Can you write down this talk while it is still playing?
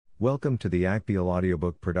Welcome to the Akpiel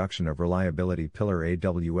audiobook production of Reliability Pillar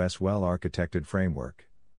AWS Well-Architected Framework.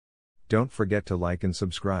 Don't forget to like and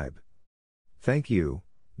subscribe. Thank you.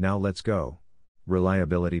 Now let's go.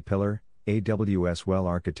 Reliability Pillar, AWS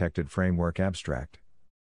Well-Architected Framework Abstract.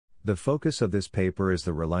 The focus of this paper is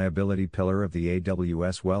the reliability pillar of the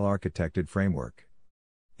AWS Well-Architected Framework.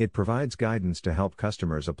 It provides guidance to help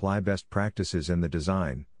customers apply best practices in the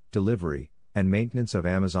design, delivery, and maintenance of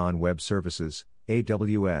Amazon Web Services,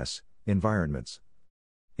 AWS, environments.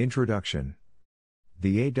 Introduction.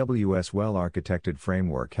 The AWS Well-Architected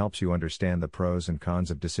Framework helps you understand the pros and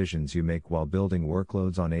cons of decisions you make while building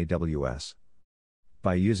workloads on AWS.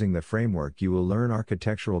 By using the framework, you will learn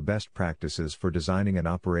architectural best practices for designing and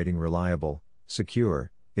operating reliable,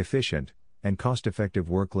 secure, efficient, and cost-effective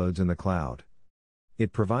workloads in the cloud.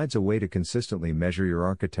 It provides a way to consistently measure your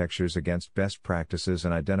architectures against best practices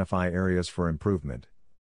and identify areas for improvement.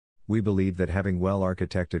 We believe that having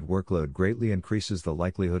well-architected workload greatly increases the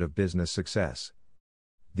likelihood of business success.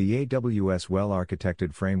 The AWS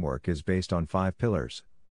Well-Architected Framework is based on 5 pillars: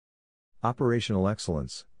 operational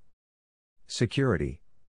excellence, security,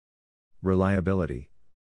 reliability,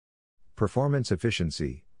 performance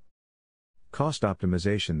efficiency, cost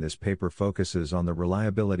optimization. This paper focuses on the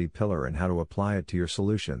reliability pillar and how to apply it to your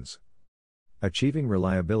solutions. Achieving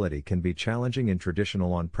reliability can be challenging in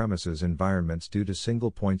traditional on-premises environments due to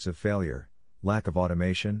single points of failure, lack of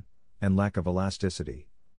automation, and lack of elasticity.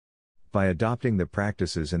 By adopting the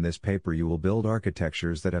practices in this paper, you will build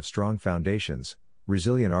architectures that have strong foundations,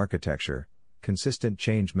 resilient architecture, consistent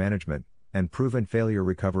change management, and proven failure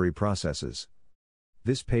recovery processes.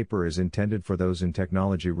 This paper is intended for those in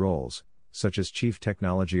technology roles, such as Chief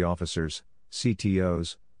Technology Officers,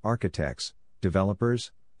 CTOs, architects,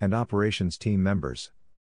 developers, and operations team members.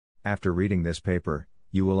 After reading this paper,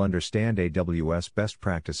 you will understand AWS best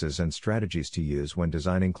practices and strategies to use when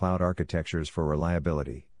designing cloud architectures for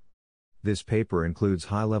reliability. This paper includes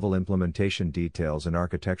high-level implementation details and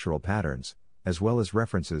architectural patterns, as well as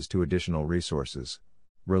references to additional resources.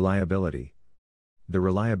 Reliability. The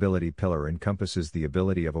reliability pillar encompasses the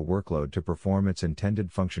ability of a workload to perform its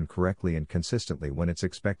intended function correctly and consistently when it's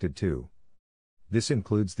expected to. This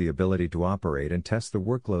includes the ability to operate and test the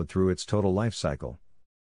workload through its total lifecycle.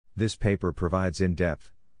 This paper provides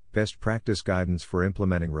in-depth, best practice guidance for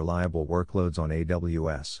implementing reliable workloads on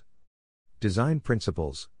AWS. Design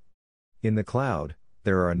principles. In the cloud,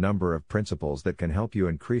 there are a number of principles that can help you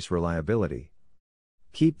increase reliability.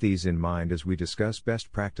 Keep these in mind as we discuss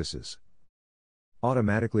best practices.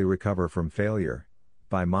 Automatically recover from failure.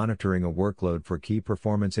 By monitoring a workload for key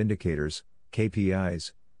performance indicators,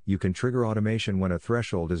 KPIs, you can trigger automation when a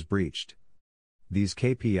threshold is breached. These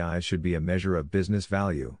KPIs should be a measure of business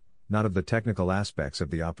value, not of the technical aspects of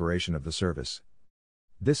the operation of the service.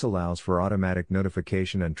 This allows for automatic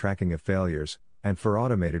notification and tracking of failures, and for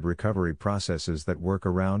automated recovery processes that work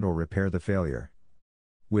around or repair the failure.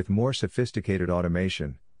 With more sophisticated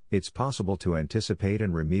automation, it's possible to anticipate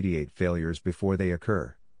and remediate failures before they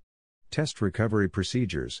occur. Test recovery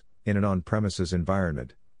procedures. In an on-premises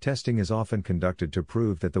environment, testing is often conducted to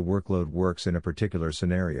prove that the workload works in a particular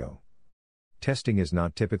scenario. Testing is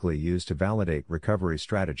not typically used to validate recovery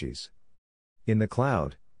strategies. In the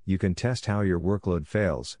cloud, you can test how your workload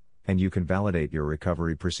fails, and you can validate your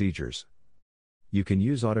recovery procedures. You can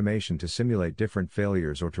use automation to simulate different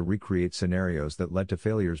failures or to recreate scenarios that led to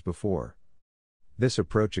failures before. This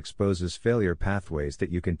approach exposes failure pathways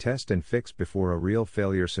that you can test and fix before a real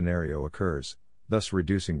failure scenario occurs, thus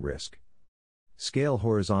reducing risk. Scale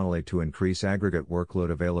horizontally to increase aggregate workload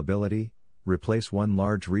availability. Replace one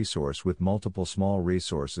large resource with multiple small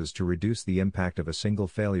resources to reduce the impact of a single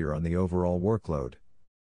failure on the overall workload.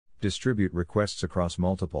 Distribute requests across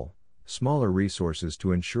multiple, smaller resources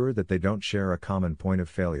to ensure that they don't share a common point of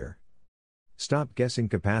failure. Stop guessing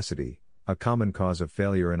capacity. A common cause of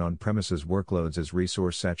failure in on-premises workloads is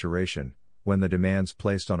resource saturation. When the demands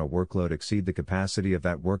placed on a workload exceed the capacity of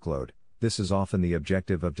that workload, this is often the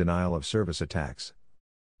objective of denial of service attacks.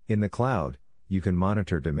 In the cloud, you can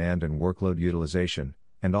monitor demand and workload utilization,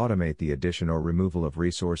 and automate the addition or removal of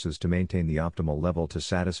resources to maintain the optimal level to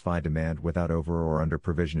satisfy demand without over or under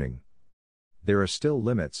provisioning. There are still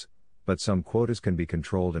limits, but some quotas can be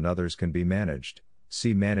controlled and others can be managed.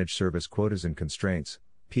 See Manage Service Quotas and Constraints,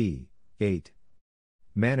 p. 8.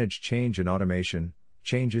 Manage change and automation.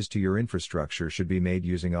 Changes to your infrastructure should be made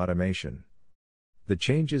using automation. The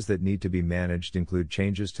changes that need to be managed include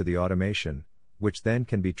changes to the automation, which then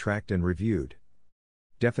can be tracked and reviewed.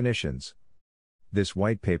 Definitions. This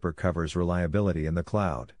white paper covers reliability in the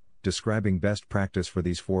cloud, describing best practice for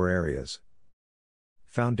these 4 areas.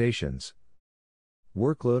 Foundations.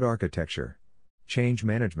 Workload architecture. Change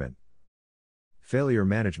management. Failure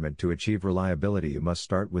management. To achieve reliability, you must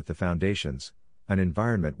start with the foundations, an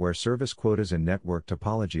environment where service quotas and network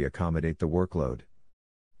topology accommodate the workload.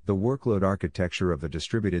 The workload architecture of the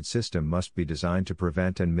distributed system must be designed to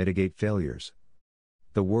prevent and mitigate failures.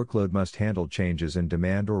 The workload must handle changes in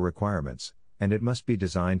demand or requirements, and it must be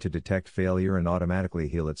designed to detect failure and automatically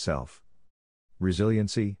heal itself.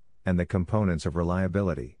 Resiliency, and the components of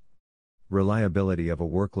reliability. Reliability of a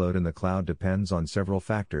workload in the cloud depends on several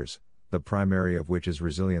factors, the primary of which is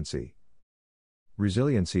resiliency.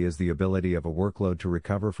 Resiliency is the ability of a workload to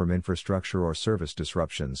recover from infrastructure or service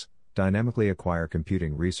disruptions, dynamically acquire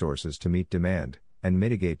computing resources to meet demand, and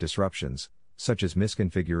mitigate disruptions, such as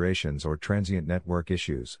misconfigurations or transient network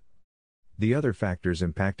issues. The other factors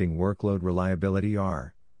impacting workload reliability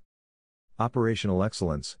are operational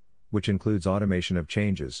excellence, which includes automation of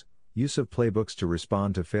changes, use of playbooks to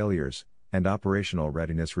respond to failures, and operational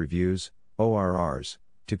readiness reviews, ORRs,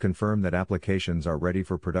 to confirm that applications are ready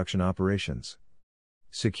for production operations.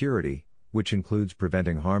 Security, which includes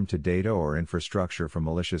preventing harm to data or infrastructure from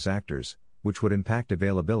malicious actors, which would impact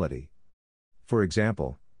availability. For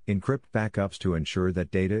example, encrypt backups to ensure that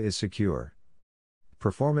data is secure.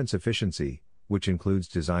 Performance efficiency, which includes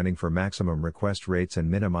designing for maximum request rates and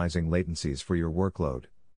minimizing latencies for your workload.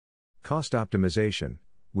 Cost optimization,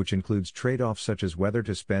 which includes trade-offs such as whether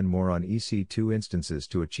to spend more on EC2 instances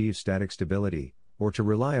to achieve static stability, or to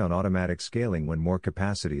rely on automatic scaling when more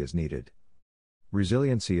capacity is needed.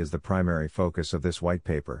 Resiliency is the primary focus of this white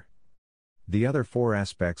paper. The other four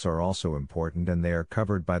aspects are also important, and they are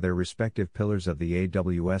covered by their respective pillars of the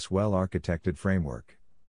AWS well-architected framework.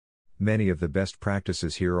 Many of the best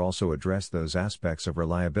practices here also address those aspects of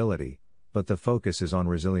reliability, but the focus is on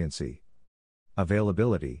resiliency.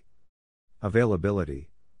 Availability. Availability,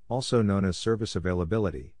 also known as service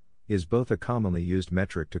availability, is both a commonly used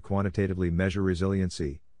metric to quantitatively measure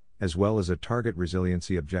resiliency, as well as a target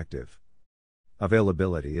resiliency objective.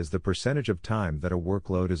 Availability is the percentage of time that a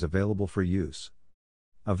workload is available for use.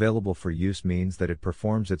 Available for use means that it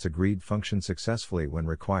performs its agreed function successfully when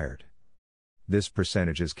required. This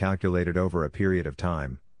percentage is calculated over a period of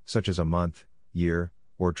time, such as a month, year,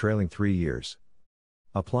 or trailing 3 years.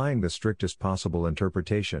 Applying the strictest possible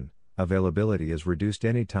interpretation, availability is reduced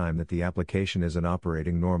any time that the application isn't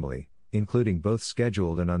operating normally, including both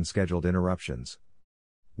scheduled and unscheduled interruptions.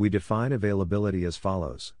 We define availability as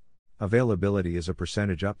follows. Availability is a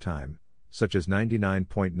percentage uptime, such as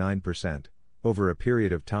 99.9%, over a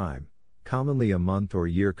period of time, commonly a month or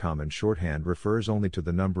year. Common shorthand refers only to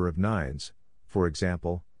the number of nines. For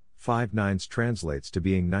example, 5 nines translates to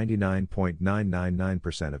being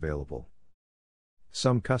 99.999% available.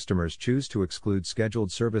 Some customers choose to exclude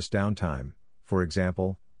scheduled service downtime, for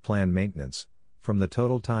example, planned maintenance, from the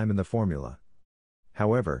total time in the formula.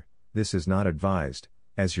 However, this is not advised,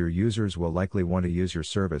 as your users will likely want to use your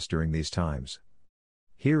service during these times.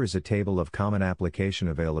 Here is a table of common application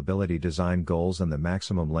availability design goals and the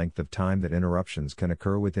maximum length of time that interruptions can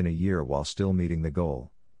occur within a year while still meeting the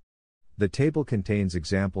goal. The table contains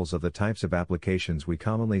examples of the types of applications we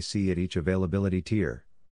commonly see at each availability tier.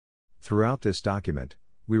 Throughout this document,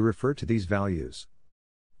 we refer to these values.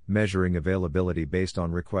 Measuring availability based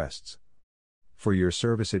on requests. For your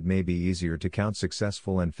service, it may be easier to count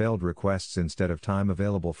successful and failed requests instead of time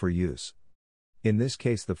available for use. In this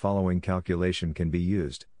case, the following calculation can be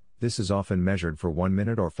used. This is often measured for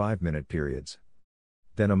 1-minute or 5-minute periods.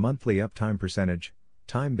 Then a monthly uptime percentage,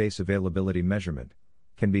 time-based availability measurement,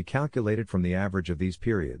 can be calculated from the average of these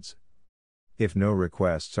periods. If no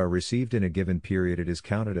requests are received in a given period, it is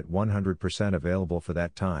counted at 100% available for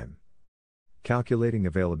that time. Calculating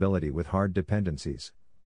availability with hard dependencies.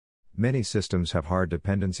 Many systems have hard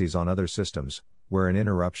dependencies on other systems, where an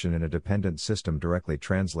interruption in a dependent system directly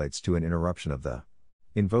translates to an interruption of the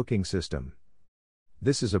invoking system.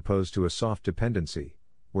 This is opposed to a soft dependency,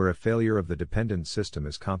 where a failure of the dependent system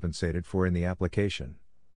is compensated for in the application.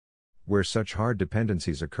 Where such hard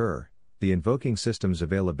dependencies occur, the invoking system's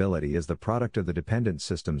availability is the product of the dependent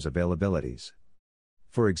system's availabilities.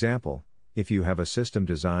 For example, if you have a system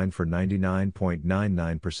designed for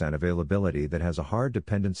 99.99% availability that has a hard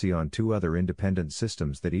dependency on 2 other independent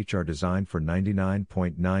systems that each are designed for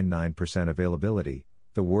 99.99% availability,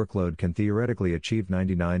 the workload can theoretically achieve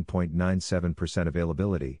 99.97%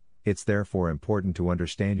 availability. It's therefore important to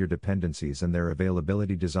understand your dependencies and their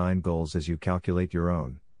availability design goals as you calculate your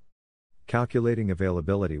own. Calculating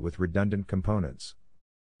availability with redundant components.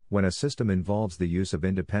 When a system involves the use of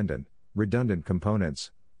independent, redundant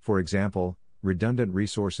components, for example, redundant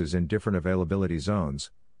resources in different availability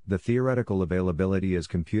zones, the theoretical availability is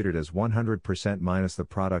computed as 100% minus the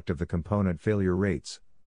product of the component failure rates.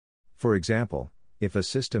 For example, If a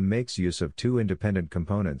system makes use of two independent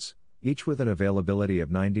components, each with an availability of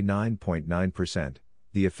 99.9%,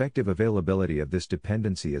 the effective availability of this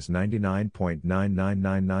dependency is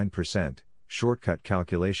 99.9999%. Shortcut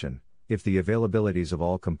calculation: if the availabilities of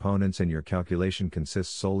all components in your calculation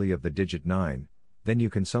consist solely of the digit 9, then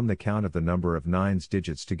you can sum the count of the number of 9's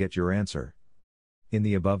digits to get your answer. In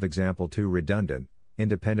the above example, two redundant,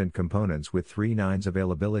 independent components with 3 9's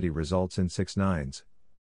availability results in 6 9's.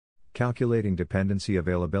 Calculating dependency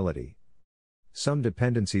availability. Some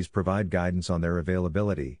dependencies provide guidance on their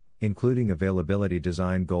availability, including availability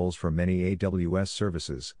design goals for many AWS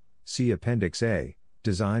services. See Appendix A,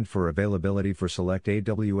 designed for availability for select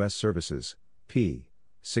AWS services, p.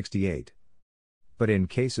 68. But in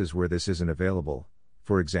cases where this isn't available,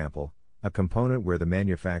 for example, a component where the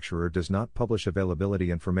manufacturer does not publish availability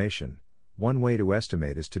information, one way to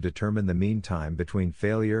estimate is to determine the mean time between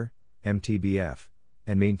failure, MTBF,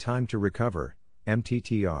 and mean time to recover,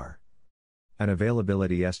 MTTR. An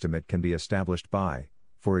availability estimate can be established by,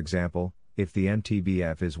 for example, if the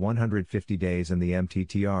MTBF is 150 days and the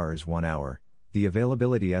MTTR is 1 hour, the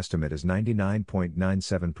availability estimate is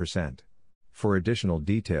 99.97%. For additional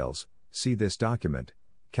details, see this document,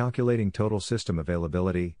 Calculating Total System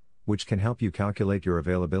Availability, which can help you calculate your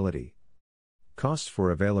availability. Costs for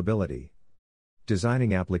availability.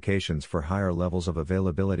 Designing applications for higher levels of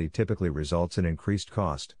availability typically results in increased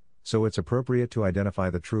cost, so it's appropriate to identify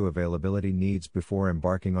the true availability needs before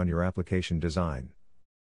embarking on your application design.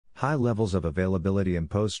 High levels of availability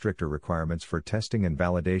impose stricter requirements for testing and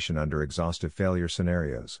validation under exhaustive failure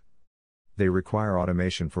scenarios. They require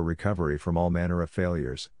automation for recovery from all manner of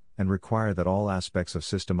failures, and require that all aspects of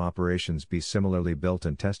system operations be similarly built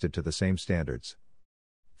and tested to the same standards.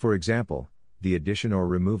 For example, the addition or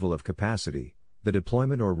removal of capacity, the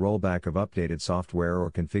deployment or rollback of updated software or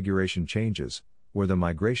configuration changes, or the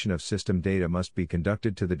migration of system data must be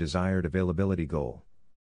conducted to the desired availability goal.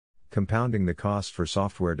 Compounding the cost for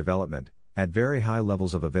software development, at very high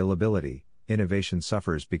levels of availability, innovation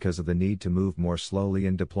suffers because of the need to move more slowly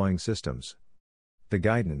in deploying systems. The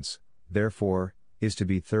guidance, therefore, is to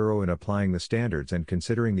be thorough in applying the standards and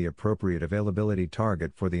considering the appropriate availability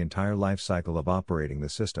target for the entire life cycle of operating the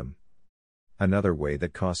system. Another way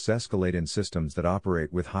that costs escalate in systems that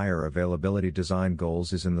operate with higher availability design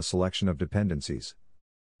goals is in the selection of dependencies.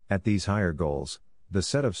 At these higher goals, the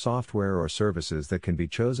set of software or services that can be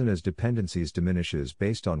chosen as dependencies diminishes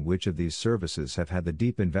based on which of these services have had the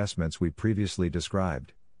deep investments we previously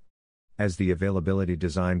described. As the availability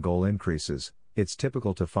design goal increases, it's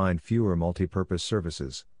typical to find fewer multi-purpose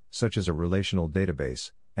services, such as a relational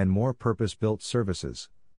database, and more purpose-built services.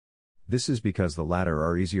 This is because the latter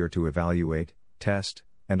are easier to evaluate, test,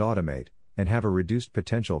 and automate, and have a reduced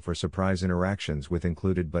potential for surprise interactions with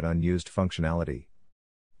included but unused functionality.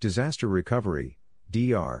 Disaster recovery,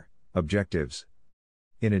 DR, objectives.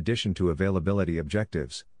 In addition to availability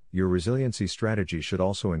objectives, your resiliency strategy should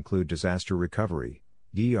also include disaster recovery,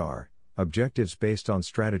 DR, objectives based on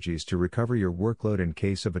strategies to recover your workload in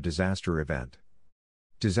case of a disaster event.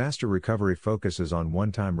 Disaster recovery focuses on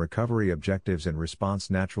one-time recovery objectives in response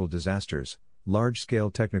to natural disasters,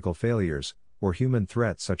 large-scale technical failures, or human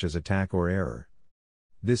threats such as attack or error.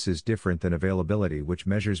 This is different than availability, which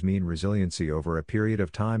measures mean resiliency over a period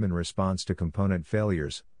of time in response to component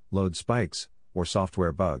failures, load spikes, or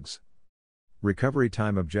software bugs. Recovery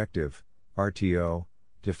time objective, RTO,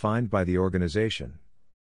 defined by the organization.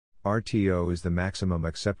 RTO is the maximum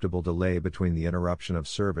acceptable delay between the interruption of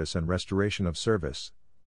service and restoration of service.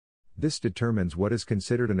 This determines what is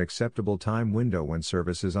considered an acceptable time window when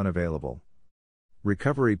service is unavailable.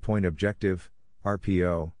 Recovery point objective,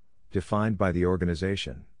 RPO, defined by the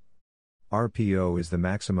organization. RPO is the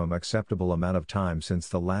maximum acceptable amount of time since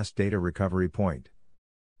the last data recovery point.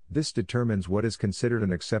 This determines what is considered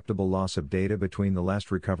an acceptable loss of data between the last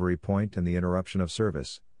recovery point and the interruption of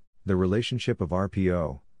service. The relationship of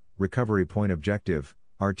RPO, recovery point objective,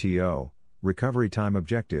 RTO, recovery time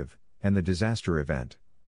objective, and the disaster event.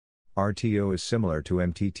 RTO is similar to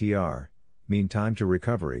MTTR, mean time to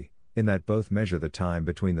recovery, in that both measure the time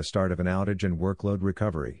between the start of an outage and workload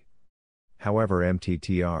recovery. However,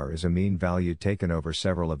 MTTR is a mean value taken over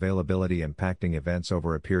several availability impacting events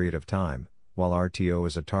over a period of time, while RTO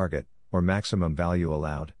is a target, or maximum value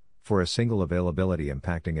allowed, for a single availability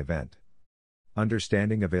impacting event.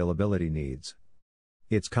 Understanding availability needs.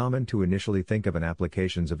 It's common to initially think of an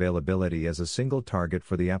application's availability as a single target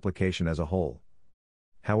for the application as a whole.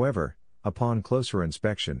 However, upon closer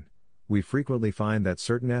inspection, we frequently find that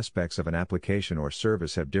certain aspects of an application or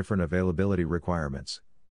service have different availability requirements.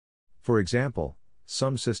 For example,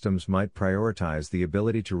 some systems might prioritize the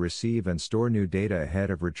ability to receive and store new data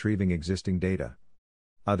ahead of retrieving existing data.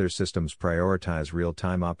 Other systems prioritize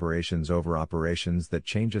real-time operations over operations that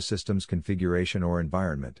change a system's configuration or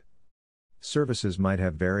environment. Services might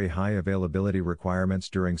have very high availability requirements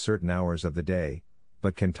during certain hours of the day,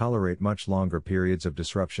 but can tolerate much longer periods of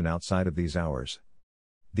disruption outside of these hours.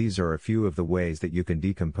 These are a few of the ways that you can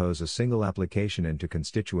decompose a single application into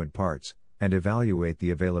constituent parts, and evaluate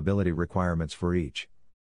the availability requirements for each.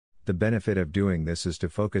 The benefit of doing this is to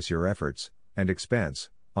focus your efforts, and expense,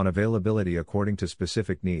 on availability according to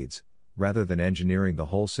specific needs, rather than engineering the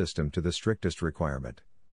whole system to the strictest requirement.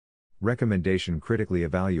 Recommendation: critically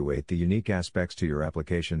evaluate the unique aspects to your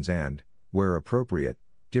applications and, where appropriate,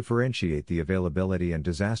 differentiate the availability and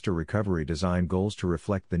disaster recovery design goals to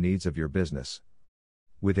reflect the needs of your business.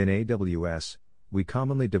 Within AWS, we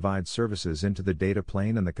commonly divide services into the data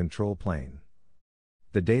plane and the control plane.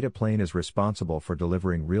 The data plane is responsible for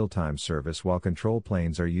delivering real-time service, while control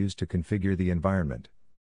planes are used to configure the environment.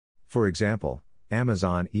 For example,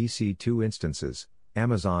 Amazon EC2 instances,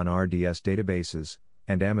 Amazon RDS databases,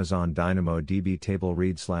 and Amazon DynamoDB table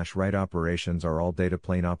read/write operations are all data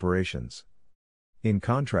plane operations. In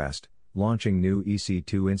contrast, launching new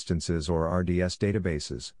EC2 instances or RDS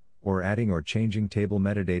databases, or adding or changing table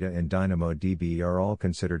metadata in DynamoDB are all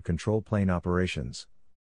considered control plane operations.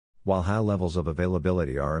 While high levels of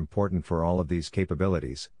availability are important for all of these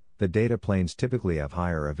capabilities, the data planes typically have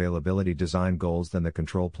higher availability design goals than the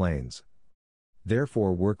control planes.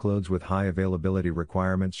 Therefore, workloads with high availability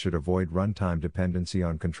requirements should avoid runtime dependency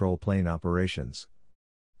on control plane operations.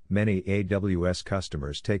 Many AWS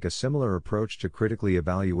customers take a similar approach to critically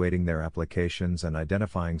evaluating their applications and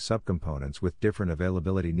identifying subcomponents with different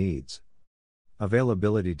availability needs.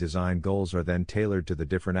 Availability design goals are then tailored to the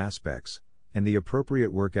different aspects, and the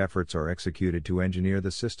appropriate work efforts are executed to engineer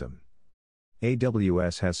the system.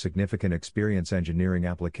 AWS has significant experience engineering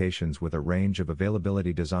applications with a range of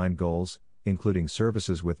availability design goals, including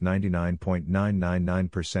services with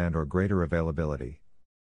 99.999% or greater availability.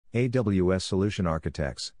 AWS Solution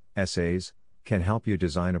Architects, SAs, can help you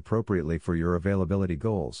design appropriately for your availability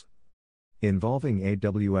goals. Involving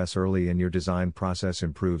AWS early in your design process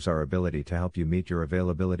improves our ability to help you meet your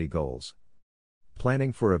availability goals.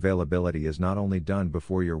 Planning for availability is not only done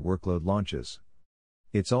before your workload launches.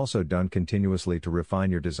 It's also done continuously to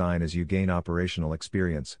refine your design as you gain operational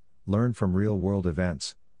experience, learn from real-world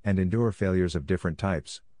events, and endure failures of different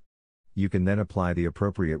types. You can then apply the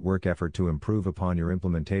appropriate work effort to improve upon your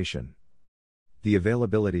implementation. The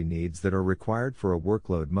availability needs that are required for a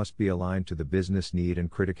workload must be aligned to the business need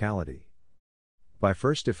and criticality. By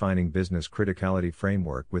first defining business criticality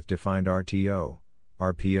framework with defined RTO,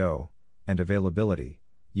 RPO, and availability,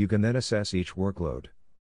 you can then assess each workload.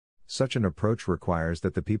 Such an approach requires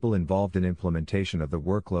that the people involved in implementation of the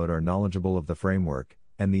workload are knowledgeable of the framework,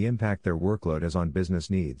 and the impact their workload has on business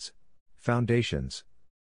needs. Foundations.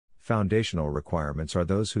 Foundational requirements are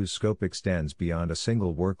those whose scope extends beyond a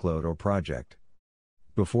single workload or project.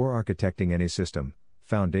 Before architecting any system,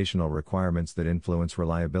 foundational requirements that influence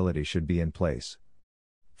reliability should be in place.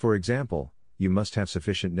 For example, you must have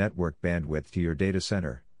sufficient network bandwidth to your data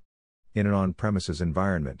center. In an on-premises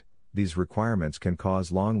environment, these requirements can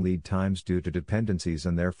cause long lead times due to dependencies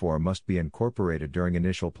and therefore must be incorporated during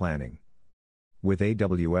initial planning. With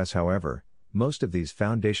AWS, however, most of these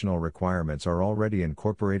foundational requirements are already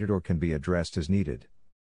incorporated or can be addressed as needed.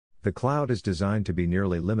 The cloud is designed to be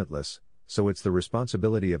nearly limitless, so it's the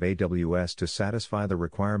responsibility of AWS to satisfy the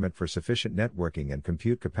requirement for sufficient networking and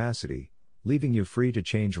compute capacity, leaving you free to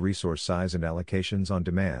change resource size and allocations on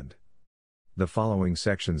demand. The following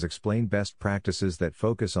sections explain best practices that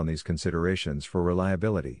focus on these considerations for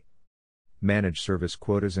reliability. Manage service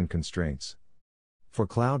quotas and constraints. For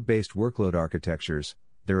cloud-based workload architectures,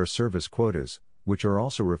 there are service quotas, which are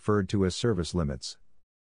also referred to as service limits.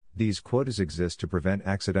 These quotas exist to prevent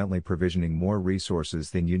accidentally provisioning more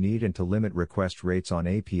resources than you need and to limit request rates on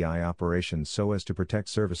API operations so as to protect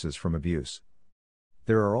services from abuse.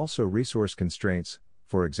 There are also resource constraints,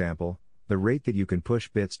 for example, the rate that you can push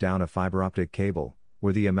bits down a fiber optic cable,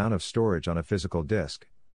 or the amount of storage on a physical disk.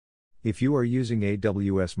 If you are using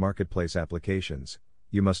AWS Marketplace applications,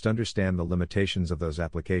 you must understand the limitations of those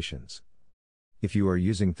applications. If you are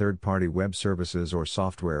using third-party web services or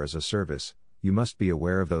software as a service, you must be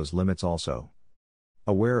aware of those limits also.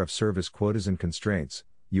 Aware of service quotas and constraints,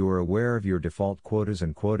 you are aware of your default quotas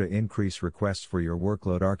and quota increase requests for your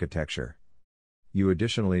workload architecture. You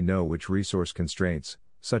additionally know which resource constraints,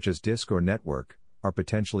 such as disk or network, are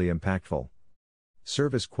potentially impactful.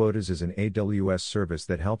 Service quotas is an AWS service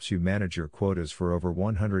that helps you manage your quotas for over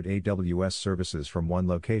 100 AWS services from one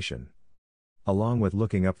location. Along with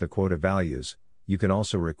looking up the quota values, You can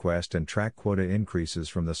also request and track quota increases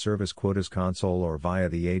from the Service Quotas console or via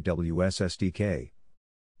the AWS SDK.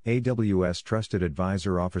 AWS Trusted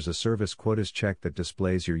Advisor offers a service quotas check that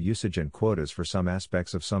displays your usage and quotas for some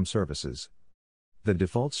aspects of some services. The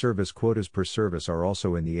default service quotas per service are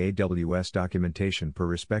also in the AWS documentation per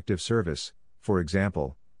respective service, for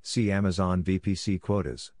example, see Amazon VPC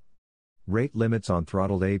quotas. Rate limits on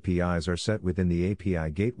throttled APIs are set within the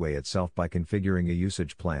API gateway itself by configuring a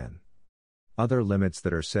usage plan. Other limits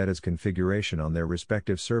that are set as configuration on their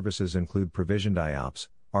respective services include provisioned IOPS,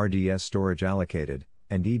 RDS storage allocated,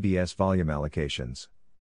 and EBS volume allocations.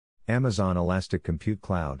 Amazon Elastic Compute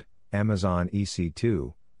Cloud, Amazon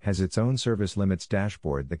EC2, has its own service limits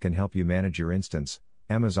dashboard that can help you manage your instance,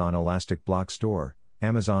 Amazon Elastic Block Store,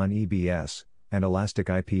 Amazon EBS, and Elastic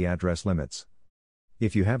IP address limits.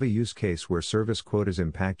 If you have a use case where service quotas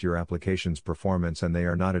impact your application's performance and they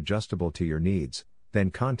are not adjustable to your needs, then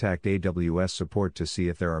contact AWS support to see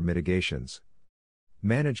if there are mitigations.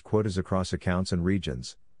 Manage quotas across accounts and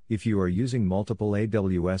regions. If you are using multiple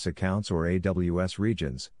AWS accounts or AWS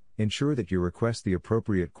regions, ensure that you request the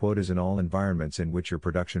appropriate quotas in all environments in which your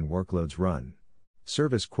production workloads run.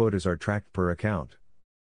 Service quotas are tracked per account.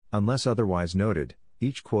 Unless otherwise noted,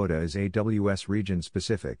 each quota is AWS region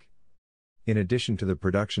specific. In addition to the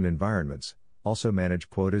production environments, also manage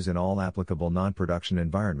quotas in all applicable non-production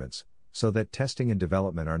environments, so that testing and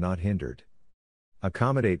development are not hindered.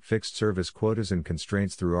 Accommodate fixed service quotas and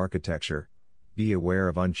constraints through architecture. Be aware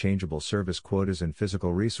of unchangeable service quotas and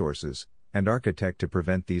physical resources, and architect to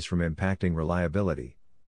prevent these from impacting reliability.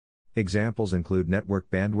 Examples include network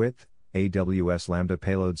bandwidth, AWS Lambda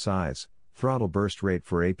payload size, throttle burst rate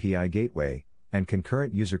for API gateway, and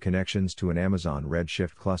concurrent user connections to an Amazon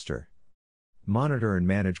Redshift cluster. Monitor and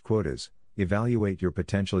manage quotas. Evaluate your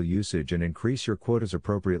potential usage and increase your quotas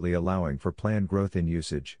appropriately, allowing for planned growth in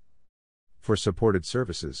usage. For supported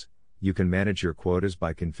services, you can manage your quotas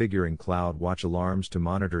by configuring CloudWatch alarms to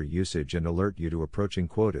monitor usage and alert you to approaching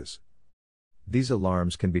quotas. These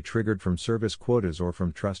alarms can be triggered from service quotas or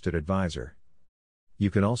from Trusted Advisor. You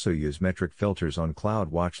can also use metric filters on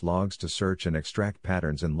CloudWatch logs to search and extract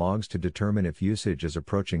patterns in logs to determine if usage is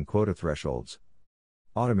approaching quota thresholds.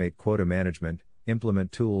 Automate quota management.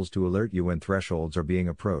 Implement tools to alert you when thresholds are being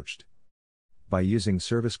approached. By using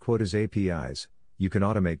Service Quotas APIs, you can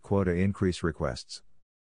automate quota increase requests.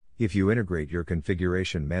 If you integrate your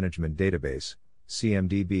configuration management database,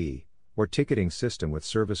 CMDB, or ticketing system with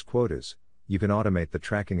service quotas, you can automate the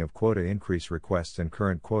tracking of quota increase requests and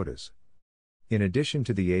current quotas. In addition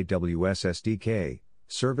to the AWS SDK,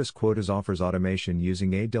 Service Quotas offers automation using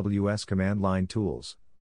AWS command line tools.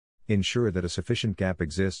 Ensure that a sufficient gap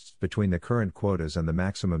exists between the current quotas and the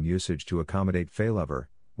maximum usage to accommodate failover.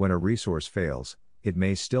 When a resource fails, it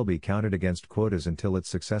may still be counted against quotas until it's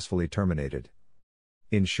successfully terminated.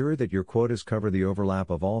 Ensure that your quotas cover the overlap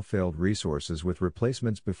of all failed resources with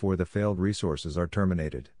replacements before the failed resources are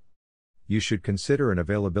terminated. You should consider an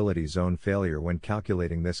availability zone failure when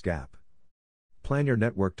calculating this gap. Plan your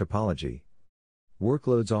network topology.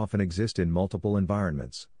 Workloads often exist in multiple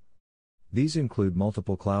environments. These include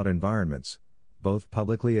multiple cloud environments, both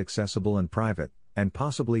publicly accessible and private, and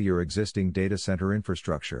possibly your existing data center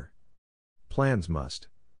infrastructure. Plans must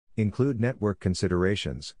include network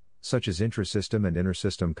considerations, such as intrasystem and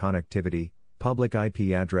intersystem connectivity, public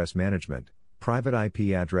IP address management, private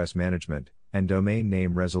IP address management, and domain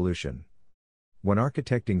name resolution. When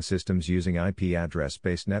architecting systems using IP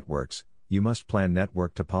address-based networks, you must plan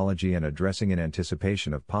network topology and addressing in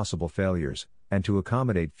anticipation of possible failures, and to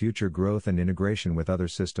accommodate future growth and integration with other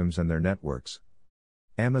systems and their networks.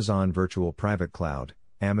 Amazon Virtual Private Cloud,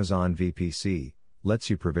 Amazon VPC, lets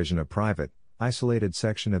you provision a private, isolated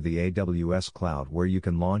section of the AWS cloud where you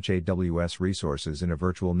can launch AWS resources in a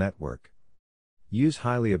virtual network. Use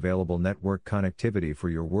highly available network connectivity for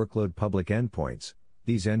your workload public endpoints.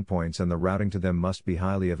 These endpoints and the routing to them must be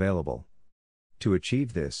highly available. To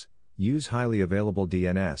achieve this, use highly available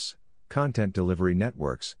DNS, content delivery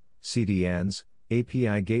networks, CDNs,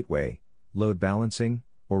 API gateway, load balancing,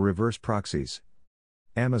 or reverse proxies.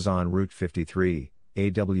 Amazon Route 53,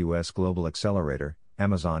 AWS Global Accelerator,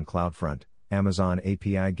 Amazon CloudFront, Amazon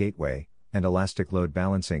API Gateway, and Elastic Load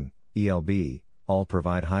Balancing, ELB, all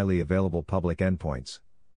provide highly available public endpoints.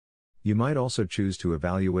 You might also choose to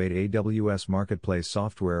evaluate AWS Marketplace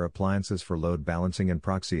software appliances for load balancing and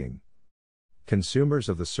proxying. Consumers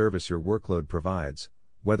of the service your workload provides,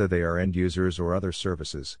 whether they are end users or other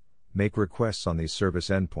services, make requests on these service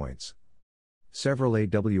endpoints. Several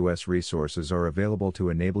AWS resources are available to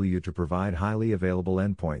enable you to provide highly available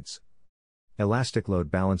endpoints. Elastic Load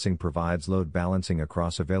Balancing provides load balancing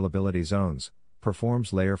across availability zones,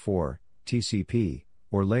 performs Layer 4, TCP,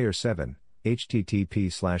 or Layer 7,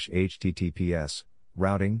 HTTP/HTTPS,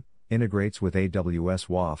 routing, integrates with AWS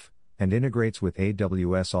WAF, and integrates with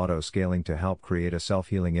AWS auto-scaling to help create a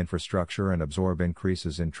self-healing infrastructure and absorb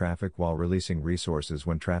increases in traffic while releasing resources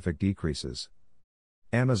when traffic decreases.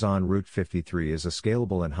 Amazon Route 53 is a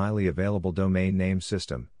scalable and highly available domain name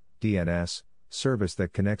system, DNS, service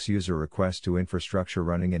that connects user requests to infrastructure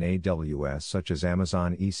running in AWS such as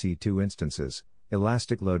Amazon EC2 instances,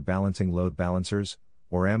 Elastic Load Balancing load balancers,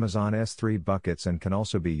 or Amazon S3 buckets, and can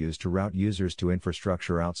also be used to route users to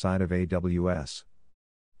infrastructure outside of AWS.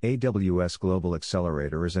 AWS Global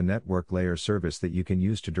Accelerator is a network layer service that you can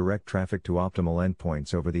use to direct traffic to optimal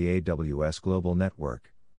endpoints over the AWS global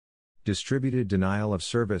network. Distributed Denial of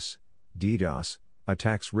Service, DDoS,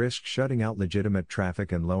 attacks risk shutting out legitimate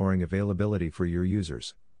traffic and lowering availability for your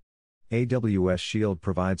users. AWS Shield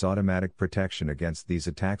provides automatic protection against these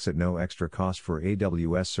attacks at no extra cost for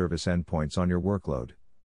AWS service endpoints on your workload.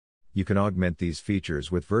 You can augment these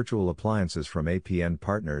features with virtual appliances from APN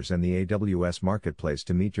partners and the AWS Marketplace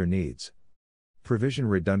to meet your needs. Provision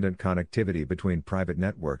redundant connectivity between private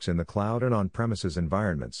networks in the cloud and on-premises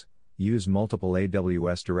environments. Use multiple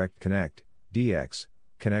AWS Direct Connect (DX)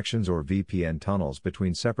 connections or VPN tunnels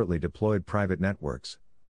between separately deployed private networks.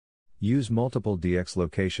 Use multiple DX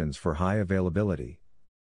locations for high availability.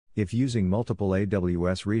 If using multiple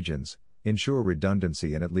AWS regions, ensure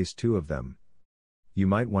redundancy in at least two of them. You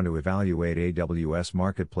might want to evaluate AWS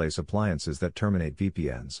Marketplace appliances that terminate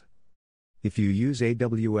VPNs. If you use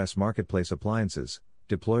AWS Marketplace appliances,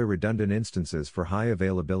 deploy redundant instances for high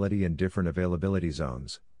availability in different availability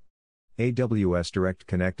zones. AWS Direct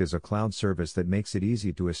Connect is a cloud service that makes it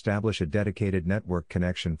easy to establish a dedicated network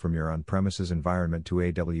connection from your on-premises environment to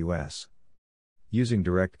AWS. Using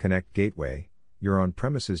Direct Connect Gateway, your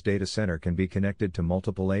on-premises data center can be connected to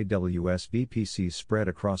multiple AWS VPCs spread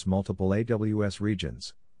across multiple AWS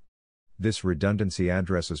regions. This redundancy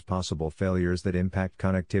addresses possible failures that impact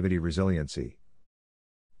connectivity resiliency.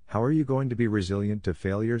 How are you going to be resilient to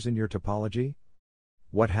failures in your topology?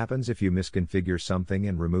 What happens if you misconfigure something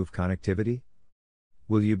and remove connectivity?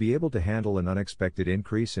 Will you be able to handle an unexpected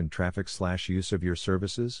increase in traffic/use of your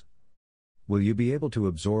services? Will you be able to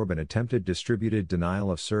absorb an attempted distributed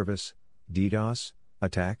denial of service (DDoS)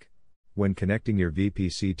 attack? When connecting your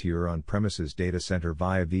VPC to your on-premises data center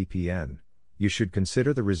via VPN, you should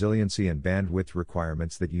consider the resiliency and bandwidth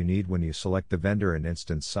requirements that you need when you select the vendor and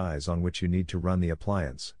instance size on which you need to run the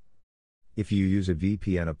appliance. If you use a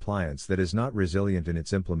VPN appliance that is not resilient in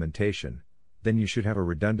its implementation, then you should have a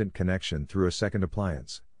redundant connection through a second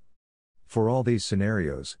appliance. For all these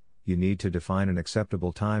scenarios, you need to define an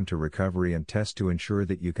acceptable time to recovery and test to ensure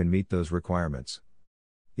that you can meet those requirements.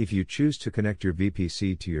 If you choose to connect your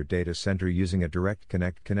VPC to your data center using a Direct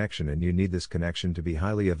Connect connection and you need this connection to be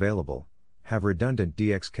highly available, have redundant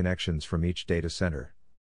DX connections from each data center.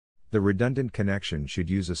 The redundant connection should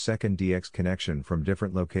use a second DX connection from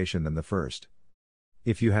different location than the first.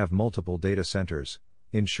 If you have multiple data centers,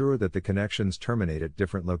 ensure that the connections terminate at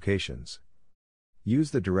different locations.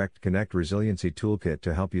 Use the Direct Connect Resiliency Toolkit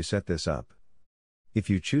to help you set this up. If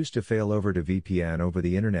you choose to fail over to VPN over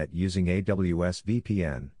the internet using AWS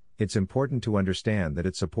VPN, it's important to understand that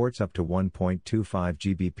it supports up to 1.25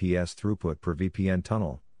 Gbps throughput per VPN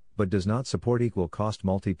tunnel, but does not support equal cost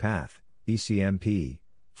multipath, ECMP,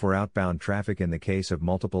 for outbound traffic in the case of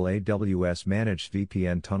multiple AWS managed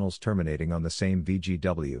VPN tunnels terminating on the same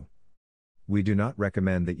VGW. We do not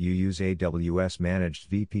recommend that you use AWS managed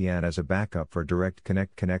VPN as a backup for Direct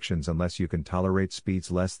Connect connections unless you can tolerate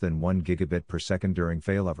speeds less than 1 gigabit per second during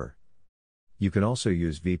failover. You can also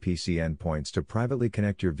use VPC endpoints to privately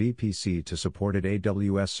connect your VPC to supported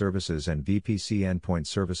AWS services and VPC endpoint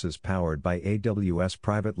services powered by AWS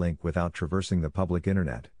Private Link without traversing the public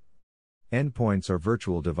internet. Endpoints are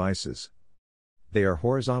virtual devices. They are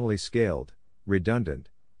horizontally scaled, redundant,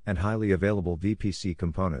 and highly available VPC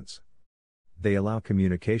components. They allow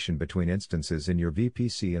communication between instances in your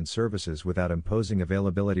VPC and services without imposing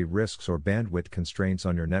availability risks or bandwidth constraints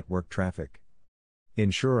on your network traffic.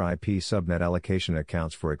 Ensure IP subnet allocation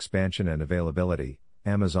accounts for expansion and availability.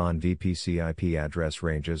 Amazon VPC IP address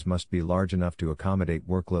ranges must be large enough to accommodate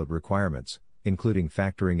workload requirements, including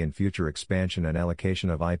factoring in future expansion and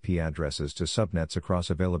allocation of IP addresses to subnets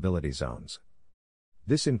across availability zones.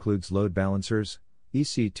 This includes load balancers,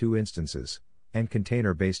 EC2 instances, and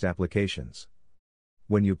container-based applications.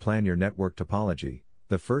 When you plan your network topology,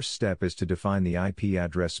 the first step is to define the IP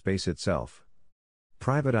address space itself.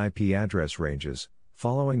 Private IP address ranges,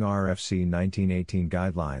 following RFC 1918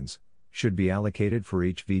 guidelines, should be allocated for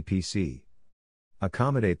each VPC.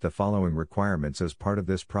 Accommodate the following requirements as part of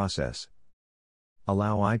this process.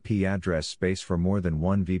 Allow IP address space for more than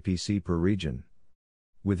one VPC per region.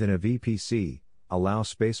 Within a VPC, allow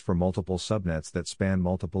space for multiple subnets that span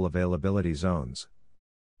multiple availability zones.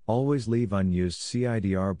 Always leave unused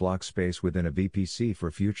CIDR block space within a VPC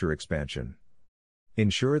for future expansion.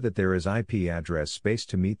 Ensure that there is IP address space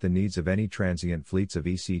to meet the needs of any transient fleets of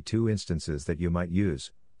EC2 instances that you might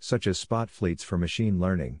use, such as spot fleets for machine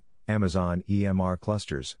learning, Amazon EMR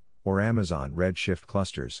clusters, or Amazon Redshift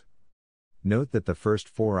clusters. Note that the first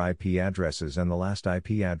 4 IP addresses and the last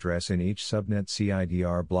IP address in each subnet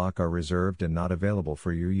CIDR block are reserved and not available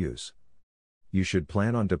for your use. You should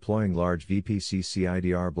plan on deploying large VPC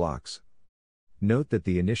CIDR blocks. Note that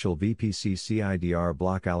the initial VPC CIDR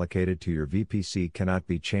block allocated to your VPC cannot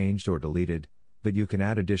be changed or deleted, but you can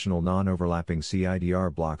add additional non-overlapping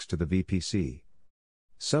CIDR blocks to the VPC.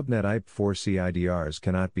 Subnet IP4 CIDRs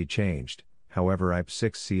cannot be changed, however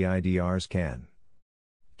IP6 CIDRs can.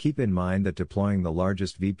 Keep in mind that deploying the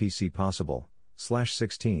largest VPC possible,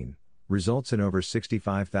 /16, results in over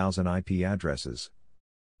 65,000 IP addresses.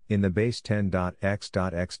 In the base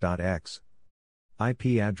 10.x.x.x IP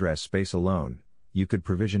address space alone, you could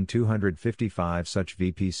provision 255 such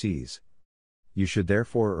VPCs. You should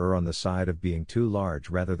therefore err on the side of being too large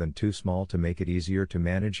rather than too small to make it easier to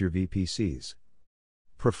manage your VPCs.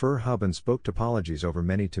 Prefer hub and spoke topologies over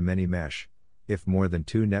many-to-many mesh. If more than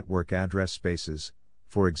 2 network address spaces,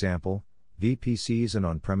 for example, VPCs and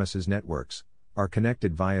on-premises networks, are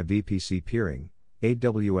connected via VPC peering,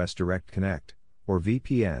 AWS Direct Connect, or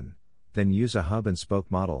VPN, then use a hub and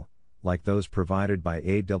spoke model, like those provided by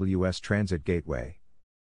AWS Transit Gateway.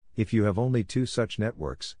 If you have only 2 such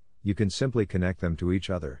networks, you can simply connect them to each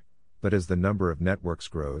other, but as the number of networks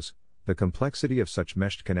grows, the complexity of such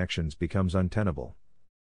meshed connections becomes untenable.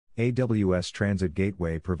 AWS Transit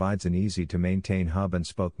Gateway provides an easy-to-maintain hub and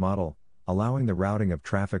spoke model, allowing the routing of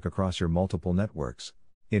traffic across your multiple networks.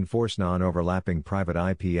 Enforce non-overlapping private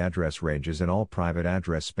IP address ranges in all private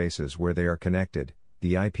address spaces where they are connected.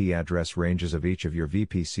 The IP address ranges of each of your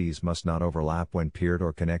VPCs must not overlap when peered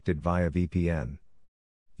or connected via VPN.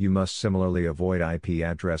 You must similarly avoid IP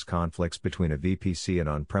address conflicts between a VPC and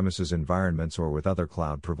on-premises environments or with other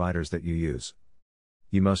cloud providers that you use.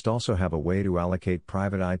 You must also have a way to allocate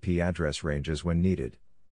private IP address ranges when needed.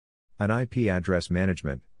 An IP address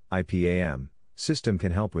management (IPAM) system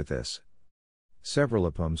can help with this.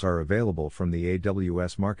 Several IPAMs are available from the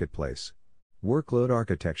AWS Marketplace. Workload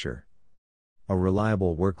architecture. A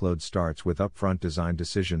reliable workload starts with upfront design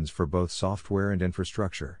decisions for both software and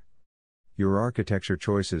infrastructure. Your architecture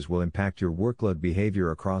choices will impact your workload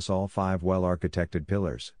behavior across all 5 well-architected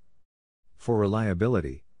pillars. For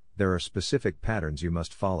reliability, there are specific patterns you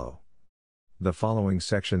must follow. The following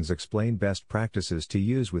sections explain best practices to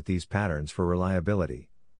use with these patterns for reliability.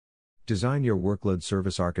 Design your workload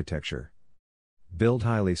service architecture. Build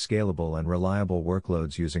highly scalable and reliable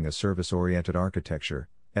workloads using a service-oriented architecture,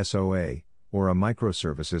 SOA, or a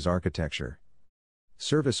microservices architecture.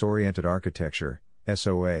 Service-oriented architecture,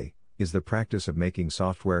 SOA, is the practice of making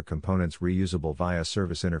software components reusable via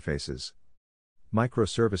service interfaces.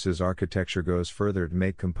 Microservices architecture goes further to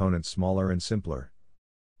make components smaller and simpler.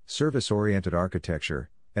 Service-oriented architecture,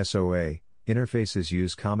 SOA, interfaces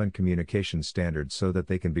use common communication standards so that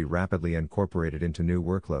they can be rapidly incorporated into new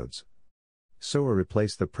workloads. SOA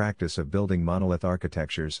replaced the practice of building monolith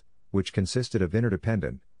architectures, which consisted of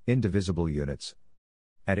interdependent, indivisible units.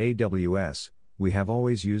 At AWS, we have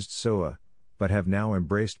always used SOA, but have now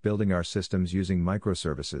embraced building our systems using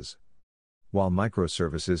microservices. While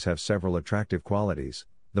microservices have several attractive qualities,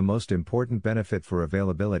 the most important benefit for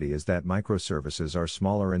availability is that microservices are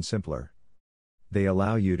smaller and simpler. They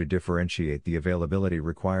allow you to differentiate the availability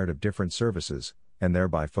required of different services, and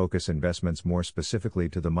thereby focus investments more specifically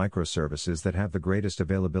to the microservices that have the greatest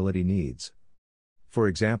availability needs. For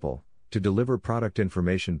example, to deliver product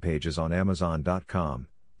information pages on Amazon.com,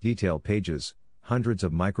 detail pages, hundreds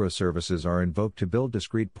of microservices are invoked to build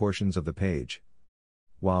discrete portions of the page.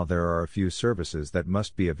 While there are a few services that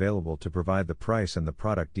must be available to provide the price and the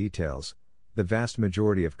product details, the vast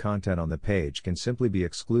majority of content on the page can simply be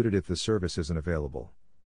excluded if the service isn't available.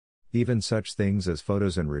 Even such things as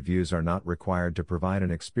photos and reviews are not required to provide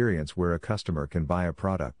an experience where a customer can buy a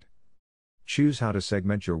product. Choose how to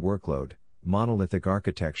segment your workload. Monolithic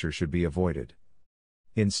architecture should be avoided.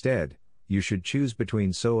 Instead, you should choose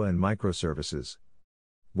between SOA and microservices.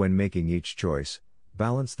 When making each choice,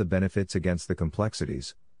 balance the benefits against the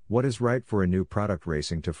complexities. What is right for a new product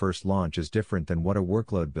racing to first launch is different than what a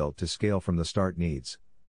workload built to scale from the start needs.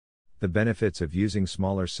 The benefits of using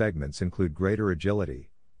smaller segments include greater agility,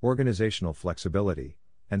 organizational flexibility,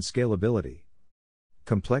 and scalability.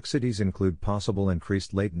 Complexities include possible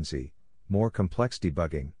increased latency, more complex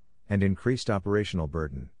debugging, and increased operational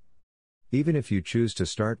burden. Even if you choose to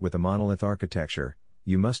start with a monolith architecture,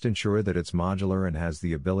 you must ensure that it's modular and has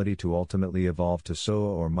the ability to ultimately evolve to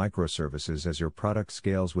SOA or microservices as your product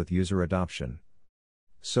scales with user adoption.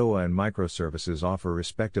 SOA and microservices offer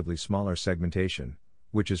respectively smaller segmentation,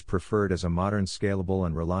 which is preferred as a modern scalable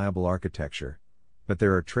and reliable architecture, but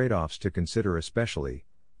there are trade-offs to consider, especially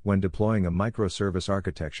when deploying a microservice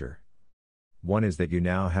architecture. One is that you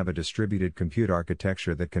now have a distributed compute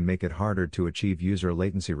architecture that can make it harder to achieve user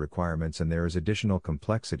latency requirements, and there is additional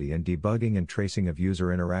complexity in debugging and tracing of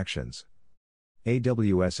user interactions.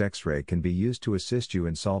 AWS X-Ray can be used to assist you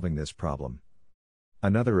in solving this problem.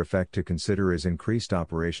 Another effect to consider is increased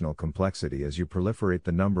operational complexity as you proliferate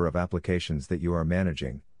the number of applications that you are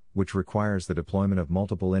managing, which requires the deployment of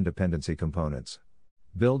multiple dependency components.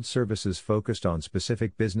 Build services focused on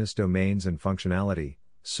specific business domains and functionality.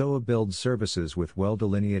 SOA builds services with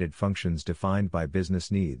well-delineated functions defined by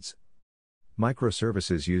business needs.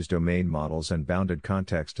 Microservices use domain models and bounded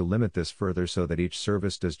context to limit this further so that each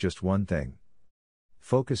service does just one thing.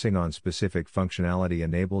 Focusing on specific functionality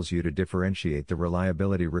enables you to differentiate the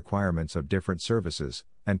reliability requirements of different services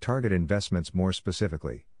and target investments more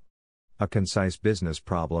specifically. A concise business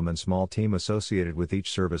problem and small team associated with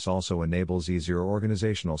each service also enables easier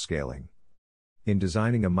organizational scaling. In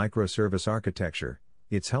designing a microservice architecture,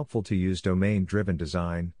 it's helpful to use domain-driven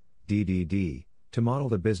design, DDD, to model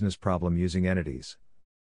the business problem using entities.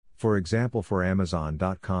 For example, for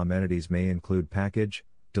Amazon.com, entities may include package,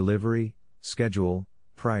 delivery, schedule,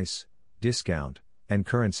 price, discount, and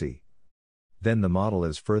currency. Then the model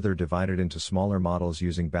is further divided into smaller models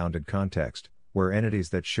using bounded context, where entities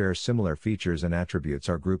that share similar features and attributes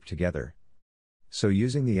are grouped together. So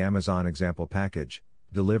using the Amazon example, package,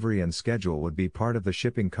 delivery, and schedule would be part of the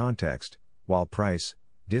shipping context, while price,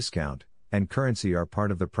 discount, and currency are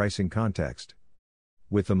part of the pricing context.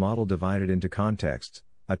 With the model divided into contexts,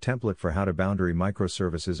 a template for how to boundary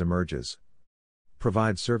microservices emerges.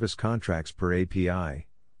 Provide service contracts per API.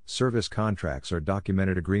 Service contracts are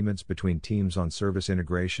documented agreements between teams on service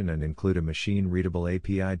integration and include a machine-readable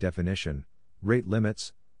API definition, rate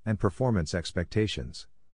limits, and performance expectations.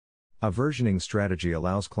 A versioning strategy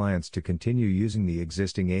allows clients to continue using the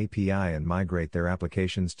existing API and migrate their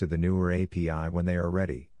applications to the newer API when they are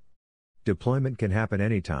ready. Deployment can happen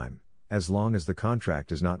anytime, as long as the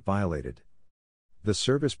contract is not violated. The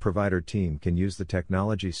service provider team can use the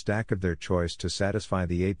technology stack of their choice to satisfy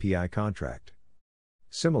the API contract.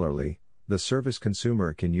 Similarly, the service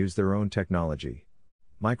consumer can use their own technology.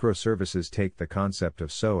 Microservices take the concept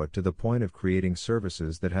of SOA to the point of creating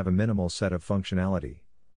services that have a minimal set of functionality.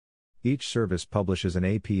 Each service publishes an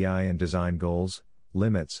API and design goals,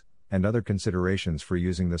 limits, and other considerations for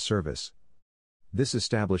using the service. This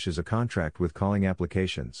establishes a contract with calling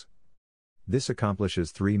applications. This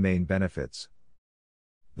accomplishes three main benefits.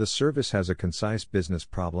 The service has a concise business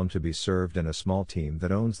problem to be served and a small team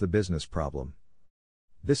that owns the business problem.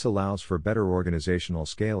 This allows for better organizational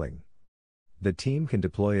scaling. The team can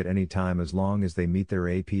deploy at any time as long as they meet their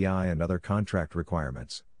API and other contract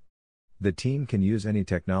requirements. The team can use any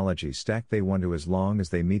technology stack they want to as long as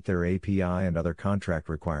they meet their API and other contract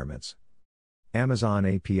requirements. Amazon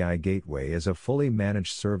API Gateway is a fully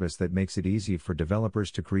managed service that makes it easy for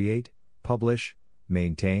developers to create, publish,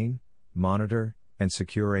 maintain, monitor, and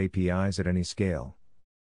secure APIs at any scale.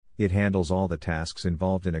 It handles all the tasks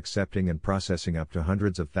involved in accepting and processing up to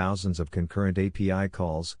hundreds of thousands of concurrent API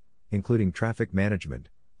calls, including traffic management,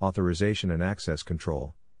 authorization and access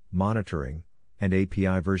control, monitoring, and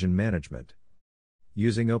API version management.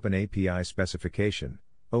 Using OpenAPI Specification,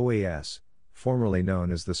 OAS, formerly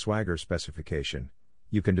known as the Swagger specification,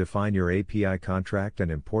 you can define your API contract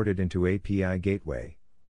and import it into API Gateway.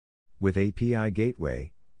 With API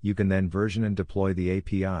Gateway, you can then version and deploy the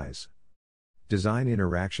APIs. Design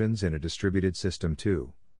interactions in a distributed system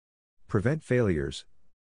to prevent failures.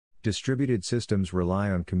 Distributed systems rely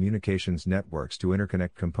on communications networks to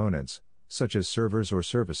interconnect components, such as servers or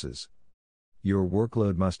services. Your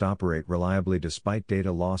workload must operate reliably despite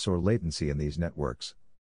data loss or latency in these networks.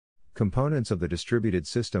 Components of the distributed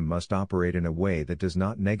system must operate in a way that does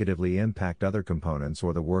not negatively impact other components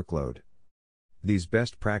or the workload. These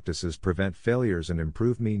best practices prevent failures and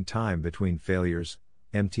improve mean time between failures,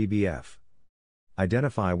 MTBF.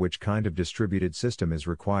 Identify which kind of distributed system is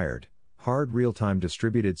required. Hard real-time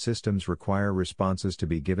distributed systems require responses to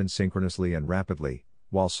be given synchronously and rapidly,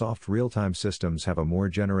 while soft real-time systems have a more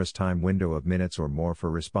generous time window of minutes or more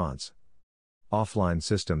for response. Offline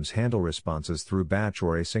systems handle responses through batch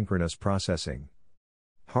or asynchronous processing.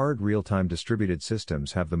 Hard real-time distributed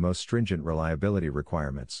systems have the most stringent reliability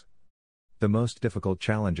requirements. The most difficult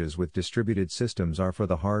challenges with distributed systems are for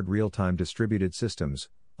the hard real-time distributed systems,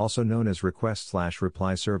 also known as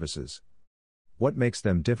request/reply services. What makes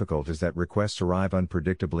them difficult is that requests arrive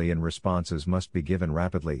unpredictably and responses must be given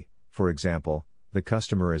rapidly. For example, the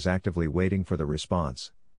customer is actively waiting for the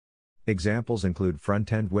response. Examples include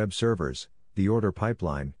front-end web servers, the order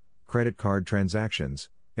pipeline, credit card transactions,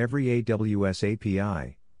 every AWS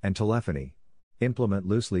API, and telephony. Implement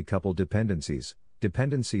loosely coupled dependencies.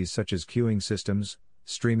 Dependencies such as queuing systems,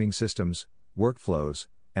 streaming systems, workflows,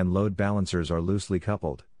 and load balancers are loosely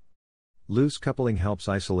coupled. Loose coupling helps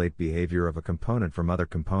isolate behavior of a component from other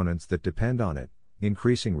components that depend on it,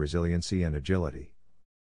 increasing resiliency and agility.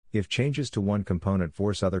 If changes to one component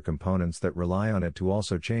force other components that rely on it to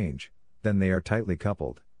also change, then they are tightly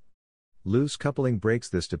coupled. Loose coupling breaks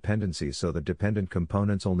this dependency so that dependent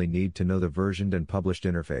components only need to know the versioned and published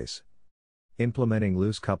interface. Implementing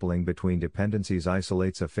loose coupling between dependencies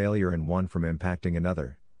isolates a failure in one from impacting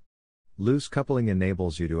another. Loose coupling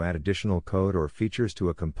enables you to add additional code or features to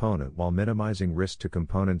a component while minimizing risk to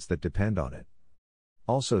components that depend on it.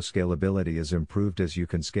 Also, scalability is improved as you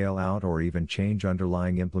can scale out or even change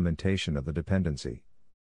underlying implementation of the dependency.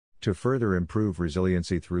 To further improve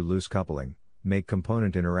resiliency through loose coupling, make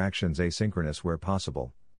component interactions asynchronous where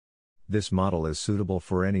possible. This model is suitable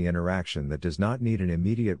for any interaction that does not need an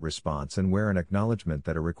immediate response and where an acknowledgement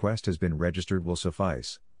that a request has been registered will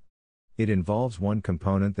suffice. It involves one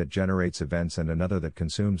component that generates events and another that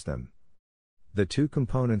consumes them. The two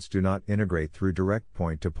components do not integrate through direct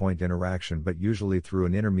point-to-point interaction but usually through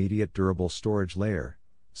an intermediate durable storage layer,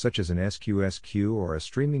 such as an SQS or a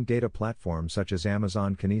streaming data platform such as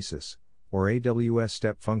Amazon Kinesis, or AWS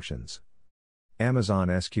Step Functions. Amazon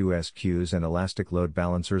SQS queues and Elastic Load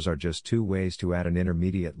Balancers are just two ways to add an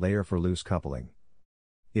intermediate layer for loose coupling.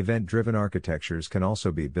 Event-driven architectures can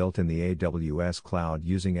also be built in the AWS cloud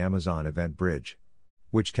using Amazon Event Bridge,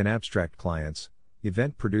 which can abstract clients,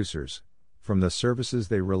 event producers, from the services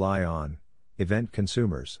they rely on, event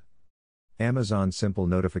consumers. Amazon Simple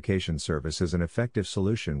Notification Service is an effective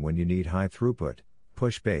solution when you need high throughput,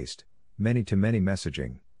 push-based, many-to-many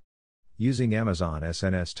messaging. Using Amazon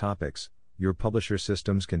SNS topics, your publisher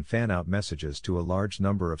systems can fan out messages to a large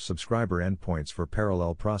number of subscriber endpoints for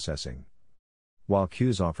parallel processing. While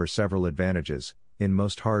queues offer several advantages, in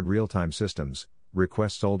most hard real-time systems,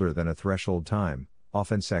 requests older than a threshold time,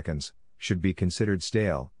 often seconds, should be considered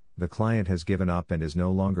stale. The client has given up and is no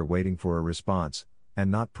longer waiting for a response, and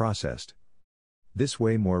not processed. This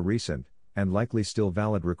way, more recent, and likely still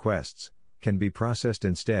valid requests, can be processed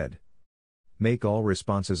instead. Make all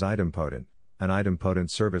responses idempotent. An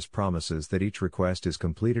idempotent service promises that each request is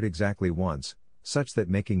completed exactly once, such that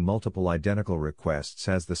making multiple identical requests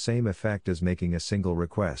has the same effect as making a single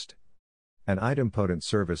request. An idempotent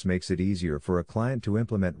service makes it easier for a client to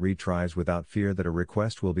implement retries without fear that a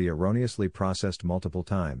request will be erroneously processed multiple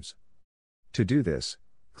times. To do this,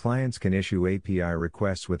 clients can issue API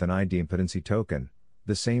requests with an idempotency token.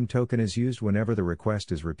 The same token is used whenever the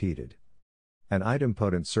request is repeated. An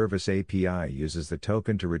idempotent service API uses the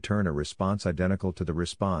token to return a response identical to the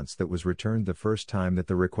response that was returned the first time that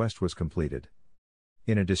the request was completed.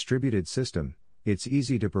 In a distributed system, it's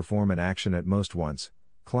easy to perform an action at most once.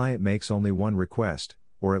 Client makes only one request,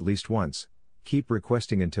 or at least once. Keep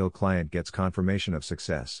requesting until client gets confirmation of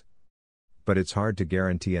success. But it's hard to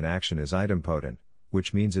guarantee an action is idempotent,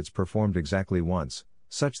 which means it's performed exactly once,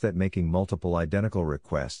 such that making multiple identical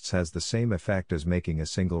requests has the same effect as making a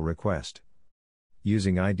single request.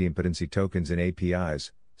 Using idempotency tokens in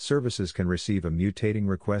APIs, services can receive a mutating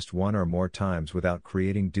request one or more times without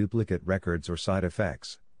creating duplicate records or side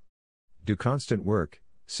effects. Do constant work.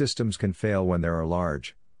 Systems can fail when there are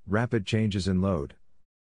large, rapid changes in load.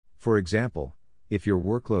 For example, if your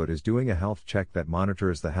workload is doing a health check that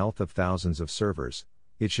monitors the health of thousands of servers,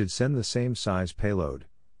 it should send the same size payload,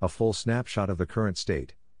 a full snapshot of the current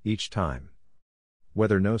state, each time.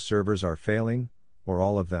 Whether no servers are failing, or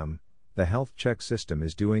all of them, the health check system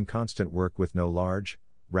is doing constant work with no large,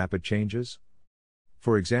 rapid changes.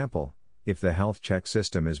 For example, if the health check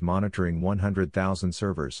system is monitoring 100,000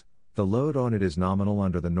 servers, the load on it is nominal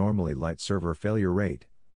under the normally light server failure rate.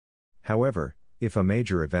 However, if a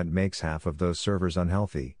major event makes half of those servers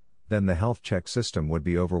unhealthy, then the health check system would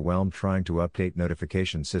be overwhelmed trying to update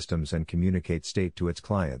notification systems and communicate state to its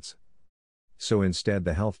clients. So instead,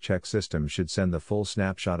 the health check system should send the full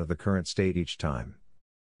snapshot of the current state each time.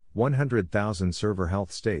 100,000 server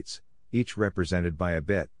health states, each represented by a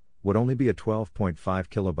bit, would only be a 12.5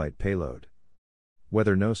 kilobyte payload.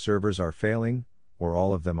 Whether no servers are failing, or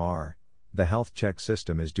all of them are, the health check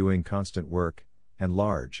system is doing constant work, and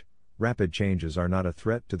large, rapid changes are not a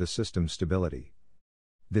threat to the system's stability.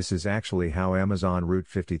 This is actually how Amazon Route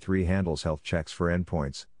 53 handles health checks for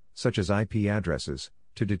endpoints, such as IP addresses,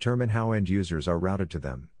 to determine how end users are routed to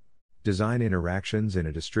them. Design interactions in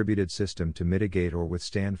a distributed system to mitigate or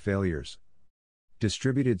withstand failures.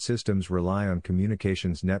 Distributed systems rely on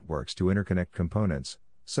communications networks to interconnect components,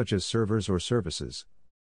 such as servers or services.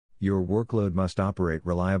 Your workload must operate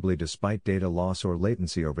reliably despite data loss or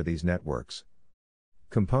latency over these networks.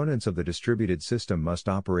 Components of the distributed system must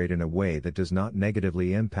operate in a way that does not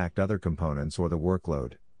negatively impact other components or the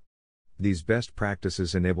workload. These best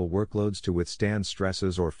practices enable workloads to withstand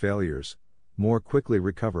stresses or failures, more quickly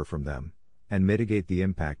recover from them, and mitigate the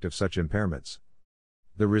impact of such impairments.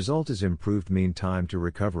 The result is improved mean time to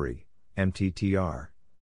recovery, MTTR.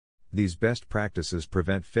 These best practices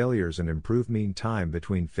prevent failures and improve mean time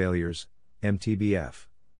between failures, MTBF.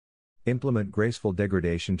 Implement graceful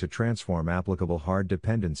degradation to transform applicable hard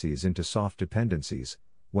dependencies into soft dependencies.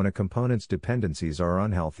 When a component's dependencies are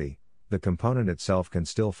unhealthy, the component itself can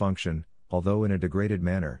still function, although in a degraded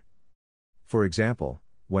manner. For example,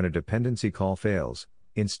 when a dependency call fails,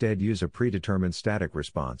 instead use a predetermined static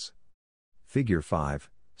response. Figure 5,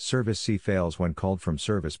 Service C fails when called from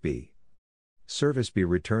Service B. Service B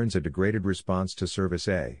returns a degraded response to Service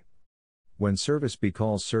A. When Service B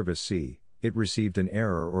calls Service C, it received an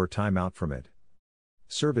error or timeout from it.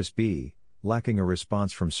 Service B, lacking a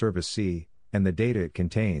response from Service C, and the data it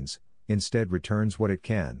contains, instead returns what it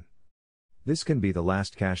can. This can be the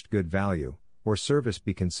last cached good value, or Service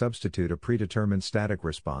B can substitute a predetermined static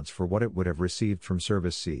response for what it would have received from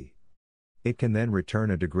Service C. It can then return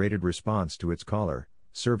a degraded response to its caller,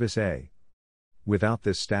 Service A. Without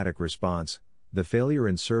this static response, the failure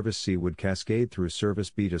in Service C would cascade through Service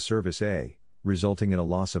B to Service A, resulting in a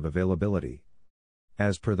loss of availability.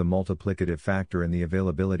 As per the multiplicative factor in the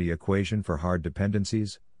availability equation for hard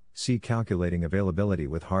dependencies, see calculating availability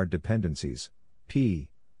with hard dependencies,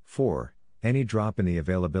 P4, any drop in the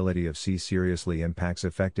availability of C seriously impacts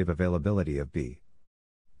effective availability of B.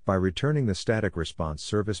 By returning the static response,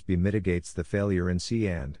 Service B mitigates the failure in C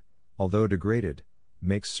and, although degraded,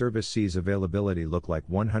 makes Service C's availability look like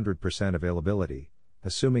 100% availability,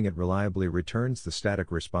 assuming it reliably returns the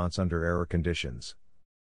static response under error conditions.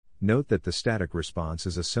 Note that the static response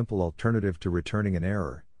is a simple alternative to returning an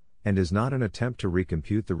error, and is not an attempt to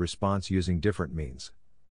recompute the response using different means.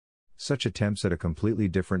 Such attempts at a completely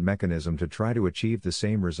different mechanism to try to achieve the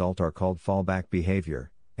same result are called fallback behavior,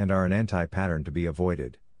 and are an anti-pattern to be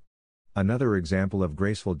avoided. Another example of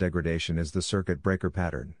graceful degradation is the circuit breaker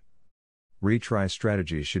pattern. Retry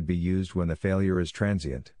strategies should be used when the failure is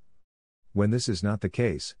transient. When this is not the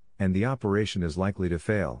case, and the operation is likely to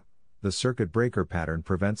fail, the circuit breaker pattern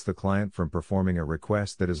prevents the client from performing a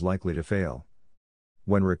request that is likely to fail.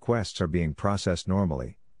 When requests are being processed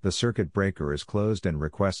normally, the circuit breaker is closed and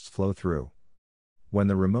requests flow through. When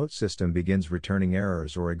the remote system begins returning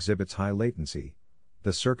errors or exhibits high latency,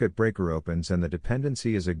 the circuit breaker opens and the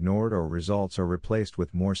dependency is ignored or results are replaced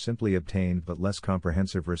with more simply obtained but less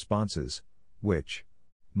comprehensive responses, which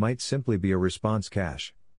might simply be a response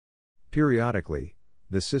cache. Periodically,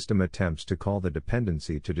 the system attempts to call the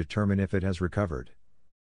dependency to determine if it has recovered.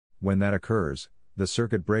 When that occurs, the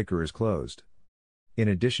circuit breaker is closed. In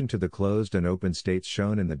addition to the closed and open states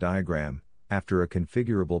shown in the diagram, after a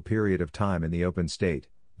configurable period of time in the open state,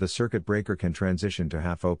 the circuit breaker can transition to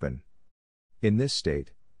half open. In this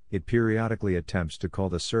state, it periodically attempts to call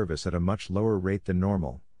the service at a much lower rate than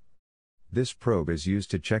normal. This probe is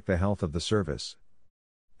used to check the health of the service.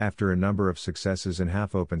 After a number of successes in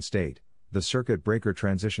half-open state, the circuit breaker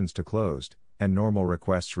transitions to closed, and normal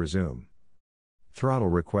requests resume. Throttle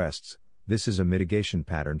requests. This is a mitigation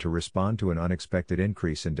pattern to respond to an unexpected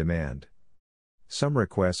increase in demand. Some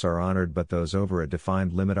requests are honored, but those over a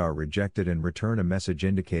defined limit are rejected and return a message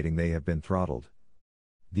indicating they have been throttled.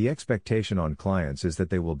 The expectation on clients is that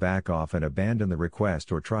they will back off and abandon the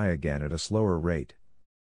request or try again at a slower rate.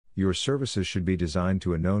 Your services should be designed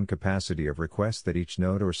to a known capacity of requests that each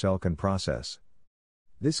node or cell can process.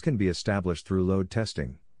 This can be established through load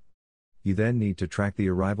testing. You then need to track the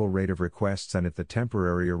arrival rate of requests, and if the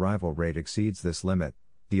temporary arrival rate exceeds this limit,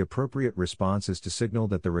 the appropriate response is to signal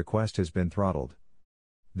that the request has been throttled.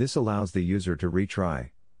 This allows the user to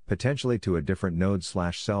retry, potentially to a different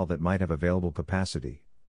node/cell that might have available capacity.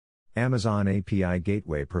 Amazon API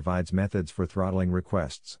Gateway provides methods for throttling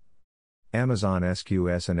requests. Amazon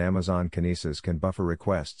SQS and Amazon Kinesis can buffer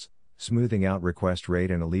requests, smoothing out request rate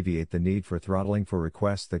and alleviate the need for throttling for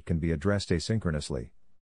requests that can be addressed asynchronously.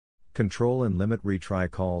 Control and limit retry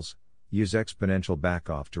calls. Use exponential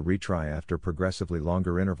backoff to retry after progressively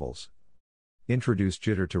longer intervals. Introduce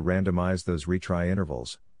jitter to randomize those retry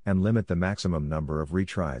intervals, and limit the maximum number of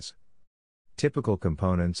retries. Typical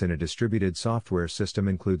components in a distributed software system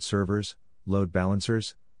include servers, load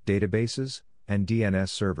balancers, databases, and DNS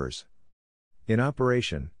servers. In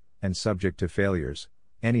operation, and subject to failures,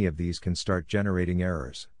 any of these can start generating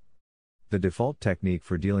errors. The default technique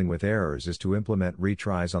for dealing with errors is to implement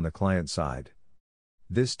retries on the client side.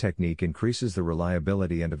 This technique increases the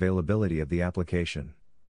reliability and availability of the application.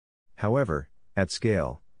 However, at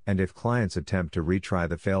scale, and if clients attempt to retry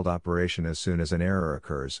the failed operation as soon as an error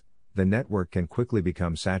occurs, the network can quickly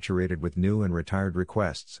become saturated with new and retired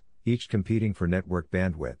requests, each competing for network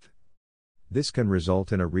bandwidth. This can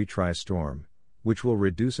result in a retry storm, which will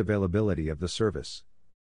reduce availability of the service.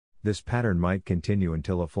 This pattern might continue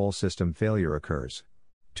until a full system failure occurs.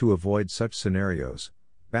 To avoid such scenarios,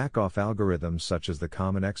 backoff algorithms such as the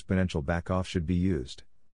common exponential backoff should be used.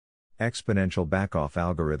 Exponential backoff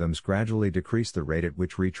algorithms gradually decrease the rate at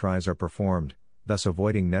which retries are performed, thus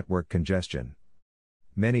avoiding network congestion.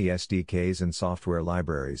 Many SDKs and software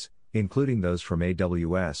libraries, including those from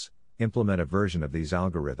AWS, implement a version of these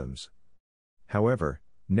algorithms. However,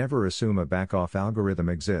 never assume a backoff algorithm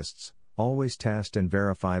exists, always test and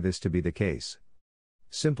verify this to be the case.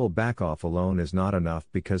 Simple backoff alone is not enough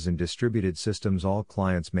because in distributed systems all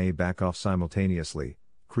clients may backoff simultaneously,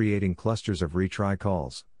 creating clusters of retry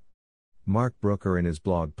calls. Mark Brooker in his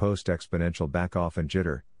blog post Exponential Backoff and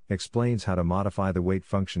Jitter explains how to modify the wait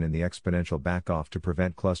function in the exponential backoff to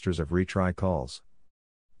prevent clusters of retry calls.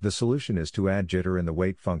 The solution is to add jitter in the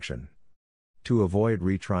wait function. To avoid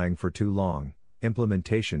retrying for too long,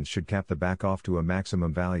 implementations should cap the backoff to a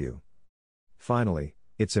maximum value. Finally,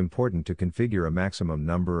 it's important to configure a maximum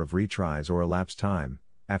number of retries or elapsed time,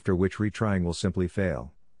 after which retrying will simply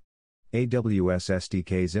fail. AWS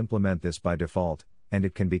SDKs implement this by default, and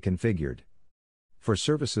it can be configured. For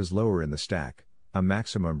services lower in the stack, a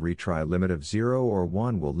maximum retry limit of 0 or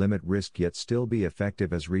 1 will limit risk yet still be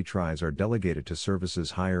effective as retries are delegated to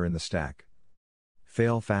services higher in the stack.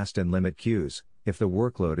 Fail fast and limit queues. If the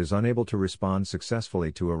workload is unable to respond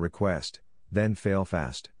successfully to a request, then fail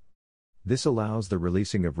fast. This allows the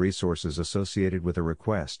releasing of resources associated with a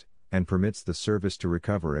request, and permits the service to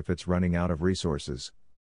recover if it's running out of resources.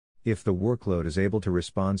 If the workload is able to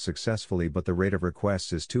respond successfully but the rate of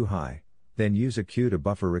requests is too high, then use a queue to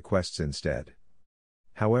buffer requests instead.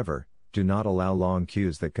 However, do not allow long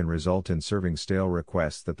queues that can result in serving stale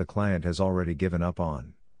requests that the client has already given up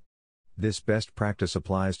on. This best practice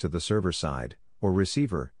applies to the server side, or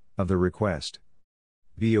receiver, of the request.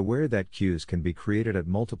 Be aware that queues can be created at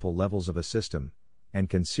multiple levels of a system, and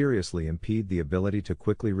can seriously impede the ability to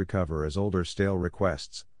quickly recover as older stale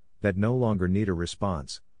requests, that no longer need a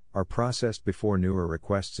response, are processed before newer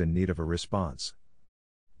requests in need of a response.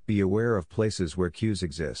 Be aware of places where queues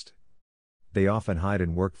exist. They often hide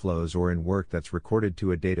in workflows or in work that's recorded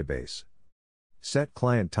to a database. Set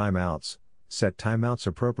client timeouts, set timeouts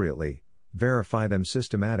appropriately, verify them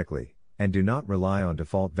systematically, and do not rely on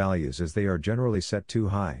default values as they are generally set too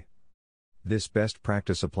high. This best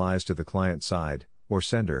practice applies to the client side, or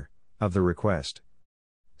sender, of the request.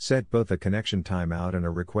 Set both a connection timeout and a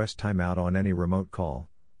request timeout on any remote call,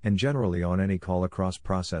 and generally on any call across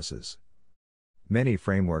processes. Many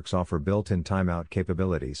frameworks offer built-in timeout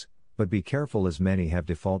capabilities, but be careful as many have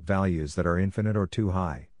default values that are infinite or too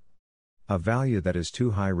high. A value that is too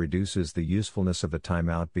high reduces the usefulness of the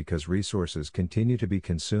timeout because resources continue to be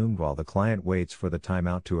consumed while the client waits for the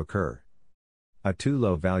timeout to occur. A too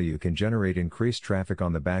low value can generate increased traffic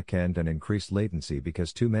on the back end and increased latency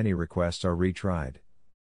because too many requests are retried.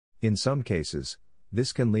 In some cases,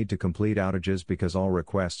 this can lead to complete outages because all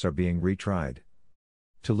requests are being retried.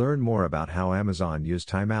 To learn more about how Amazon use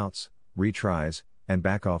timeouts, retries, and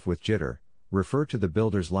backoff with jitter, refer to the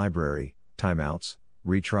Builders Library, Timeouts,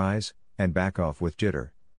 Retries, and Backoff with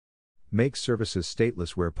Jitter. Make services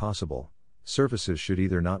stateless where possible. Services should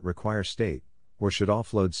either not require state, or should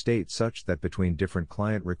offload state such that between different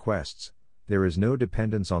client requests, there is no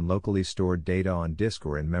dependence on locally stored data on disk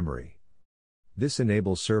or in memory. This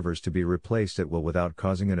enables servers to be replaced at will without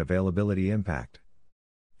causing an availability impact.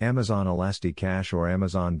 Amazon ElastiCache or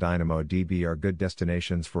Amazon DynamoDB are good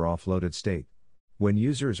destinations for offloaded state. When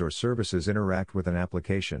users or services interact with an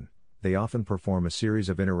application, they often perform a series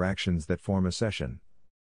of interactions that form a session.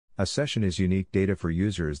 A session is unique data for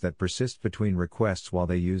users that persists between requests while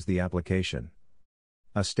they use the application.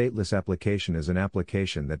 A stateless application is an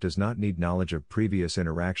application that does not need knowledge of previous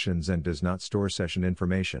interactions and does not store session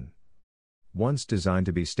information. Once designed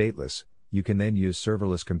to be stateless, you can then use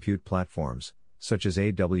serverless compute platforms, such as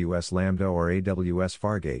AWS Lambda or AWS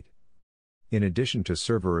Fargate. In addition to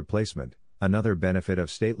server replacement, another benefit of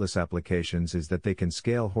stateless applications is that they can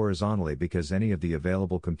scale horizontally because any of the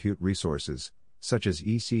available compute resources, such as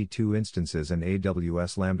EC2 instances and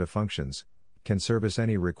AWS Lambda functions, can service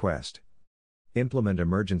any request. Implement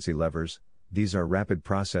emergency levers. These are rapid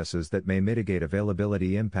processes that may mitigate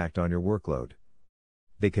availability impact on your workload.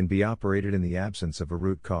 They can be operated in the absence of a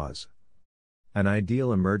root cause. An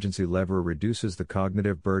ideal emergency lever reduces the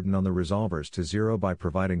cognitive burden on the resolvers to zero by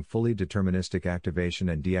providing fully deterministic activation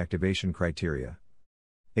and deactivation criteria.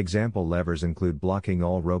 Example levers include blocking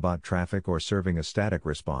all robot traffic or serving a static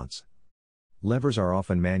response. Levers are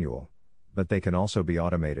often manual, but they can also be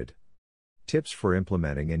automated. Tips for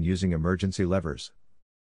implementing and using emergency levers.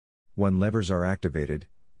 When levers are activated,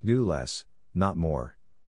 do less, not more.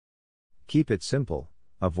 Keep it simple,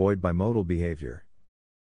 avoid bimodal behavior.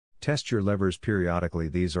 Test your levers periodically.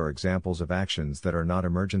 These are examples of actions that are not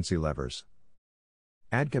emergency levers.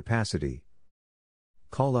 Add capacity.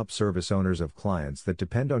 Call up service owners of clients that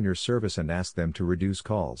depend on your service and ask them to reduce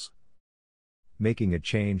calls. Making a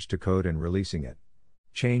change to code and releasing it.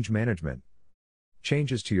 Change management.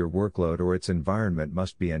 Changes to your workload or its environment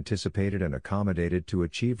must be anticipated and accommodated to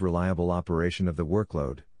achieve reliable operation of the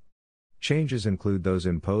workload. Changes include those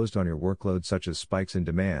imposed on your workload, such as spikes in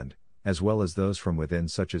demand, as well as those from within,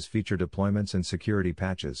 such as feature deployments and security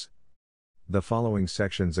patches. The following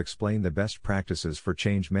sections explain the best practices for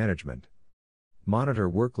change management. Monitor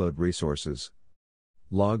workload resources.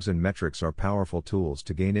 Logs and metrics are powerful tools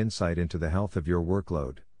to gain insight into the health of your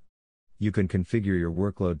workload. You can configure your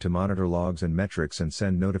workload to monitor logs and metrics and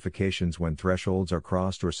send notifications when thresholds are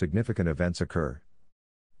crossed or significant events occur.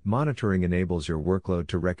 Monitoring enables your workload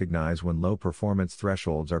to recognize when low performance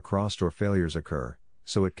thresholds are crossed or failures occur,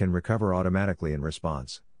 so it can recover automatically in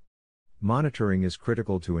response. Monitoring is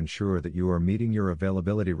critical to ensure that you are meeting your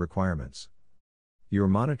availability requirements. Your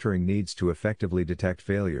monitoring needs to effectively detect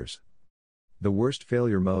failures. The worst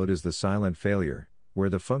failure mode is the silent failure, where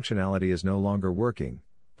the functionality is no longer working,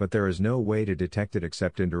 but there is no way to detect it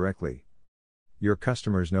except indirectly. Your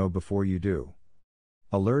customers know before you do.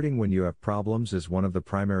 Alerting when you have problems is one of the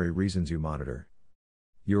primary reasons you monitor.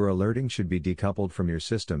 Your alerting should be decoupled from your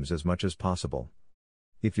systems as much as possible.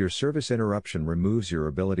 If your service interruption removes your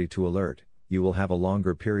ability to alert, you will have a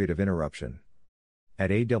longer period of interruption.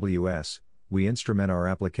 At AWS, we instrument our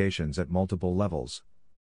applications at multiple levels.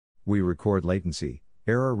 We record latency,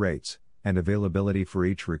 error rates, and availability for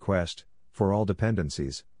each request, for all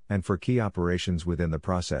dependencies, and for key operations within the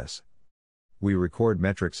process. We record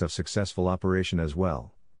metrics of successful operation as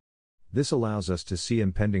well. This allows us to see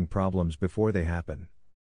impending problems before they happen.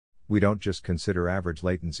 We don't just consider average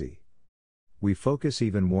latency. We focus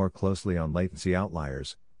even more closely on latency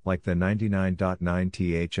outliers, like the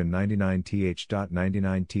 99.9th and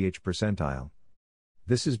 99th.99th percentile.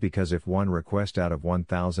 This is because if one request out of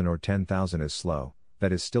 1,000 or 10,000 is slow,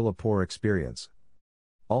 that is still a poor experience.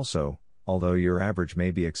 Also, although your average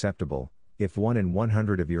may be acceptable, if 1 in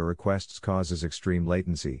 100 of your requests causes extreme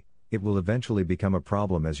latency, it will eventually become a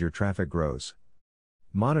problem as your traffic grows.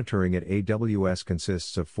 Monitoring at AWS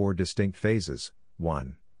consists of 4 distinct phases.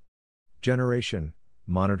 1. Generation.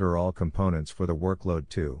 Monitor all components for the workload.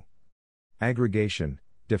 2. Aggregation.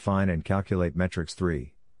 Define and calculate metrics.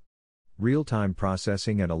 3. Real-time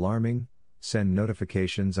processing and alarming. Send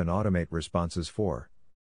notifications and automate responses. 4.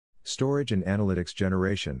 Storage and analytics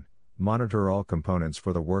generation. Monitor all components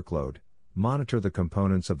for the workload. Monitor the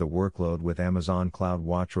components of the workload with Amazon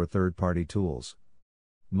CloudWatch or third-party tools.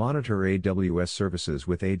 Monitor AWS services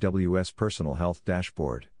with AWS Personal Health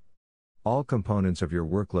Dashboard. All components of your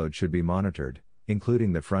workload should be monitored,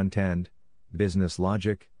 including the front end, business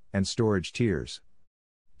logic, and storage tiers.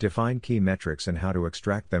 Define key metrics and how to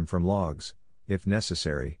extract them from logs, if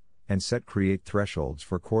necessary, and create thresholds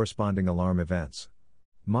for corresponding alarm events.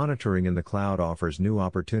 Monitoring in the cloud offers new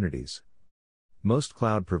opportunities. Most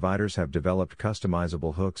cloud providers have developed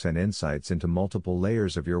customizable hooks and insights into multiple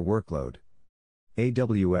layers of your workload.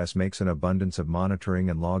 AWS makes an abundance of monitoring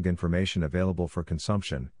and log information available for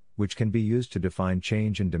consumption, which can be used to define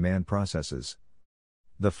change and demand processes.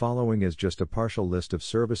 The following is just a partial list of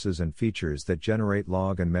services and features that generate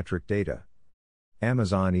log and metric data.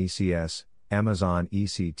 Amazon ECS, Amazon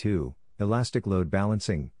EC2, Elastic Load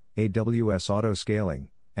Balancing, AWS Auto Scaling,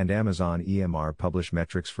 and Amazon EMR publish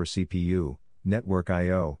metrics for CPU, network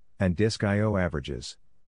I/O, and disk I/O averages.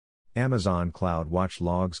 Amazon CloudWatch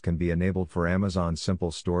logs can be enabled for Amazon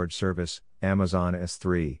Simple Storage Service, Amazon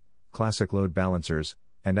S3, Classic Load Balancers,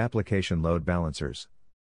 and Application Load Balancers.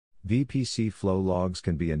 VPC flow logs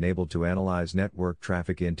can be enabled to analyze network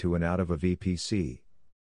traffic into and out of a VPC.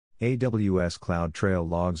 AWS CloudTrail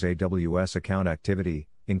logs AWS account activity,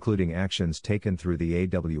 including actions taken through the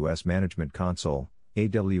AWS Management Console,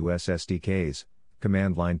 AWS SDKs,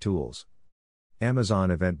 command line tools. Amazon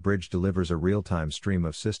Event Bridge delivers a real-time stream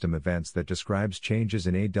of system events that describes changes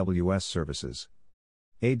in AWS services.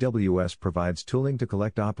 AWS provides tooling to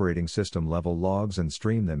collect operating system level logs and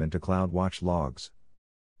stream them into CloudWatch logs.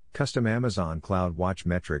 Custom Amazon CloudWatch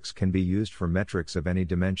metrics can be used for metrics of any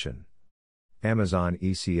dimension. Amazon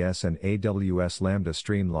ECS and AWS Lambda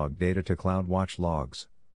stream log data to CloudWatch logs.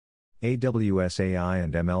 AWS AI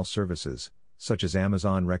and ML services, such as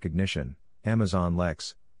Amazon Rekognition, Amazon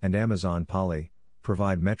Lex, and Amazon Polly,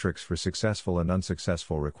 provide metrics for successful and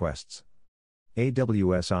unsuccessful requests.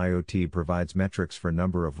 AWS IoT provides metrics for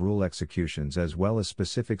number of rule executions as well as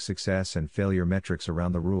specific success and failure metrics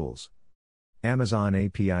around the rules. Amazon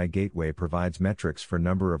API Gateway provides metrics for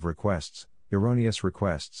number of requests, erroneous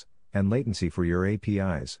requests, and latency for your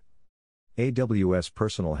APIs. AWS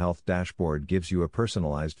Personal Health Dashboard gives you a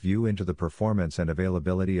personalized view into the performance and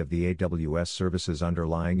availability of the AWS services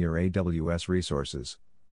underlying your AWS resources.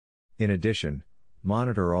 In addition,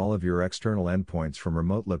 monitor all of your external endpoints from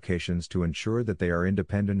remote locations to ensure that they are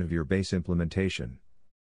independent of your base implementation.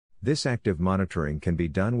 This active monitoring can be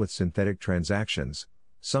done with synthetic transactions,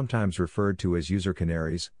 sometimes referred to as user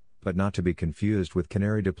canaries, but not to be confused with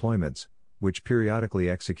canary deployments, which periodically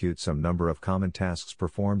execute some number of common tasks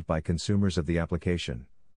performed by consumers of the application.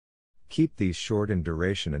 Keep these short in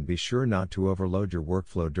duration and be sure not to overload your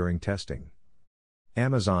workflow during testing.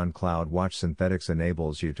 Amazon CloudWatch Synthetics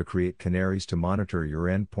enables you to create canaries to monitor your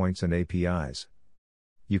endpoints and APIs.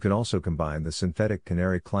 You can also combine the synthetic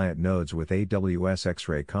canary client nodes with AWS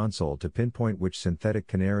X-Ray Console to pinpoint which synthetic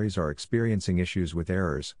canaries are experiencing issues with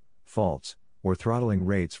errors, faults, or throttling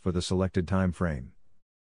rates for the selected time frame.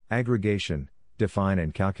 Aggregation: define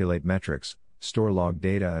and calculate metrics, store log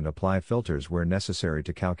data and apply filters where necessary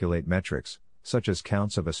to calculate metrics, such as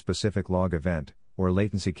counts of a specific log event, or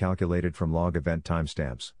latency calculated from log event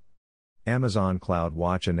timestamps. Amazon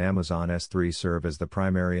CloudWatch and Amazon S3 serve as the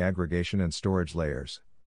primary aggregation and storage layers.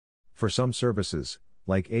 For some services,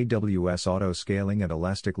 like AWS Auto Scaling and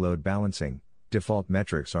Elastic Load Balancing, default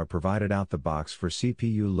metrics are provided out the box for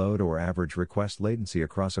CPU load or average request latency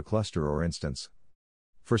across a cluster or instance.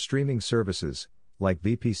 For streaming services, like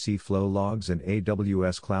VPC Flow Logs and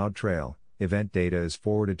AWS CloudTrail, event data is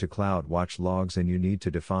forwarded to CloudWatch logs and you need to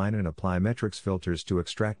define and apply metrics filters to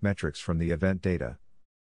extract metrics from the event data.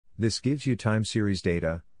 This gives you time series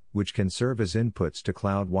data, which can serve as inputs to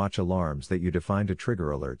CloudWatch alarms that you define to trigger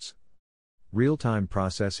alerts. Real-time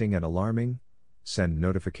processing and alarming: send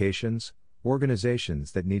notifications,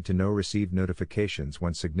 organizations that need to know receive notifications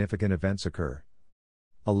when significant events occur.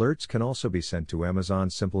 Alerts can also be sent to Amazon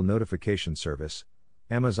Simple Notification Service,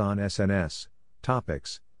 Amazon SNS,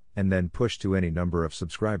 topics, and then pushed to any number of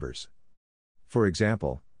subscribers. For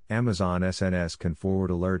example, Amazon SNS can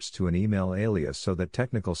forward alerts to an email alias so that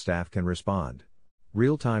technical staff can respond.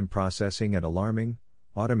 Real-time processing and alarming: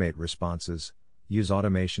 automate responses, use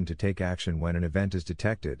automation to take action when an event is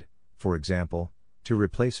detected, for example, to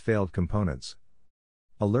replace failed components.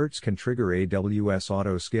 Alerts can trigger AWS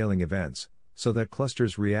auto-scaling events, so that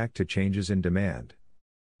clusters react to changes in demand.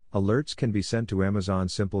 Alerts can be sent to Amazon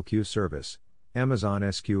Simple Queue Service, Amazon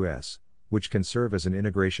SQS, which can serve as an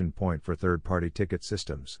integration point for third-party ticket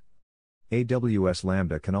systems. AWS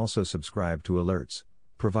Lambda can also subscribe to alerts,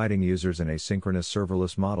 providing users an asynchronous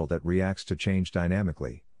serverless model that reacts to change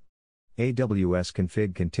dynamically. AWS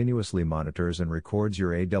Config continuously monitors and records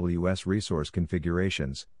your AWS resource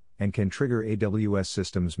configurations, and can trigger AWS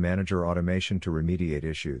Systems Manager automation to remediate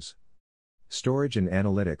issues. Storage and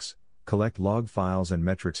analytics: collect log files and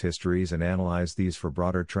metrics histories and analyze these for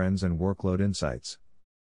broader trends and workload insights.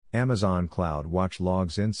 Amazon CloudWatch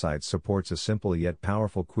Logs Insights supports a simple yet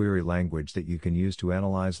powerful query language that you can use to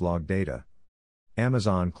analyze log data.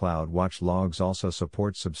 Amazon CloudWatch Logs also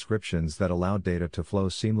supports subscriptions that allow data to flow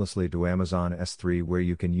seamlessly to Amazon S3, where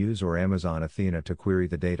you can use or Amazon Athena to query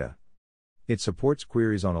the data. It supports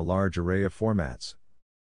queries on a large array of formats.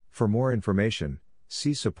 For more information,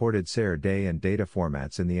 see supported SAR day and data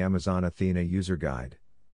formats in the Amazon Athena user guide.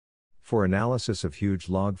 For analysis of huge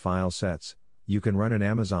log file sets, you can run an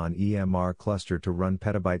Amazon EMR cluster to run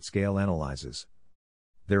petabyte scale analyses.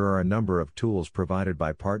 There are a number of tools provided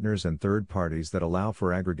by partners and third parties that allow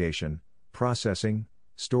for aggregation, processing,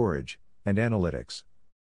 storage, and analytics.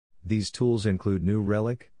 These tools include New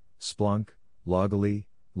Relic, Splunk, Loggly,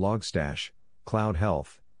 Logstash, Cloud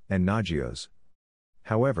Health, and Nagios.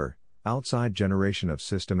 However, outside generation of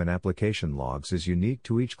system and application logs is unique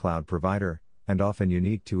to each cloud provider, and often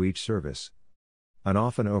unique to each service. An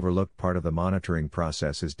often overlooked part of the monitoring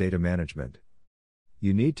process is data management.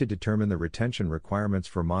 You need to determine the retention requirements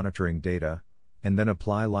for monitoring data, and then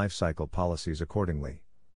apply lifecycle policies accordingly.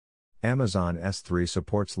 Amazon S3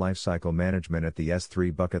 supports lifecycle management at the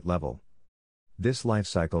S3 bucket level. This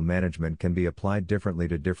lifecycle management can be applied differently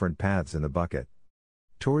to different paths in the bucket.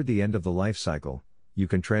 Toward the end of the lifecycle, you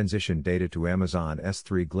can transition data to Amazon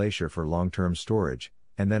S3 Glacier for long-term storage,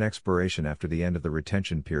 and then expiration after the end of the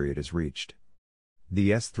retention period is reached. The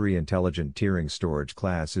S3 Intelligent Tiering Storage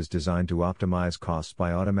class is designed to optimize costs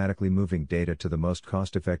by automatically moving data to the most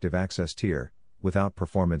cost-effective access tier, without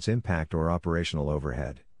performance impact or operational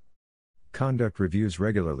overhead. Conduct reviews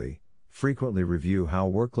regularly, frequently review how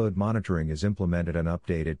workload monitoring is implemented and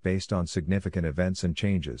update it based on significant events and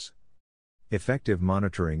changes. Effective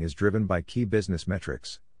monitoring is driven by key business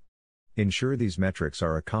metrics. Ensure these metrics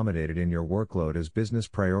are accommodated in your workload as business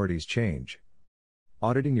priorities change.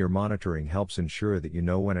 Auditing your monitoring helps ensure that you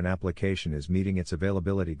know when an application is meeting its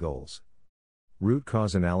availability goals. Root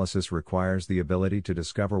cause analysis requires the ability to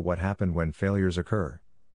discover what happened when failures occur.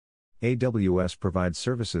 AWS provides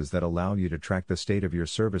services that allow you to track the state of your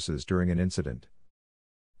services during an incident.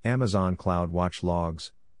 Amazon CloudWatch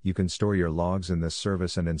Logs, you can store your logs in this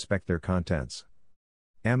service and inspect their contents.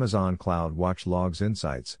 Amazon CloudWatch Logs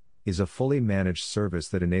Insights is a fully managed service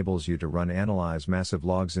that enables you to analyze massive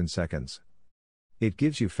logs in seconds. It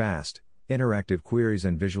gives you fast, interactive queries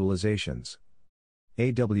and visualizations.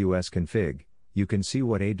 AWS Config, you can see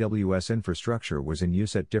what AWS infrastructure was in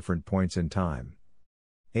use at different points in time.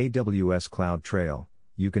 AWS CloudTrail,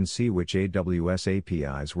 you can see which AWS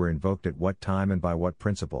APIs were invoked at what time and by what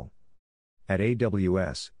principle. At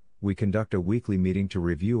AWS, we conduct a weekly meeting to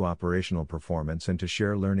review operational performance and to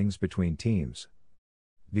share learnings between teams.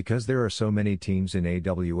 Because there are so many teams in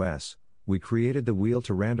AWS, we created the wheel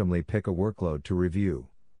to randomly pick a workload to review.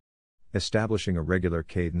 Establishing a regular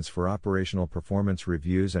cadence for operational performance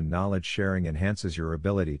reviews and knowledge sharing enhances your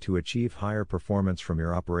ability to achieve higher performance from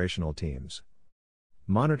your operational teams.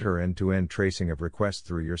 Monitor end-to-end tracing of requests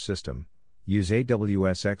through your system. Use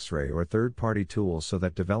AWS X-Ray or third-party tools so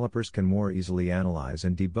that developers can more easily analyze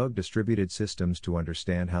and debug distributed systems to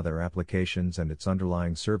understand how their applications and its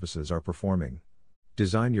underlying services are performing.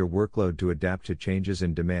 Design your workload to adapt to changes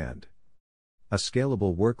in demand. A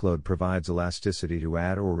scalable workload provides elasticity to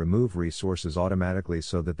add or remove resources automatically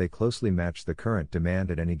so that they closely match the current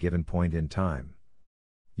demand at any given point in time.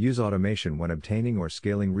 Use automation when obtaining or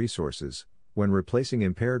scaling resources. When replacing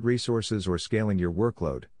impaired resources or scaling your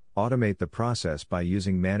workload, automate the process by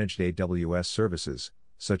using managed AWS services,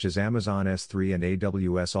 such as Amazon S3 and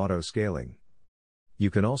AWS Auto Scaling. You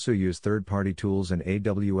can also use third-party tools and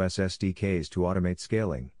AWS SDKs to automate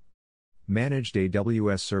scaling. Managed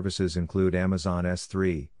AWS services include Amazon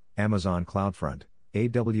S3, Amazon CloudFront,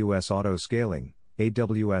 AWS Auto Scaling,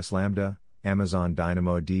 AWS Lambda, Amazon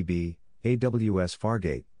DynamoDB, AWS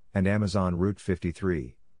Fargate, and Amazon Route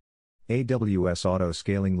 53. AWS Auto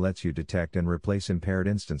Scaling lets you detect and replace impaired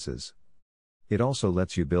instances. It also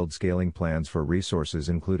lets you build scaling plans for resources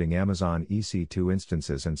including Amazon EC2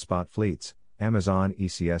 instances and Spot fleets, Amazon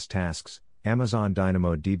ECS tasks, Amazon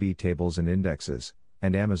DynamoDB tables and indexes,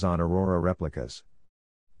 and Amazon Aurora replicas.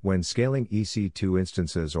 When scaling EC2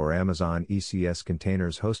 instances or Amazon ECS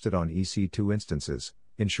containers hosted on EC2 instances,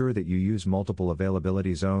 ensure that you use multiple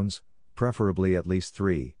availability zones, preferably at least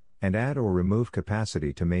 3, and add or remove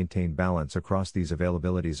capacity to maintain balance across these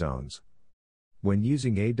availability zones. When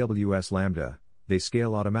using AWS Lambda, they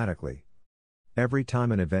scale automatically. Every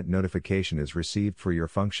time an event notification is received for your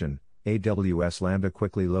function, AWS Lambda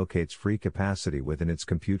quickly locates free capacity within its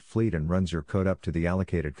compute fleet and runs your code up to the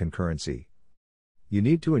allocated concurrency. You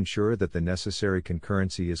need to ensure that the necessary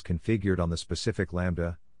concurrency is configured on the specific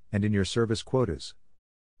Lambda, and in your service quotas.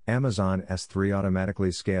 Amazon S3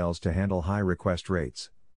 automatically scales to handle high request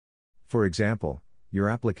rates. For example, your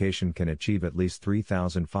application can achieve at least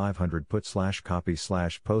 3,500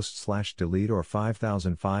 put/copy/post/delete or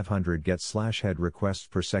 5,500 get/head requests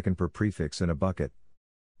per second per prefix in a bucket.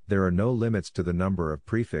 There are no limits to the number of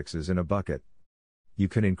prefixes in a bucket. You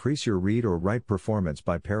can increase your read or write performance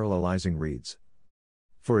by parallelizing reads.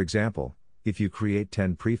 For example, if you create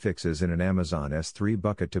 10 prefixes in an Amazon S3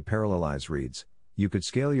 bucket to parallelize reads, you could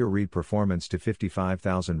scale your read performance to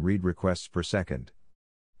 55,000 read requests per second.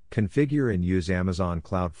 Configure and use Amazon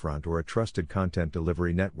CloudFront or a trusted content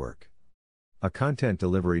delivery network. A content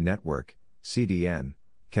delivery network, CDN,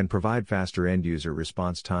 can provide faster end-user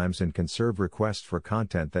response times and can serve requests for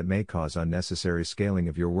content that may cause unnecessary scaling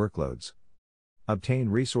of your workloads. Obtain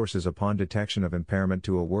resources upon detection of impairment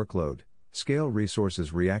to a workload, scale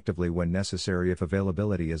resources reactively when necessary if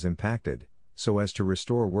availability is impacted, so as to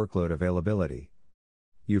restore workload availability.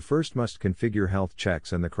 You first must configure health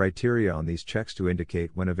checks and the criteria on these checks to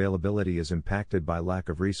indicate when availability is impacted by lack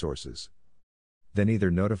of resources. Then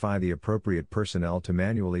either notify the appropriate personnel to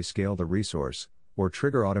manually scale the resource, or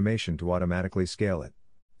trigger automation to automatically scale it.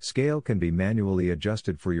 Scale can be manually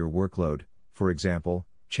adjusted for your workload, for example,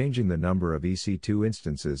 changing the number of EC2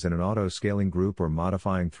 instances in an auto-scaling group or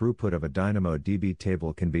modifying throughput of a DynamoDB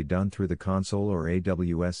table can be done through the console or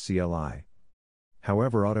AWS CLI.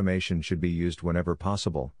 However, automation should be used whenever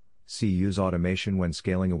possible. See use automation when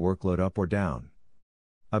scaling a workload up or down.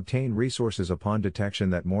 Obtain resources upon detection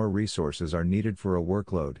that more resources are needed for a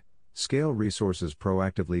workload. Scale resources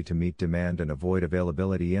proactively to meet demand and avoid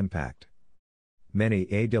availability impact. Many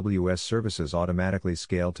AWS services automatically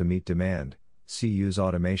scale to meet demand. See use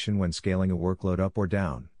automation when scaling a workload up or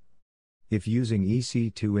down. If using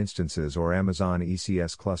EC2 instances or Amazon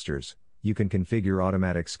ECS clusters, you can configure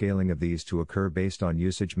automatic scaling of these to occur based on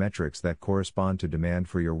usage metrics that correspond to demand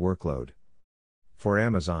for your workload. For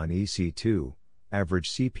Amazon EC2,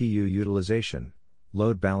 average CPU utilization,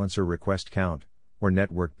 load balancer request count, or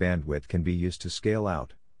network bandwidth can be used to scale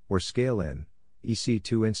out, or scale in,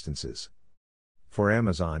 EC2 instances. For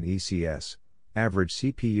Amazon ECS, average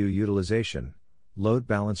CPU utilization, load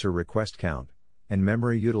balancer request count, and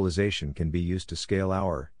memory utilization can be used to scale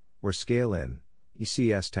hour, or scale in,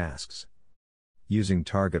 ECS tasks. Using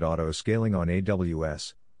target auto-scaling on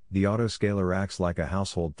AWS, the autoscaler acts like a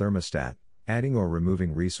household thermostat, adding or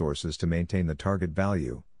removing resources to maintain the target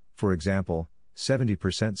value, for example, 70%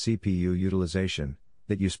 CPU utilization,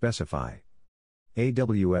 that you specify.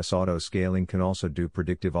 AWS auto-scaling can also do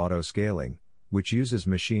predictive auto-scaling, which uses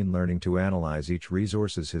machine learning to analyze each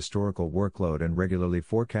resource's historical workload and regularly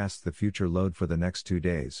forecasts the future load for the next 2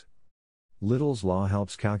 days. Little's Law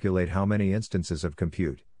helps calculate how many instances of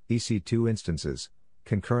compute, EC2 instances,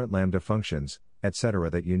 concurrent Lambda functions, etc.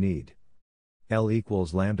 that you need. L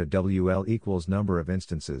equals lambda W. L equals number of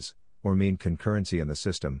instances, or mean concurrency in the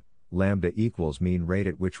system. Lambda equals mean rate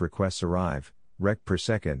at which requests arrive, rec per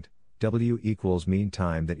second. W equals mean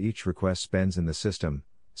time that each request spends in the system,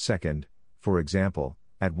 second. For example,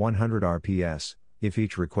 at 100 RPS, if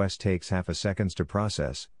each request takes half a second to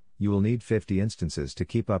process, you will need 50 instances to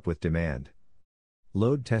keep up with demand.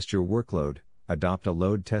 Load test your workload. Adopt a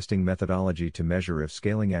load testing methodology to measure if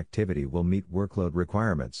scaling activity will meet workload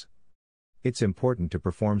requirements. It's important to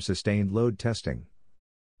perform sustained load testing.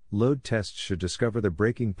 Load tests should discover the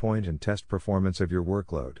breaking point and test performance of your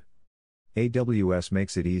workload. AWS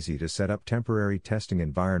makes it easy to set up temporary testing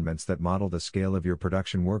environments that model the scale of your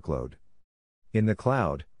production workload. In the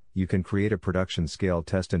cloud, you can create a production scale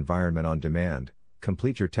test environment on demand,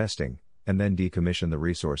 complete your testing, and then decommission the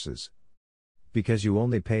resources. Because you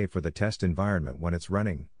only pay for the test environment when it's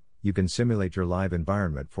running, you can simulate your live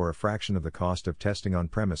environment for a fraction of the cost of testing on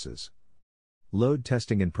premises. Load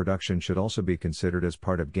testing in production should also be considered as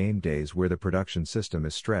part of game days where the production system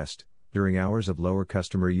is stressed, during hours of lower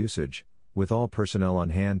customer usage, with all personnel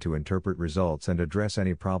on hand to interpret results and address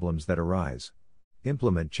any problems that arise.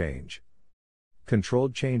 Implement change.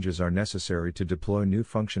 Controlled changes are necessary to deploy new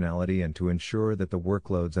functionality and to ensure that the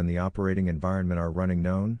workloads and the operating environment are running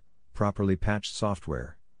known, properly patched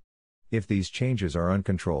software. If these changes are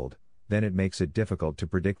uncontrolled, then it makes it difficult to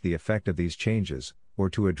predict the effect of these changes, or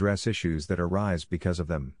to address issues that arise because of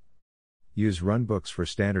them. Use runbooks for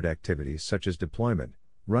standard activities such as deployment.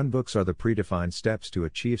 Runbooks are the predefined steps to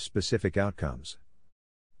achieve specific outcomes.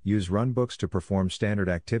 Use runbooks to perform standard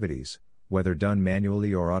activities, whether done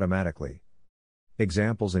manually or automatically.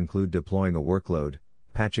 Examples include deploying a workload,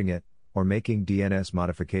 patching it, or making DNS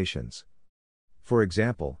modifications. For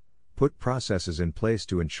example, put processes in place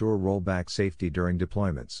to ensure rollback safety during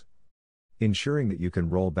deployments. Ensuring that you can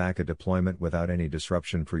roll back a deployment without any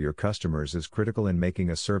disruption for your customers is critical in making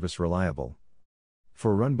a service reliable.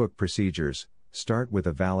 For runbook procedures, start with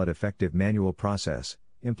a valid effective manual process,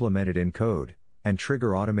 implement it in code, and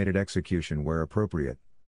trigger automated execution where appropriate.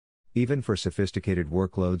 Even for sophisticated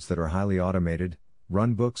workloads that are highly automated,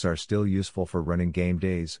 runbooks are still useful for running game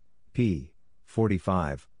days,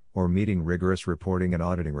 P45, or meeting rigorous reporting and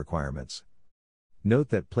auditing requirements. Note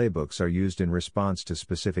that playbooks are used in response to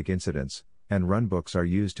specific incidents, and runbooks are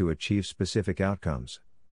used to achieve specific outcomes.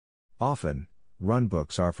 Often,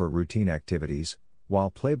 runbooks are for routine activities,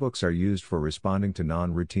 while playbooks are used for responding to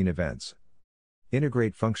non-routine events.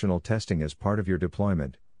 Integrate functional testing as part of your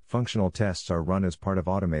deployment. Functional tests are run as part of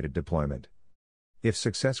automated deployment. If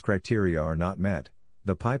success criteria are not met,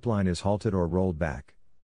 the pipeline is halted or rolled back.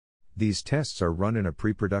 These tests are run in a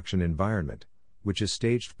pre-production environment, which is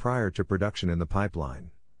staged prior to production in the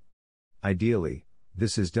pipeline. Ideally,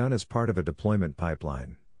 this is done as part of a deployment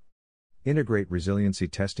pipeline. Integrate resiliency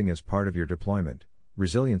testing as part of your deployment.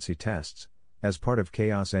 Resiliency tests, as part of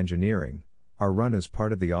chaos engineering, are run as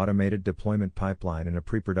part of the automated deployment pipeline in a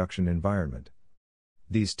pre-production environment.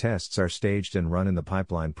 These tests are staged and run in the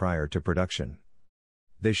pipeline prior to production.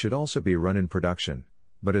 They should also be run in production,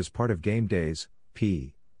 but as part of game days,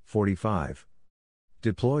 p. 45.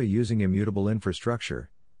 Deploy using immutable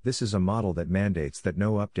infrastructure. This is a model that mandates that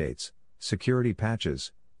no updates, security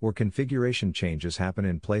patches, or configuration changes happen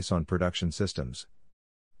in place on production systems.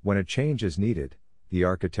 When a change is needed, the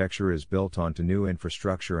architecture is built onto new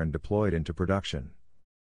infrastructure and deployed into production.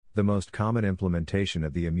 The most common implementation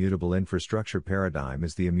of the immutable infrastructure paradigm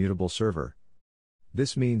is the immutable server.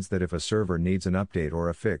 This means that if a server needs an update or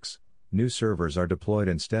a fix, new servers are deployed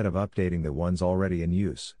instead of updating the ones already in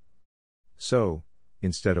use. So,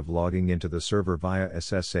 instead of logging into the server via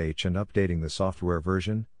SSH and updating the software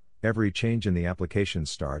version, every change in the application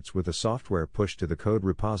starts with a software push to the code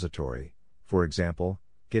repository, for example,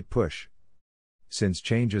 git push. Since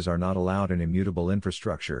changes are not allowed in immutable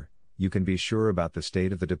infrastructure, you can be sure about the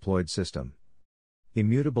state of the deployed system.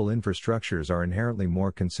 Immutable infrastructures are inherently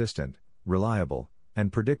more consistent, reliable,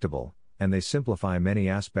 and predictable, and they simplify many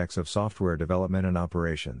aspects of software development and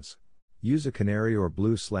operations. Use a canary or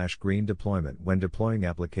blue/green deployment when deploying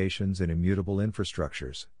applications in immutable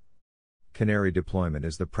infrastructures. Canary deployment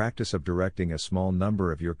is the practice of directing a small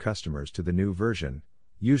number of your customers to the new version,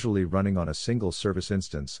 usually running on a single service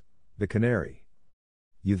instance, the canary.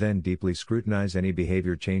 You then deeply scrutinize any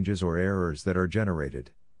behavior changes or errors that are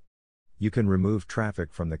generated. You can remove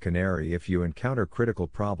traffic from the canary if you encounter critical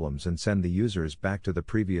problems and send the users back to the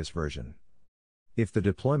previous version. If the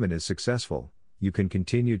deployment is successful, you can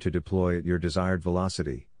continue to deploy at your desired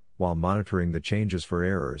velocity, while monitoring the changes for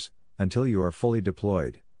errors, until you are fully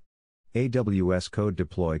deployed. AWS Code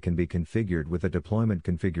Deploy can be configured with a deployment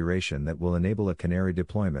configuration that will enable a canary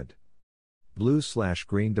deployment.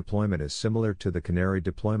 Blue/green deployment is similar to the canary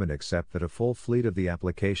deployment except that a full fleet of the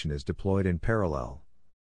application is deployed in parallel.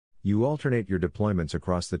 You alternate your deployments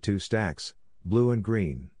across the two stacks, blue and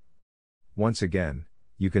green. Once again,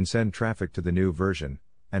 you can send traffic to the new version,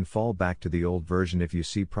 and fall back to the old version if you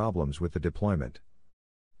see problems with the deployment.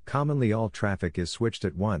 Commonly all traffic is switched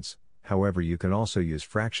at once, however you can also use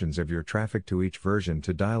fractions of your traffic to each version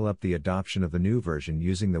to dial up the adoption of the new version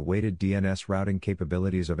using the weighted DNS routing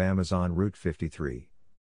capabilities of Amazon Route 53.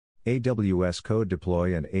 AWS Code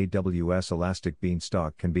Deploy and AWS Elastic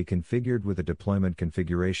Beanstalk can be configured with a deployment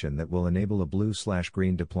configuration that will enable a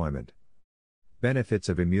blue/green deployment. Benefits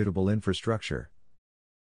of immutable infrastructure.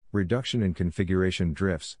 Reduction in configuration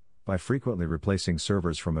drifts. By frequently replacing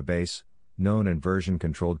servers from a base, known and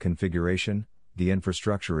version-controlled configuration, the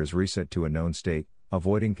infrastructure is reset to a known state,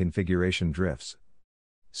 avoiding configuration drifts.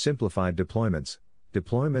 Simplified deployments.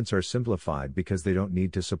 Deployments are simplified because they don't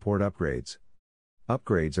need to support upgrades.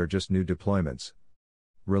 Upgrades are just new deployments.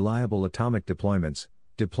 Reliable atomic deployments.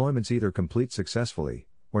 Deployments either complete successfully,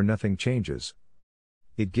 or nothing changes.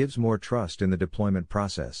 It gives more trust in the deployment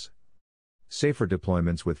process. Safer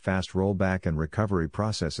deployments with fast rollback and recovery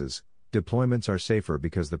processes. Deployments are safer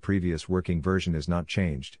because the previous working version is not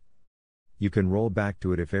changed. You can roll back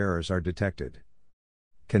to it if errors are detected.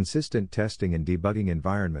 Consistent testing and debugging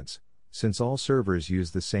environments. Since all servers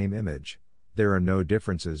use the same image, there are no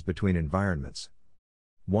differences between environments.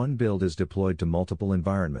 One build is deployed to multiple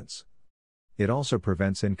environments. It also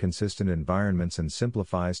prevents inconsistent environments and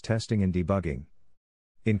simplifies testing and debugging.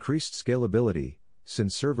 Increased scalability.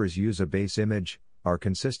 Since servers use a base image, are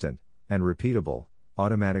consistent, and repeatable,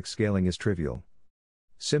 automatic scaling is trivial.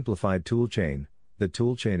 Simplified toolchain. The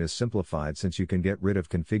toolchain is simplified since you can get rid of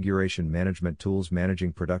configuration management tools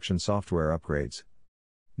managing production software upgrades.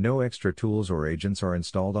 No extra tools or agents are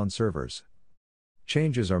installed on servers.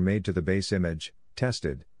 Changes are made to the base image,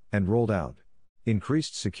 tested, and rolled out.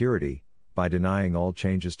 Increased security. By denying all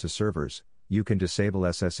changes to servers, you can disable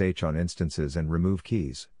SSH on instances and remove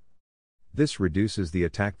keys. This reduces the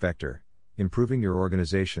attack vector, improving your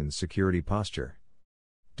organization's security posture.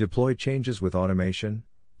 Deploy changes with automation.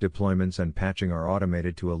 Deployments and patching are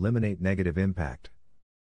automated to eliminate negative impact.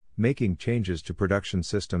 Making changes to production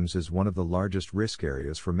systems is one of the largest risk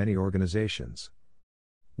areas for many organizations.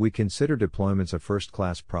 We consider deployments a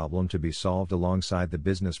first-class problem to be solved alongside the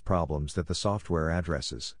business problems that the software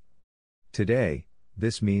addresses. Today,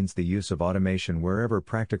 this means the use of automation wherever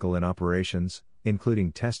practical in operations,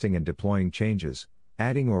 including testing and deploying changes,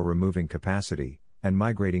 adding or removing capacity, and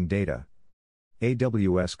migrating data.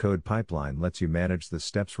 AWS Code Pipeline lets you manage the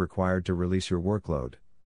steps required to release your workload.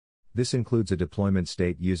 This includes a deployment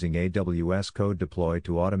state using AWS Code Deploy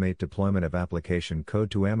to automate deployment of application code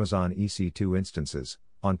to Amazon EC2 instances,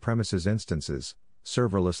 on-premises instances,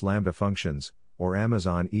 serverless Lambda functions, or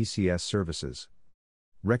Amazon ECS services.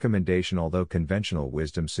 Recommendation. Although conventional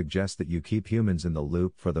wisdom suggests that you keep humans in the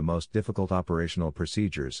loop for the most difficult operational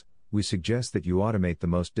procedures, we suggest that you automate the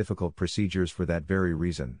most difficult procedures for that very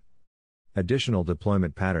reason. Additional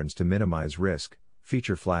deployment patterns to minimize risk,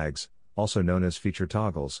 feature flags, also known as feature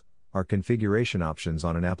toggles, are configuration options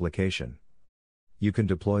on an application. You can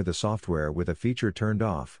deploy the software with a feature turned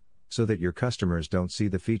off, so that your customers don't see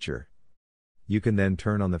the feature. You can then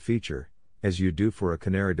turn on the feature, as you do for a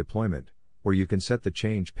canary deployment, or you can set the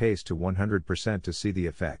change pace to 100% to see the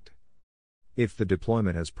effect. If the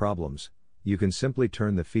deployment has problems, you can simply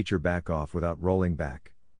turn the feature back off without rolling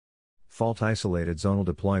back. Fault-isolated zonal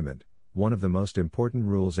deployment. One of the most important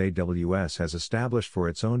rules AWS has established for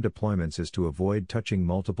its own deployments is to avoid touching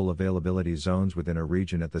multiple availability zones within a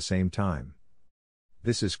region at the same time.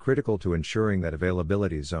 This is critical to ensuring that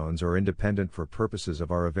availability zones are independent for purposes of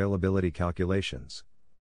our availability calculations.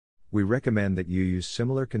 We recommend that you use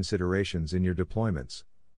similar considerations in your deployments.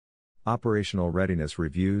 Operational Readiness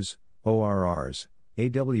Reviews, ORRs.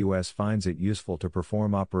 AWS finds it useful to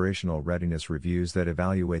perform operational readiness reviews that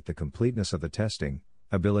evaluate the completeness of the testing,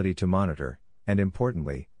 ability to monitor, and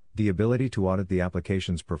importantly, the ability to audit the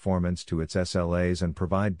application's performance to its SLAs and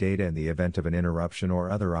provide data in the event of an interruption or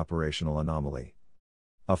other operational anomaly.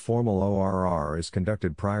 A formal ORR is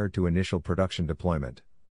conducted prior to initial production deployment.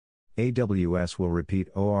 AWS will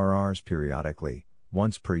repeat ORRs periodically,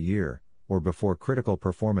 once per year, or before critical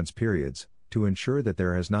performance periods, to ensure that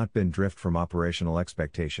there has not been drift from operational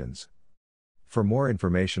expectations. For more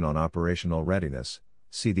information on operational readiness,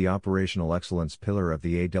 see the Operational Excellence pillar of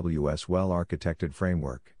the AWS Well-Architected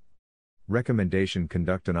Framework. Recommendation: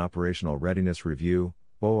 conduct an Operational Readiness Review,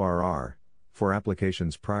 ORR, for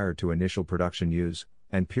applications prior to initial production use,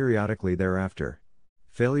 and periodically thereafter.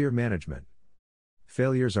 Failure management.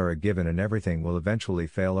 Failures are a given and everything will eventually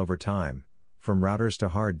fail over time, from routers to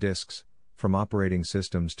hard disks, from operating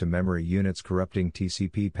systems to memory units corrupting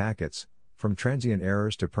TCP packets, from transient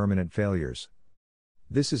errors to permanent failures.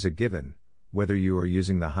 This is a given, whether you are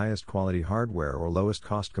using the highest quality hardware or lowest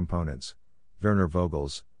cost components. Werner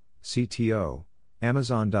Vogels, CTO,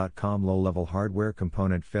 Amazon.com. Low-level hardware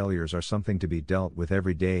component failures are something to be dealt with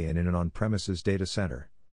every day and in an on-premises data center.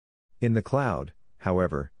 In the cloud,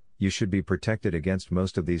 however, you should be protected against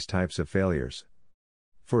most of these types of failures.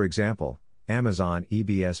 For example, Amazon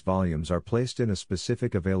EBS volumes are placed in a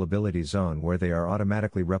specific availability zone where they are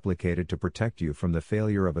automatically replicated to protect you from the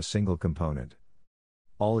failure of a single component.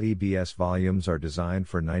 All EBS volumes are designed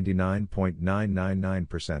for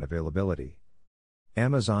 99.999% availability.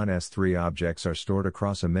 Amazon S3 objects are stored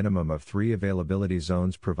across a minimum of 3 availability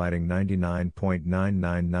zones, providing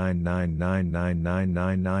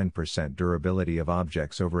 99.9999999% durability of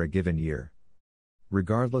objects over a given year.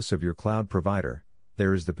 Regardless of your cloud provider,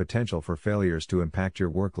 there is the potential for failures to impact your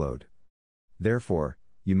workload. Therefore,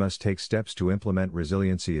 you must take steps to implement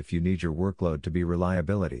resiliency if you need your workload to be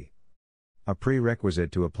reliability. A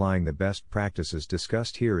prerequisite to applying the best practices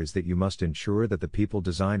discussed here is that you must ensure that the people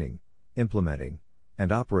designing, implementing, and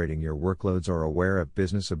operating your workloads are aware of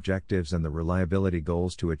business objectives and the reliability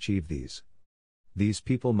goals to achieve these. These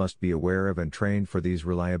people must be aware of and trained for these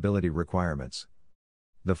reliability requirements.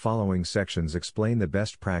 The following sections explain the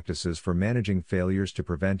best practices for managing failures to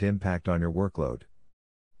prevent impact on your workload.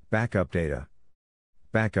 Backup data.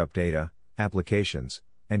 Backup data, applications,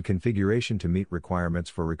 and configuration to meet requirements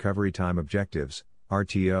for recovery time objectives,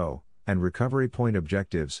 RTO, and recovery point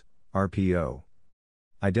objectives, RPO.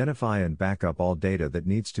 Identify and back up all data that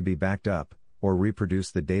needs to be backed up, or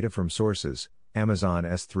reproduce the data from sources. Amazon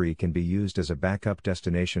S3 can be used as a backup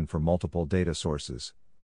destination for multiple data sources.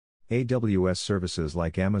 AWS services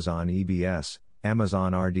like Amazon EBS,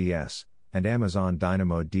 Amazon RDS, and Amazon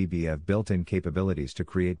DynamoDB have built-in capabilities to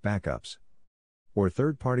create backups. Or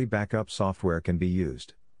third-party backup software can be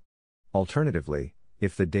used. Alternatively,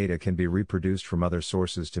 if the data can be reproduced from other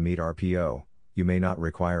sources to meet RPO, you may not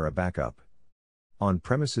require a backup.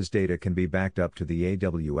 On-premises data can be backed up to the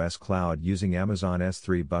AWS cloud using Amazon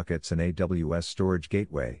S3 buckets and AWS Storage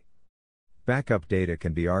Gateway. Backup data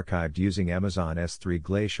can be archived using Amazon S3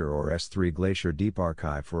 Glacier or S3 Glacier Deep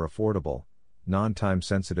Archive for affordable,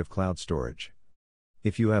 non-time-sensitive cloud storage.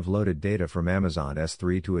 If you have loaded data from Amazon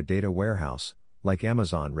S3 to a data warehouse, like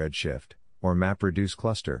Amazon Redshift, or MapReduce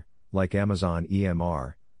cluster, like Amazon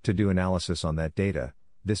EMR, to do analysis on that data,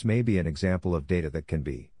 this may be an example of data that can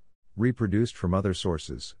be reproduced from other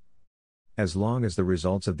sources. As long as the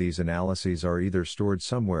results of these analyses are either stored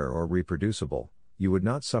somewhere or reproducible, you would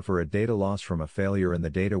not suffer a data loss from a failure in the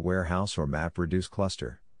data warehouse or MapReduce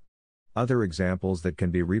cluster. Other examples that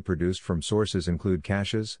can be reproduced from sources include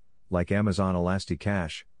caches, like Amazon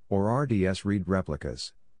ElastiCache, or RDS read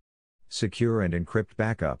replicas. Secure and encrypt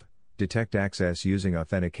backup. Detect access using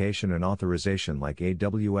authentication and authorization like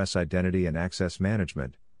AWS Identity and Access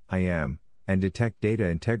Management, IAM, and detect data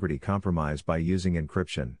integrity compromise by using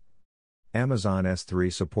encryption. Amazon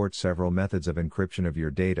S3 supports several methods of encryption of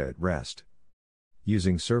your data at rest.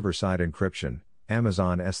 Using server-side encryption,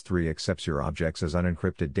 Amazon S3 accepts your objects as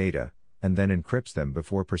unencrypted data, and then encrypts them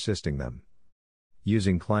before persisting them.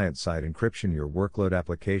 Using client-side encryption, your workload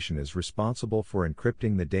application is responsible for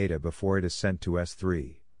encrypting the data before it is sent to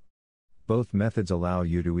S3. Both methods allow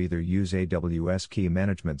you to either use AWS Key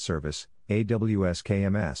Management Service, AWS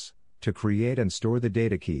KMS, to create and store the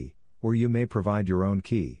data key, or you may provide your own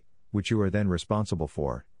key, which you are then responsible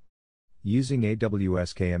for. Using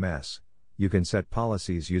AWS KMS, you can set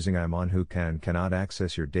policies using IAM on who can and cannot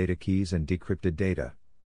access your data keys and decrypted data.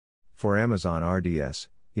 For Amazon RDS,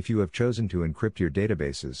 if you have chosen to encrypt your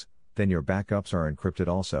databases, then your backups are encrypted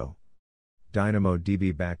also.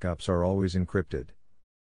 DynamoDB backups are always encrypted.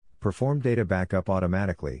 Perform data backup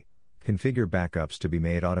automatically. Configure backups to be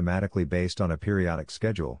made automatically based on a periodic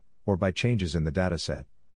schedule, or by changes in the dataset.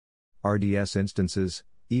 RDS instances,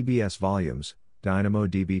 EBS volumes,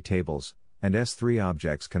 DynamoDB tables, and S3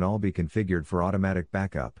 objects can all be configured for automatic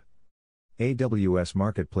backup. AWS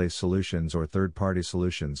Marketplace solutions or third-party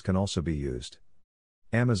solutions can also be used.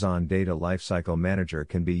 Amazon Data Lifecycle Manager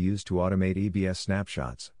can be used to automate EBS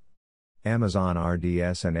snapshots. Amazon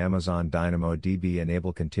RDS and Amazon DynamoDB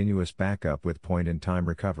enable continuous backup with point-in-time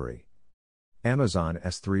recovery. Amazon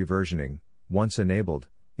S3 versioning, once enabled,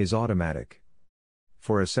 is automatic.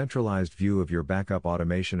 For a centralized view of your backup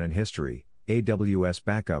automation and history, AWS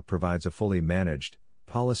Backup provides a fully managed,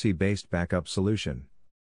 policy-based backup solution.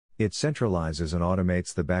 It centralizes and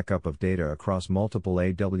automates the backup of data across multiple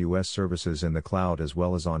AWS services in the cloud as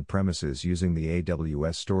well as on premises using the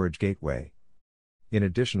AWS Storage Gateway. In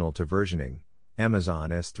addition to versioning, Amazon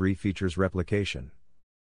S3 features replication.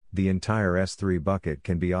 The entire S3 bucket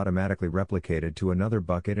can be automatically replicated to another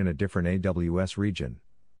bucket in a different AWS region.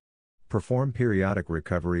 Perform periodic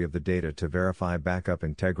recovery of the data to verify backup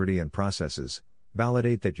integrity and processes.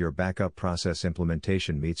 Validate that your backup process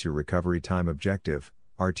implementation meets your recovery time objective,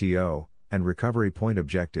 RTO, and recovery point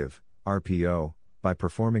objective, RPO, by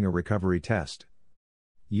performing a recovery test.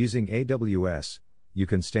 Using AWS, you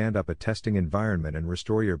can stand up a testing environment and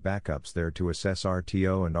restore your backups there to assess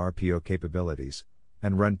RTO and RPO capabilities,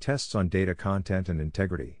 and run tests on data content and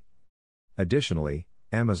integrity. Additionally,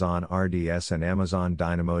 Amazon RDS and Amazon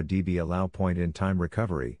DynamoDB allow point-in-time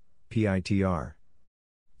recovery, PITR.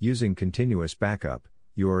 Using continuous backup,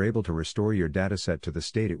 you are able to restore your dataset to the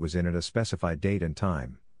state it was in at a specified date and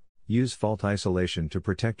time. Use fault isolation to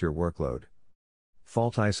protect your workload.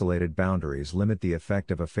 Fault-isolated boundaries limit the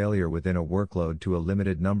effect of a failure within a workload to a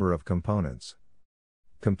limited number of components.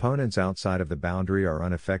 Components outside of the boundary are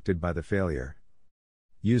unaffected by the failure.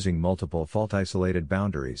 Using multiple fault-isolated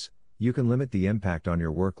boundaries, you can limit the impact on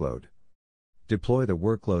your workload. Deploy the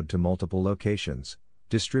workload to multiple locations.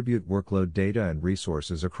 Distribute workload data and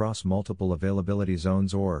resources across multiple availability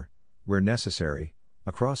zones or, where necessary,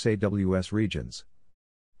 across AWS regions.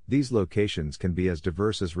 These locations can be as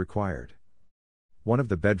diverse as required. One of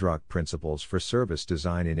the bedrock principles for service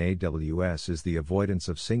design in AWS is the avoidance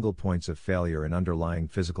of single points of failure in underlying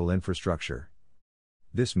physical infrastructure.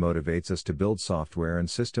 This motivates us to build software and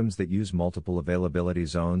systems that use multiple availability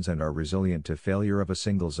zones and are resilient to failure of a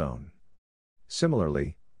single zone.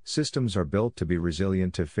 Similarly, systems are built to be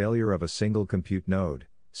resilient to failure of a single compute node,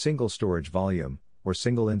 single storage volume, or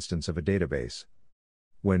single instance of a database.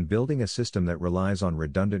 When building a system that relies on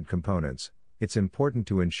redundant components, it's important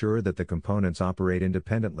to ensure that the components operate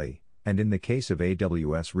independently, and in the case of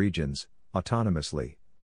AWS regions, autonomously.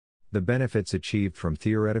 The benefits achieved from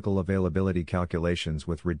theoretical availability calculations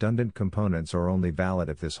with redundant components are only valid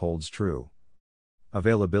if this holds true.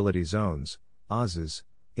 Availability zones, AZs.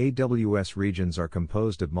 AWS regions are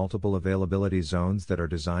composed of multiple availability zones that are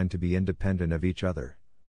designed to be independent of each other.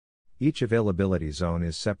 Each availability zone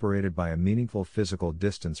is separated by a meaningful physical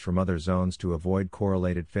distance from other zones to avoid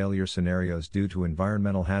correlated failure scenarios due to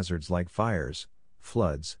environmental hazards like fires,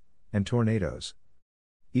 floods, and tornadoes.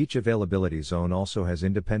 Each availability zone also has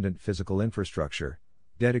independent physical infrastructure,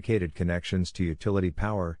 dedicated connections to utility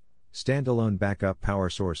power, standalone backup power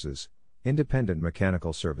sources, independent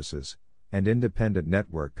mechanical services, and independent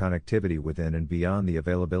network connectivity within and beyond the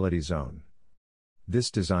availability zone. This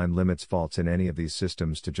design limits faults in any of these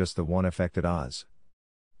systems to just the one affected AZ.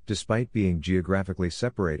 Despite being geographically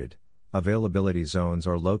separated, availability zones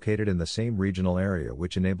are located in the same regional area,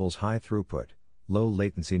 which enables high throughput, low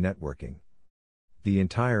latency networking. The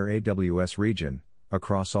entire AWS region,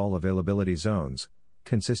 across all availability zones,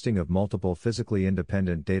 consisting of multiple physically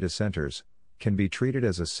independent data centers, can be treated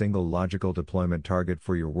as a single logical deployment target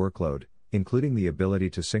for your workload, including the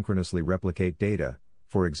ability to synchronously replicate data,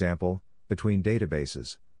 for example, between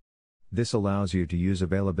databases. This allows you to use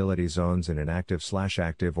availability zones in an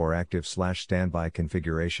active/active or active/standby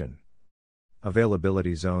configuration.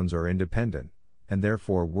 Availability zones are independent, and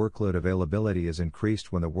therefore workload availability is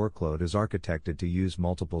increased when the workload is architected to use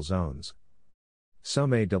multiple zones.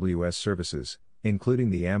 Some AWS services, including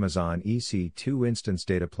the Amazon EC2 instance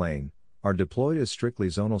data plane, are deployed as strictly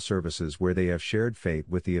zonal services where they have shared fate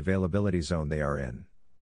with the availability zone they are in.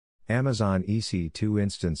 Amazon EC2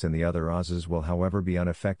 instance and the other OSes will however be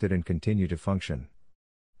unaffected and continue to function.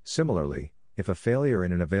 Similarly, if a failure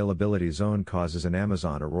in an availability zone causes an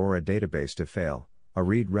Amazon Aurora database to fail, a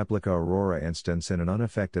read replica Aurora instance in an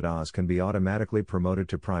unaffected OS can be automatically promoted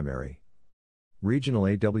to primary. Regional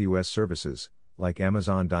AWS services, like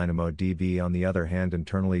Amazon DynamoDB on the other hand,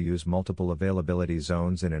 internally use multiple availability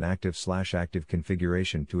zones in an active/active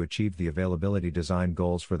configuration to achieve the availability design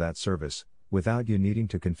goals for that service, without you needing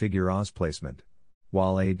to configure OS placement.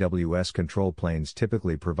 While AWS control planes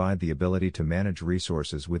typically provide the ability to manage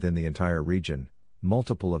resources within the entire region,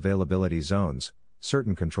 multiple availability zones,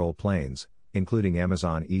 certain control planes, including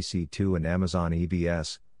Amazon EC2 and Amazon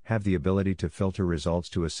EBS, have the ability to filter results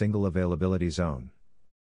to a single availability zone.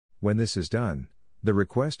 When this is done, the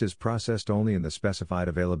request is processed only in the specified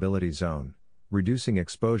availability zone, reducing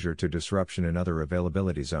exposure to disruption in other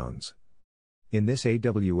availability zones. In this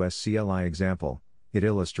AWS CLI example, it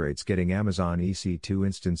illustrates getting Amazon EC2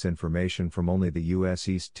 instance information from only the US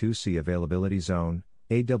East 2C availability zone.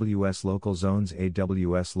 AWS local zones.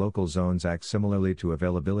 AWS local zones act similarly to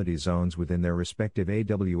availability zones within their respective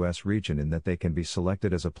AWS region in that they can be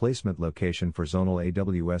selected as a placement location for zonal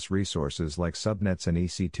AWS resources like subnets and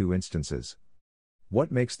EC2 instances.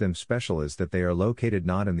 What makes them special is that they are located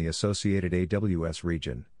not in the associated AWS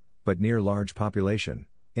region, but near large population,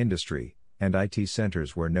 industry, and IT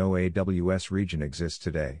centers where no AWS region exists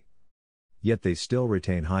today. Yet they still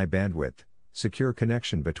retain high bandwidth, secure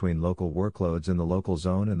connection between local workloads in the local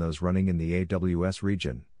zone and those running in the AWS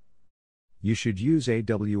region. You should use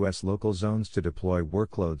AWS local zones to deploy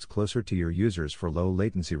workloads closer to your users for low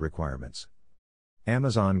latency requirements.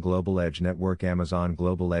 Amazon Global Edge Network. Amazon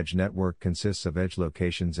Global Edge Network consists of edge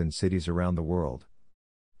locations in cities around the world.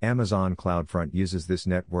 Amazon CloudFront uses this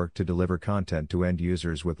network to deliver content to end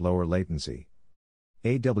users with lower latency.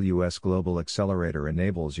 AWS Global Accelerator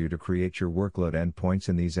enables you to create your workload endpoints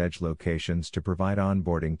in these edge locations to provide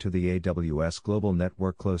onboarding to the AWS Global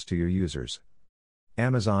Network close to your users.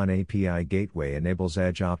 Amazon API Gateway enables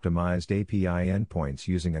edge-optimized API endpoints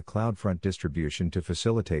using a CloudFront distribution to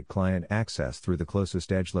facilitate client access through the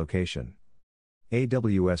closest edge location.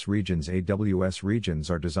 AWS Regions. AWS regions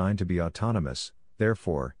are designed to be autonomous.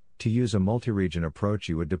 Therefore, to use a multi-region approach,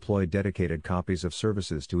 you would deploy dedicated copies of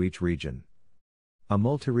services to each region. A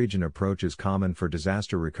multi-region approach is common for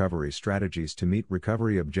disaster recovery strategies to meet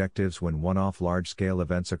recovery objectives when one-off large-scale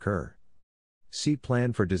events occur. See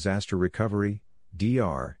Plan for Disaster Recovery,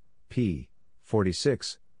 DR, p.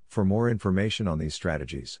 46, for more information on these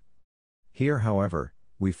strategies. Here, however,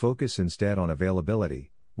 we focus instead on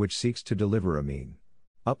availability, which seeks to deliver a mean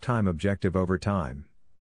uptime objective over time.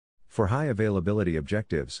 For high availability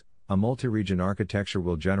objectives, a multi-region architecture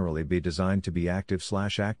will generally be designed to be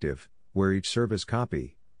active/active, where each service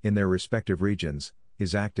copy, in their respective regions,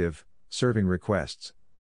 is active, serving requests.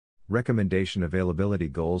 Recommendation availability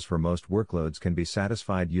goals for most workloads can be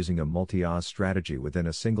satisfied using a multi-OS strategy within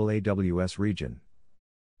a single AWS region.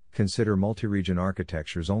 Consider multi-region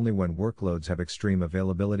architectures only when workloads have extreme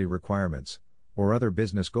availability requirements, or other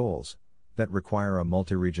business goals, that require a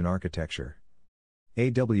multi-region architecture.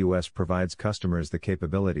 AWS provides customers the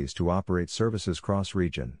capabilities to operate services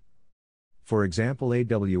cross-region. For example,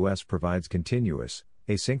 AWS provides continuous,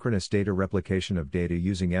 asynchronous data replication of data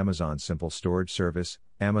using Amazon Simple Storage Service,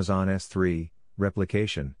 Amazon S3,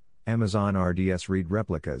 replication, Amazon RDS read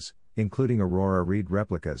replicas, including Aurora read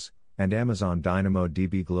replicas, and Amazon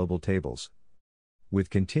DynamoDB global tables. With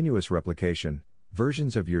continuous replication,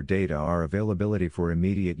 versions of your data are availability for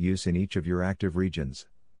immediate use in each of your active regions.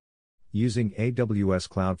 Using AWS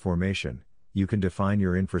CloudFormation, you can define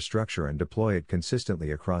your infrastructure and deploy it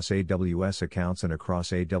consistently across AWS accounts and across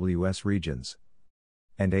AWS regions.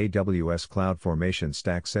 And AWS CloudFormation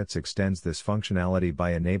Stack Sets extends this functionality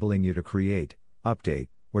by enabling you to create, update,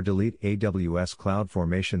 or delete AWS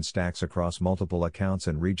CloudFormation stacks across multiple accounts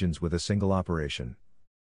and regions with a single operation.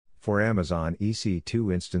 For Amazon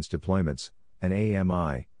EC2 instance deployments, an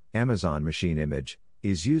AMI, Amazon Machine Image,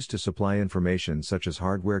 is used to supply information such as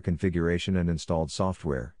hardware configuration and installed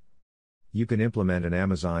software. You can implement an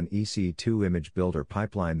Amazon EC2 image builder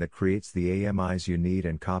pipeline that creates the AMIs you need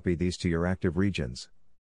and copy these to your active regions.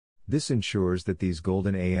 This ensures that these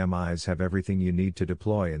golden AMIs have everything you need to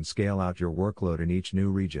deploy and scale out your workload in each new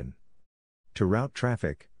region. To route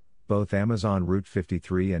traffic, both Amazon Route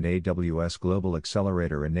 53 and AWS Global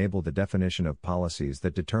Accelerator enable the definition of policies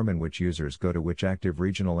that determine which users go to which active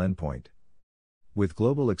regional endpoint. With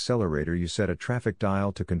Global Accelerator, you set a traffic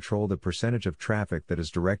dial to control the percentage of traffic that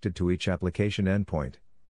is directed to each application endpoint.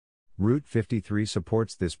 Route 53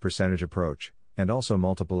 supports this percentage approach, and also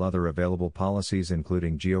multiple other available policies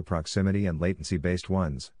including geoproximity and latency-based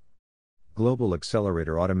ones. Global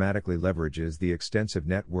Accelerator automatically leverages the extensive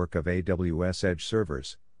network of AWS Edge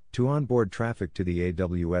servers to onboard traffic to the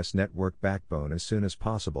AWS network backbone as soon as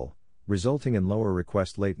possible, resulting in lower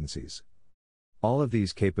request latencies. All of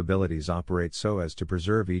these capabilities operate so as to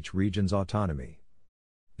preserve each region's autonomy.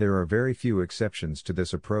 There are very few exceptions to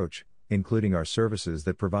this approach, including our services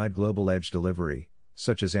that provide global edge delivery,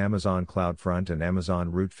 such as Amazon CloudFront and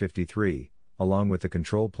Amazon Route 53, along with the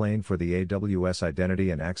control plane for the AWS Identity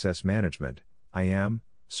and Access Management (IAM)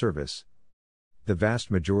 service. The vast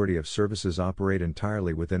majority of services operate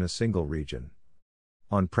entirely within a single region.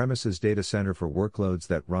 On-premises data center for workloads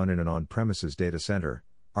that run in an on-premises data center.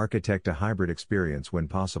 Architect a hybrid experience when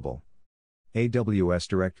possible. AWS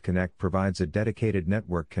Direct Connect provides a dedicated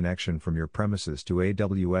network connection from your premises to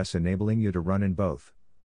AWS, enabling you to run in both.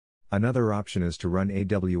 Another option is to run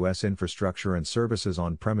AWS infrastructure and services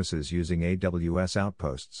on premises using AWS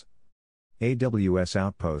Outposts. AWS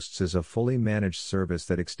Outposts is a fully managed service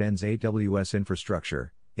that extends AWS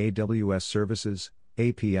infrastructure, AWS services,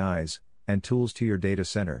 APIs, and tools to your data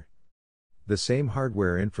center. The same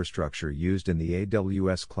hardware infrastructure used in the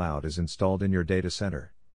AWS cloud is installed in your data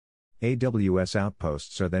center. AWS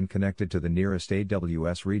Outposts are then connected to the nearest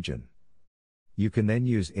AWS region. You can then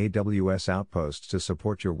use AWS Outposts to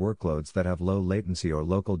support your workloads that have low latency or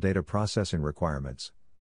local data processing requirements.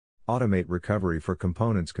 Automate recovery for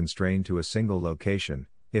components constrained to a single location.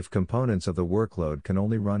 If components of the workload can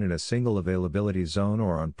only run in a single availability zone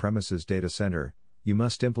or on-premises data center, you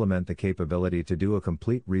must implement the capability to do a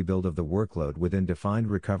complete rebuild of the workload within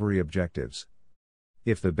defined recovery objectives.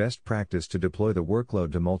 If the best practice to deploy the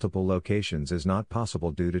workload to multiple locations is not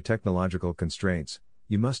possible due to technological constraints,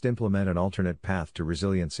 you must implement an alternate path to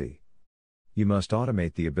resiliency. You must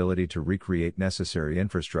automate the ability to recreate necessary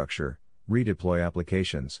infrastructure, redeploy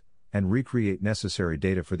applications, and recreate necessary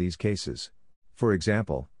data for these cases. For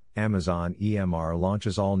example, Amazon EMR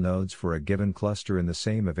launches all nodes for a given cluster in the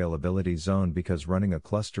same availability zone because running a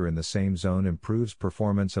cluster in the same zone improves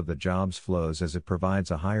performance of the jobs flows as it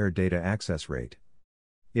provides a higher data access rate.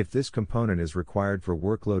 If this component is required for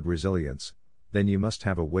workload resilience, then you must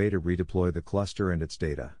have a way to redeploy the cluster and its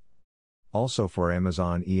data. Also for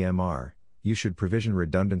Amazon EMR, you should provision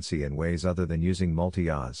redundancy in ways other than using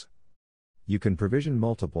multi-IaaS. You can provision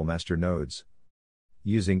multiple master nodes.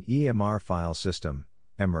 Using EMR file system,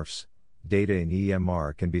 EMRFS, data in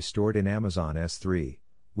EMR can be stored in Amazon S3,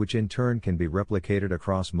 which in turn can be replicated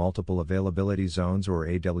across multiple availability zones or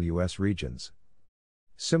AWS regions.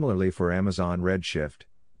 Similarly for Amazon Redshift,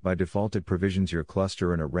 by default it provisions your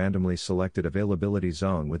cluster in a randomly selected availability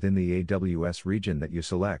zone within the AWS region that you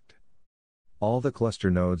select. All the cluster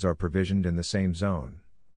nodes are provisioned in the same zone.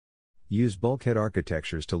 Use bulkhead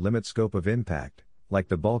architectures to limit scope of impact, like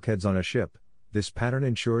the bulkheads on a ship. This pattern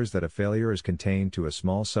ensures that a failure is contained to a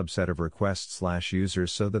small subset of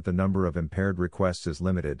requests/users so that the number of impaired requests is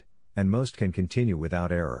limited, and most can continue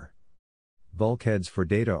without error. Bulkheads for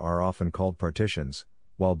data are often called partitions,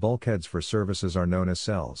 while bulkheads for services are known as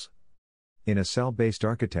cells. In a cell-based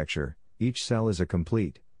architecture, each cell is a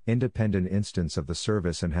complete, independent instance of the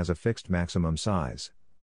service and has a fixed maximum size.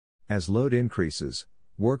 As load increases,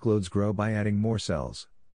 workloads grow by adding more cells.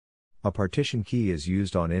 A partition key is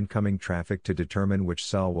used on incoming traffic to determine which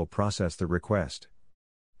cell will process the request.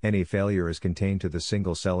 Any failure is contained to the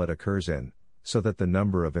single cell it occurs in, so that the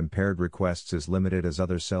number of impaired requests is limited as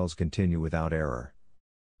other cells continue without error.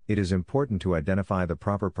 It is important to identify the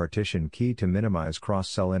proper partition key to minimize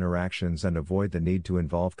cross-cell interactions and avoid the need to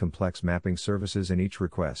involve complex mapping services in each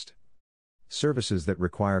request. Services that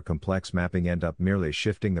require complex mapping end up merely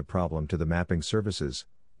shifting the problem to the mapping services,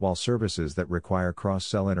 while services that require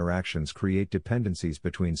cross-cell interactions create dependencies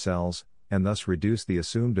between cells, and thus reduce the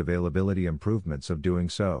assumed availability improvements of doing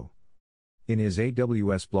so. In his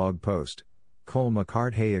AWS blog post, Cole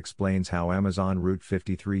McCarthay explains how Amazon Route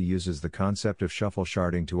 53 uses the concept of shuffle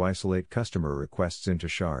sharding to isolate customer requests into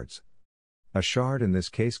shards. A shard in this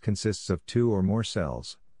case consists of two or more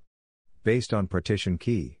cells. Based on partition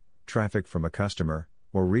key, traffic from a customer,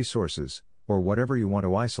 or resources, or whatever you want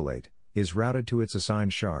to isolate, is routed to its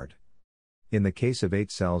assigned shard. In the case of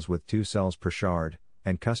 8 cells with 2 cells per shard,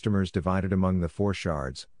 and customers divided among the 4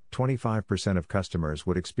 shards, 25% of customers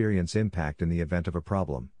would experience impact in the event of a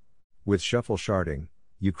problem. With shuffle sharding,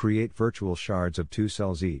 you create virtual shards of 2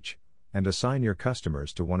 cells each, and assign your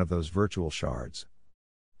customers to one of those virtual shards.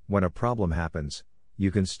 When a problem happens,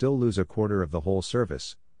 you can still lose a quarter of the whole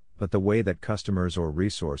service, but the way that customers or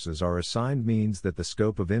resources are assigned means that the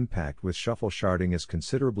scope of impact with shuffle sharding is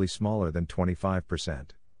considerably smaller than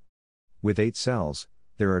 25%. With 8 cells,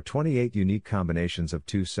 there are 28 unique combinations of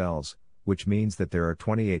 2 cells, which means that there are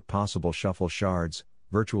 28 possible shuffle shards,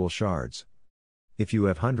 virtual shards. If you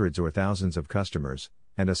have hundreds or thousands of customers,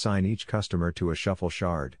 and assign each customer to a shuffle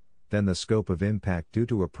shard, then the scope of impact due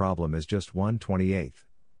to a problem is just 1/28.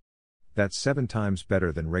 That's 7 times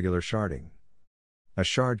better than regular sharding. A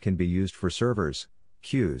shard can be used for servers,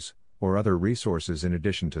 queues, or other resources in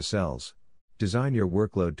addition to cells. Design your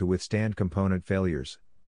workload to withstand component failures.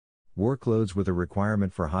 Workloads with a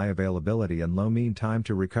requirement for high availability and low mean time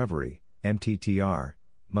to recovery, MTTR,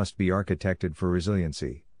 must be architected for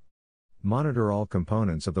resiliency. Monitor all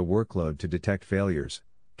components of the workload to detect failures.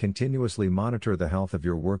 Continuously monitor the health of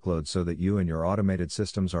your workload so that you and your automated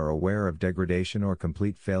systems are aware of degradation or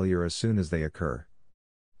complete failure as soon as they occur.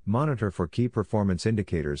 Monitor for key performance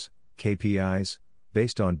indicators, KPIs,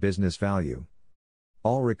 based on business value.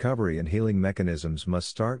 All recovery and healing mechanisms must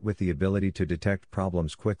start with the ability to detect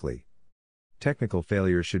problems quickly. Technical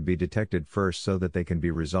failures should be detected first so that they can be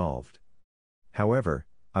resolved. However,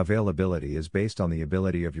 availability is based on the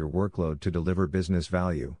ability of your workload to deliver business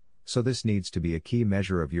value, so this needs to be a key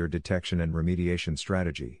measure of your detection and remediation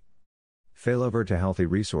strategy. Failover to healthy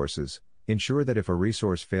resources. Ensure that if a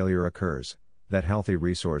resource failure occurs, that healthy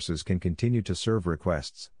resources can continue to serve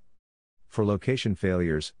requests. For location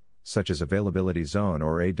failures, such as availability zone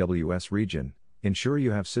or AWS region, ensure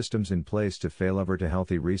you have systems in place to failover to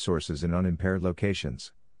healthy resources in unimpaired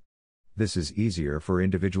locations. This is easier for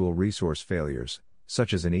individual resource failures,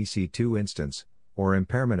 such as an EC2 instance, or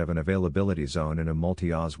impairment of an availability zone in a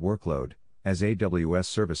multi-OS workload, as AWS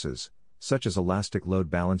services, such as Elastic Load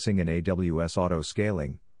Balancing and AWS Auto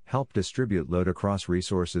Scaling, help distribute load across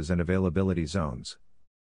resources and availability zones.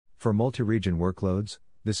 For multi-region workloads,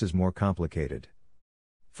 this is more complicated.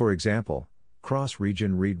 For example,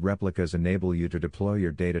 cross-region read replicas enable you to deploy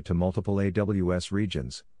your data to multiple AWS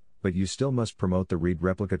regions, but you still must promote the read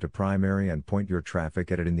replica to primary and point your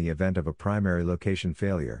traffic at it in the event of a primary location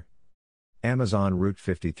failure. Amazon Route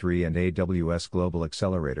 53 and AWS Global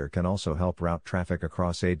Accelerator can also help route traffic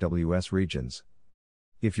across AWS regions.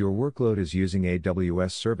 If your workload is using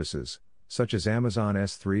AWS services, such as Amazon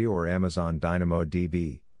S3 or Amazon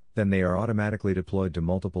DynamoDB, then they are automatically deployed to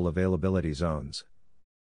multiple availability zones.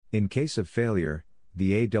 In case of failure,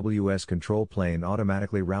 the AWS control plane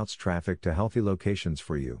automatically routes traffic to healthy locations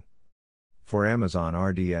for you. For Amazon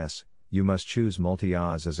RDS, you must choose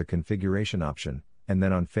multi-OS as a configuration option, and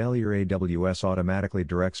then on failure AWS automatically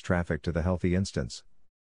directs traffic to the healthy instance.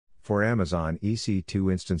 For Amazon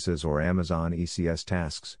EC2 instances or Amazon ECS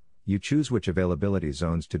tasks, you choose which availability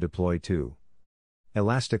zones to deploy to.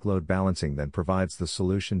 Elastic Load Balancing then provides the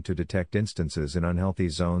solution to detect instances in unhealthy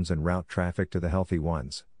zones and route traffic to the healthy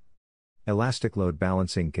ones. Elastic Load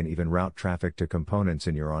Balancing can even route traffic to components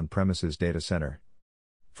in your on-premises data center.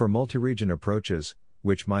 For multi-region approaches,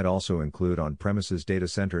 which might also include on-premises data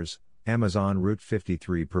centers, Amazon Route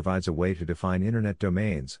 53 provides a way to define internet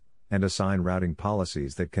domains and assign routing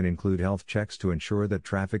policies that can include health checks to ensure that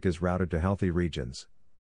traffic is routed to healthy regions.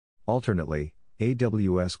 Alternately,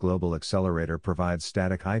 AWS Global Accelerator provides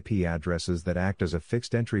static IP addresses that act as a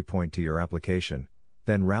fixed entry point to your application,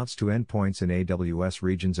 then routes to endpoints in AWS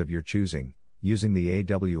regions of your choosing, using the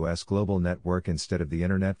AWS Global Network instead of the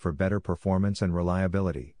Internet for better performance and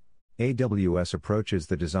reliability. AWS approaches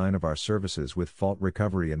the design of our services with fault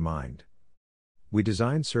recovery in mind. We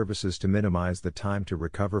design services to minimize the time to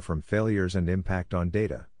recover from failures and impact on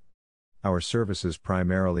data. Our services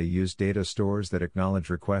primarily use data stores that acknowledge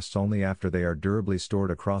requests only after they are durably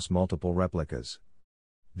stored across multiple replicas.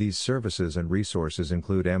 These services and resources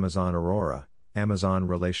include Amazon Aurora, Amazon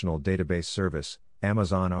Relational Database Service,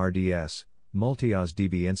 Amazon RDS, multi-OS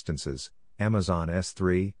DB instances, Amazon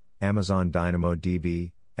S3, Amazon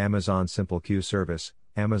DynamoDB, Amazon SimpleQ Service,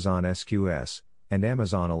 Amazon SQS, and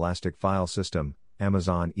Amazon Elastic File System,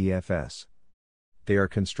 Amazon EFS. They are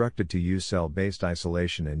constructed to use cell-based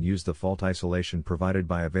isolation and use the fault isolation provided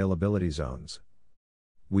by availability zones.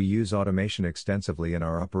 We use automation extensively in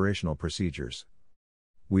our operational procedures.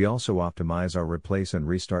 We also optimize our replace and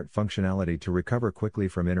restart functionality to recover quickly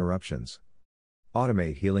from interruptions.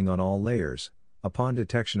 Automate healing on all layers. Upon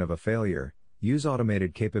detection of a failure, use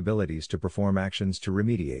automated capabilities to perform actions to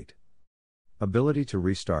remediate. Ability to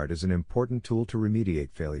restart is an important tool to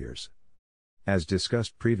remediate failures. As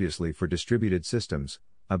discussed previously for distributed systems,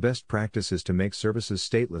 a best practice is to make services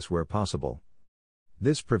stateless where possible.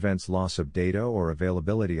 This prevents loss of data or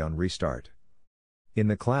availability on restart. In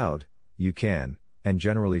the cloud, you can, and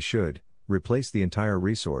generally should, replace the entire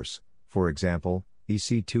resource, for example,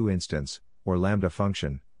 EC2 instance, or Lambda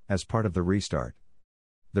function, as part of the restart.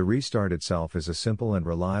 The restart itself is a simple and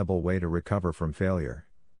reliable way to recover from failure.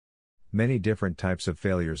 Many different types of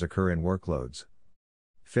failures occur in workloads.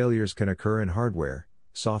 Failures can occur in hardware,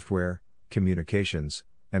 software, communications,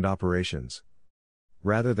 and operations.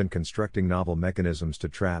 Rather than constructing novel mechanisms to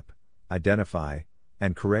trap, identify,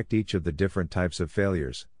 and correct each of the different types of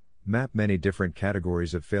failures, map many different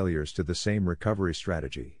categories of failures to the same recovery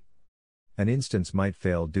strategy. An instance might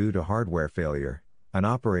fail due to hardware failure, an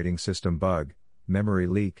operating system bug, memory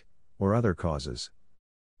leak, or other causes.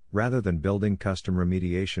 Rather than building custom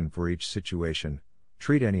remediation for each situation,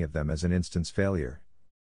 treat any of them as an instance failure.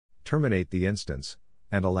 Terminate the instance,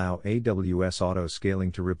 and allow AWS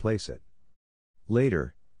auto-scaling to replace it.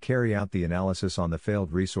 Later, carry out the analysis on the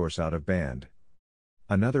failed resource out of band.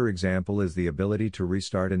 Another example is the ability to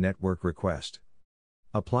restart a network request.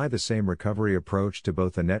 Apply the same recovery approach to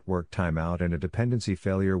both a network timeout and a dependency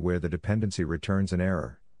failure where the dependency returns an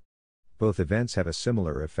error. Both events have a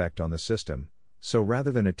similar effect on the system, so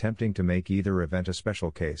rather than attempting to make either event a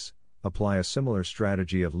special case, apply a similar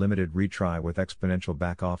strategy of limited retry with exponential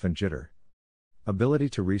backoff and jitter. Ability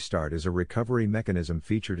to restart is a recovery mechanism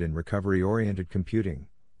featured in recovery-oriented computing,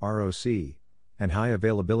 ROC, and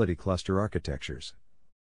high-availability cluster architectures.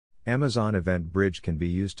 Amazon Event Bridge can be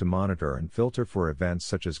used to monitor and filter for events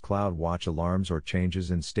such as CloudWatch alarms or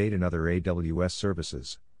changes in state in other AWS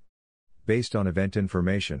services. Based on event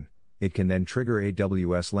information, it can then trigger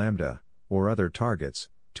AWS Lambda, or other targets,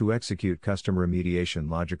 to execute custom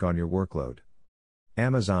remediation logic on your workload.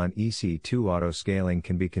 Amazon EC2 auto-scaling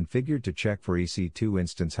can be configured to check for EC2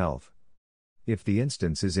 instance health. If the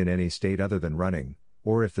instance is in any state other than running,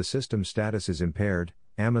 or if the system status is impaired,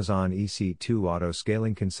 Amazon EC2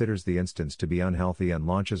 auto-scaling considers the instance to be unhealthy and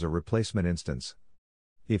launches a replacement instance.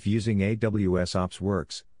 If using AWS Ops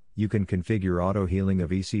works, you can configure auto-healing of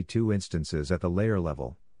EC2 instances at the layer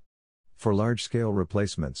level. For large-scale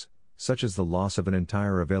replacements, such as the loss of an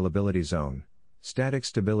entire availability zone, static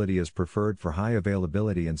stability is preferred for high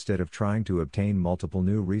availability instead of trying to obtain multiple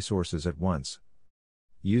new resources at once.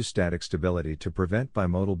 Use static stability to prevent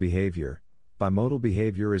bimodal behavior. Bimodal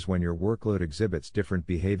behavior is when your workload exhibits different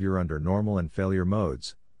behavior under normal and failure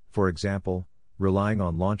modes, for example, relying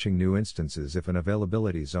on launching new instances if an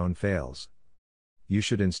availability zone fails. You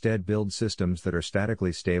should instead build systems that are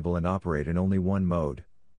statically stable and operate in only one mode.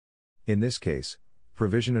 In this case,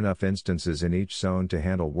 provision enough instances in each zone to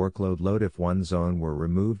handle workload load if one zone were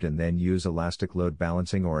removed, and then use elastic load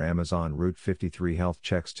balancing or Amazon Route 53 health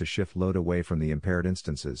checks to shift load away from the impaired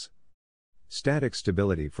instances. Static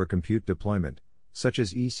stability for compute deployment, such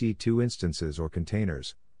as EC2 instances or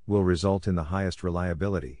containers, will result in the highest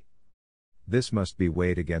reliability. This must be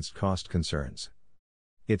weighed against cost concerns.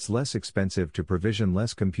 It's less expensive to provision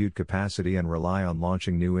less compute capacity and rely on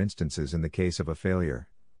launching new instances in the case of a failure.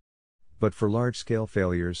 But for large-scale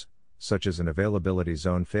failures, such as an availability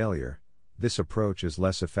zone failure, this approach is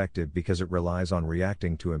less effective because it relies on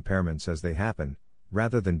reacting to impairments as they happen,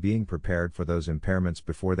 rather than being prepared for those impairments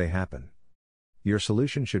before they happen. Your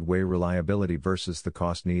solution should weigh reliability versus the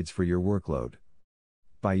cost needs for your workload.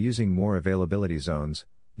 By using more availability zones,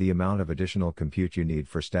 the amount of additional compute you need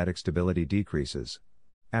for static stability decreases.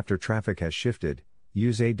 After traffic has shifted,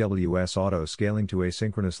 use AWS auto-scaling to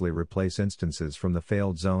asynchronously replace instances from the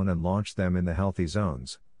failed zone and launch them in the healthy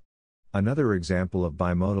zones. Another example of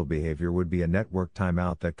bimodal behavior would be a network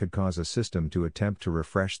timeout that could cause a system to attempt to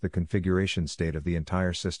refresh the configuration state of the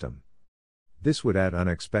entire system. This would add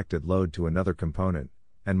unexpected load to another component,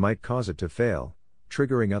 and might cause it to fail,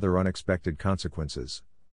 triggering other unexpected consequences.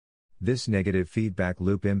 This negative feedback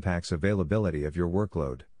loop impacts availability of your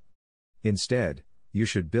workload. Instead, you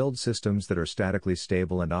should build systems that are statically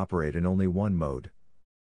stable and operate in only one mode.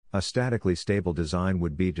 A statically stable design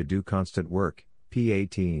would be to do constant work,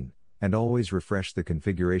 P18, and always refresh the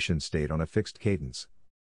configuration state on a fixed cadence.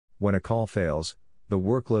 When a call fails, the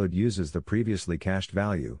workload uses the previously cached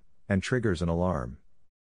value, and triggers an alarm.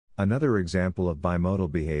 Another example of bimodal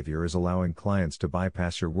behavior is allowing clients to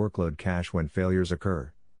bypass your workload cache when failures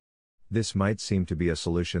occur. This might seem to be a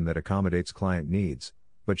solution that accommodates client needs,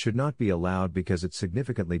 but should not be allowed because it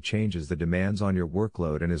significantly changes the demands on your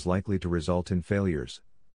workload and is likely to result in failures.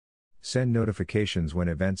 Send notifications when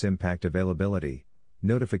events impact availability.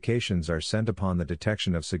 Notifications are sent upon the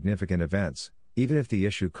detection of significant events, even if the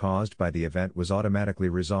issue caused by the event was automatically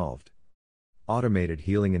resolved. Automated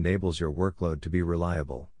healing enables your workload to be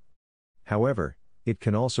reliable. However, it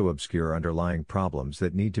can also obscure underlying problems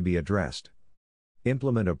that need to be addressed.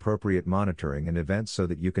 Implement appropriate monitoring and events so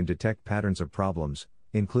that you can detect patterns of problems,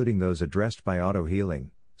 including those addressed by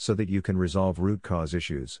auto-healing, so that you can resolve root cause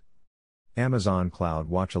issues. Amazon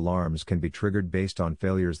CloudWatch alarms can be triggered based on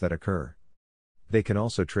failures that occur. They can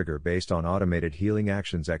also trigger based on automated healing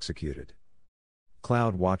actions executed.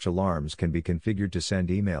 CloudWatch alarms can be configured to send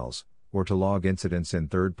emails, or to log incidents in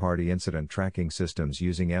third-party incident tracking systems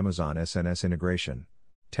using Amazon SNS integration.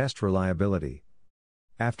 Test reliability.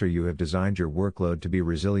 After you have designed your workload to be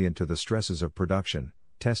resilient to the stresses of production,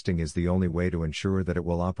 testing is the only way to ensure that it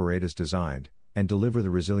will operate as designed, and deliver the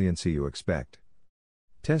resiliency you expect.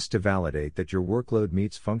 Test to validate that your workload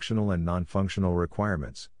meets functional and non-functional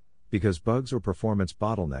requirements, because bugs or performance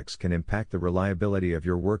bottlenecks can impact the reliability of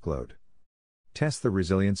your workload. Test the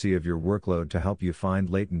resiliency of your workload to help you find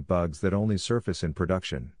latent bugs that only surface in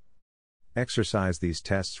production. Exercise these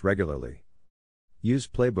tests regularly. Use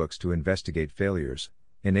playbooks to investigate failures,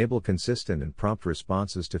 enable consistent and prompt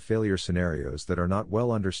responses to failure scenarios that are not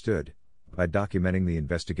well understood, by documenting the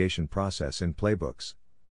investigation process in playbooks.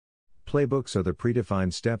 Playbooks are the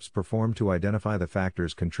predefined steps performed to identify the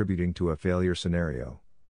factors contributing to a failure scenario.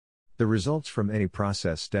 The results from any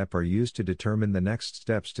process step are used to determine the next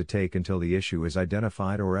steps to take until the issue is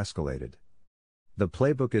identified or escalated. The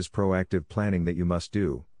playbook is proactive planning that you must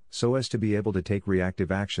do, so as to be able to take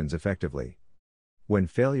reactive actions effectively. When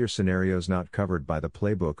failure scenarios not covered by the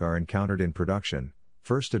playbook are encountered in production,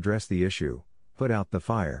 first address the issue, put out the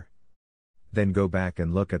fire. Then go back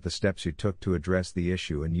and look at the steps you took to address the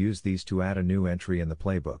issue and use these to add a new entry in the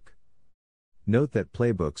playbook. Note that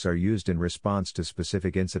playbooks are used in response to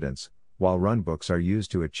specific incidents, while runbooks are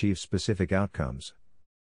used to achieve specific outcomes.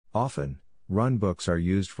 Often, runbooks are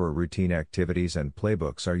used for routine activities and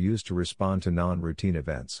playbooks are used to respond to non-routine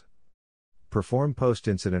events. Perform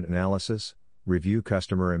post-incident analysis, review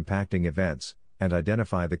customer impacting events, and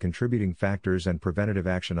identify the contributing factors and preventative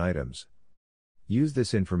action items. Use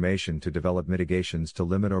this information to develop mitigations to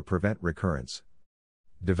limit or prevent recurrence.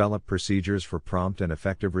 Develop procedures for prompt and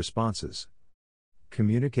effective responses.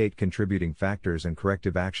 Communicate contributing factors and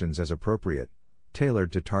corrective actions as appropriate,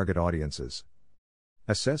 tailored to target audiences.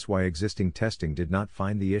 Assess why existing testing did not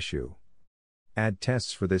find the issue. Add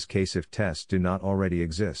tests for this case if tests do not already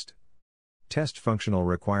exist. Test functional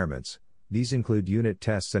requirements. These include unit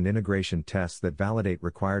tests and integration tests that validate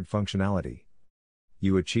required functionality.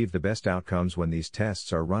 You achieve the best outcomes when these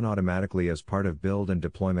tests are run automatically as part of build and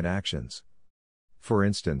deployment actions. For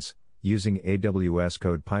instance, using AWS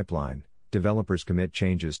CodePipeline, developers commit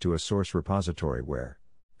changes to a source repository where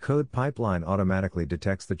CodePipeline automatically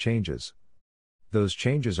detects the changes. Those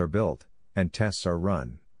changes are built, and tests are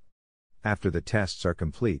run. After the tests are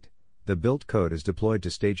complete, the built code is deployed to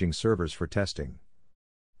staging servers for testing.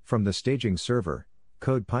 From the staging server,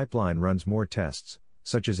 CodePipeline runs more tests,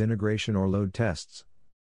 such as integration or load tests.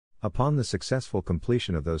 Upon the successful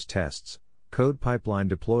completion of those tests, CodePipeline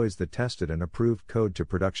deploys the tested and approved code to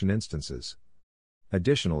production instances.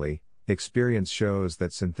 Additionally, experience shows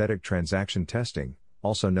that synthetic transaction testing,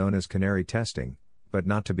 also known as canary testing, but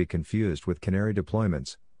not to be confused with canary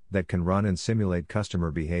deployments, that can run and simulate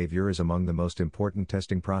customer behavior is among the most important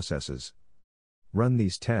testing processes. Run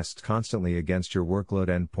these tests constantly against your workload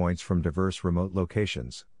endpoints from diverse remote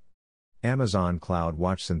locations. Amazon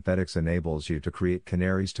CloudWatch Synthetics enables you to create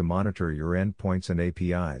canaries to monitor your endpoints and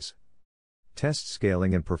APIs. Test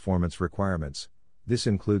scaling and performance requirements. This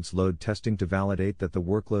includes load testing to validate that the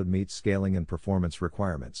workload meets scaling and performance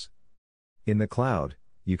requirements. In the cloud,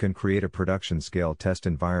 you can create a production scale test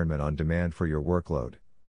environment on demand for your workload.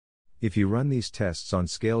 If you run these tests on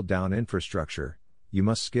scaled down infrastructure, you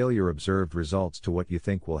must scale your observed results to what you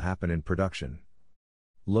think will happen in production.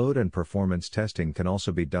 Load and performance testing can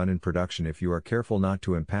also be done in production if you are careful not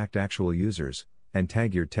to impact actual users, and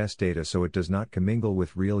tag your test data so it does not commingle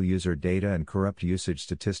with real user data and corrupt usage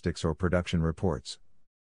statistics or production reports.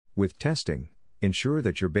 With testing, ensure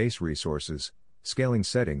that your base resources, scaling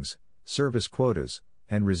settings, service quotas,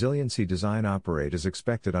 and resiliency design operate as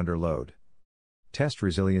expected under load. Test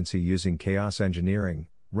resiliency using chaos engineering.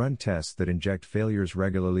 Run tests that inject failures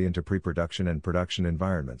regularly into pre-production and production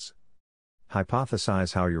environments.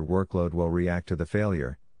 Hypothesize how your workload will react to the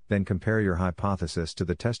failure, then compare your hypothesis to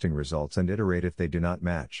the testing results and iterate if they do not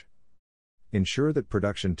match. Ensure that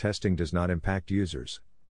production testing does not impact users.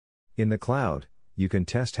 In the cloud, you can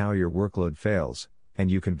test how your workload fails,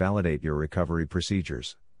 and you can validate your recovery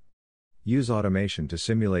procedures. Use automation to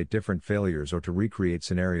simulate different failures or to recreate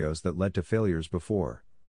scenarios that led to failures before.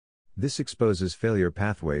 This exposes failure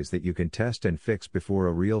pathways that you can test and fix before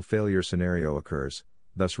a real failure scenario occurs,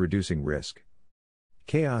 thus reducing risk.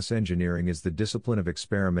 Chaos engineering is the discipline of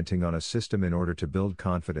experimenting on a system in order to build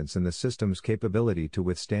confidence in the system's capability to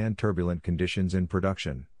withstand turbulent conditions in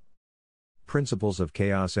production. Principles of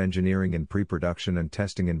chaos engineering in pre-production and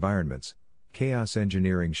testing environments. Chaos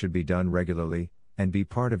engineering should be done regularly, and be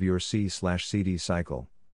part of your C/CD cycle.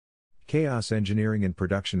 Chaos engineering in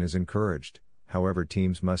production is encouraged, however,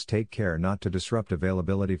 teams must take care not to disrupt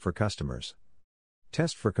availability for customers.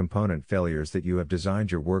 Test for component failures that you have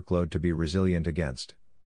designed your workload to be resilient against.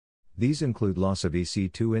 These include loss of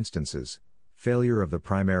EC2 instances, failure of the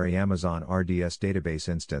primary Amazon RDS database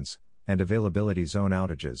instance, and availability zone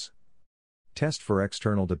outages. Test for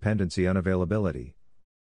external dependency unavailability.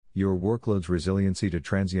 Your workload's resiliency to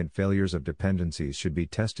transient failures of dependencies should be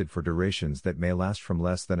tested for durations that may last from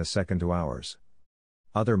less than a second to hours.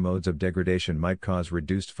 Other modes of degradation might cause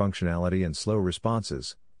reduced functionality and slow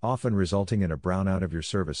responses, often resulting in a brownout of your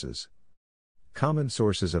services. Common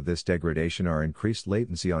sources of this degradation are increased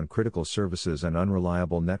latency on critical services and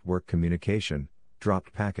unreliable network communication,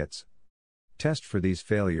 dropped packets. Test for these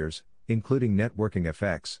failures, including networking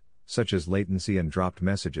effects, such as latency and dropped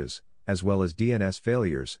messages, as well as DNS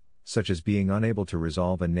failures, such as being unable to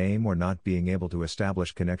resolve a name or not being able to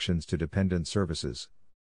establish connections to dependent services.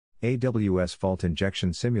 AWS Fault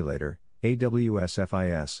Injection Simulator, AWS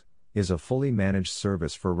FIS, is a fully managed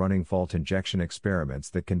service for running fault injection experiments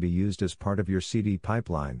that can be used as part of your CD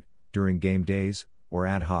pipeline, during game days, or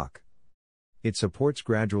ad hoc. It supports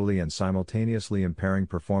gradually and simultaneously impairing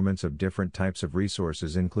performance of different types of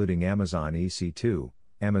resources including Amazon EC2,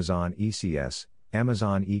 Amazon ECS,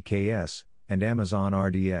 Amazon EKS, and Amazon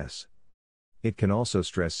RDS. It can also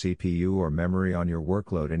stress CPU or memory on your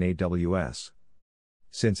workload in AWS.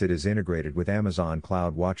 Since it is integrated with Amazon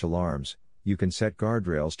CloudWatch alarms, you can set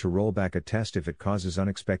guardrails to roll back a test if it causes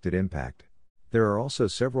unexpected impact. There are also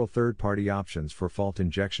several third-party options for fault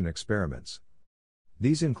injection experiments.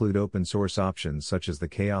 These include open-source options such as the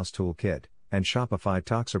Chaos Toolkit and Shopify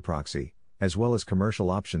Toxaproxy, as well as commercial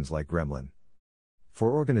options like Gremlin.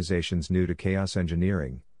 For organizations new to chaos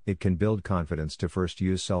engineering, it can build confidence to first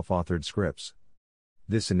use self-authored scripts.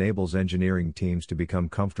 This enables engineering teams to become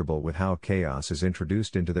comfortable with how chaos is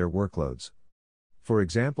introduced into their workloads. For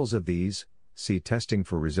examples of these, see testing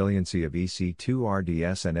for resiliency of EC2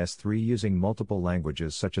 RDS and S3 using multiple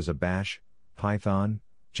languages such as Bash, Python,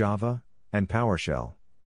 Java, and PowerShell.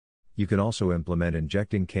 You can also implement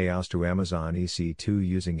injecting chaos to Amazon EC2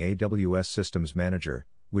 using AWS Systems Manager,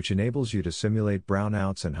 which enables you to simulate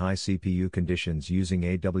brownouts and high CPU conditions using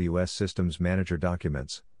AWS Systems Manager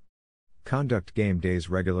documents. Conduct game days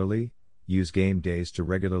regularly. Use game days to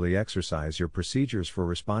regularly exercise your procedures for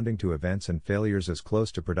responding to events and failures as close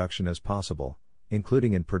to production as possible,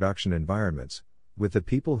 including in production environments, with the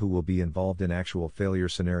people who will be involved in actual failure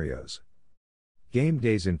scenarios. Game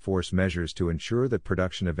days enforce measures to ensure that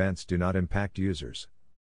production events do not impact users.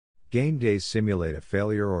 Game days simulate a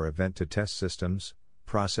failure or event to test systems,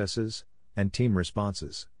 processes, and team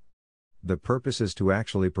responses. The purpose is to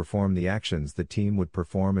actually perform the actions the team would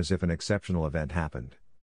perform as if an exceptional event happened.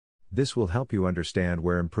 This will help you understand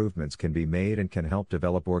where improvements can be made and can help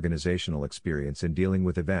develop organizational experience in dealing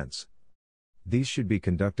with events. These should be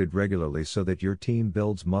conducted regularly so that your team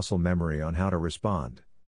builds muscle memory on how to respond.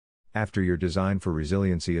 After your design for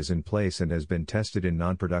resiliency is in place and has been tested in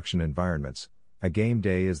non-production environments, a game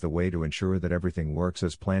day is the way to ensure that everything works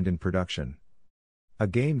as planned in production. A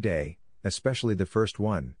game day, especially the first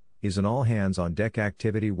one, is an all-hands-on-deck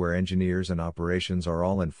activity where engineers and operations are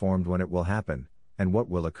all informed when it will happen, and what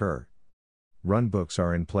will occur. Runbooks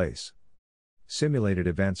are in place. Simulated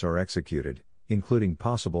events are executed, including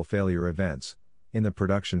possible failure events, in the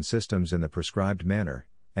production systems in the prescribed manner,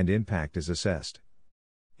 and impact is assessed.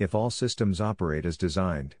 If all systems operate as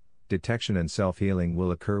designed, detection and self-healing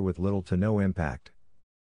will occur with little to no impact.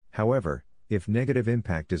 However, if negative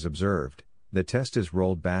impact is observed, the test is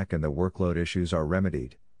rolled back and the workload issues are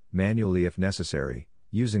remedied, manually if necessary,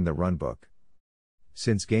 using the runbook.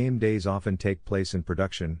 Since game days often take place in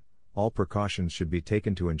production, all precautions should be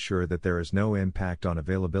taken to ensure that there is no impact on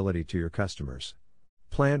availability to your customers.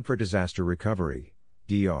 Plan for disaster recovery,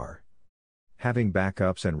 DR. Having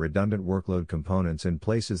backups and redundant workload components in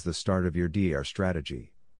place is the start of your DR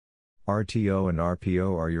strategy. RTO and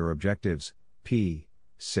RPO are your objectives,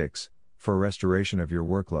 P6, for restoration of your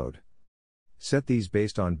workload. Set these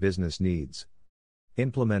based on business needs.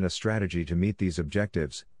 Implement a strategy to meet these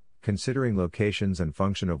objectives, considering locations and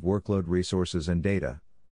function of workload resources and data.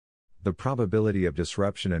 The probability of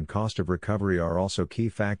disruption and cost of recovery are also key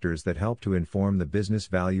factors that help to inform the business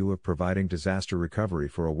value of providing disaster recovery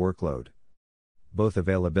for a workload. Both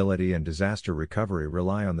availability and disaster recovery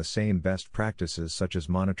rely on the same best practices such as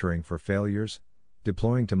monitoring for failures,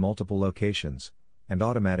 deploying to multiple locations, and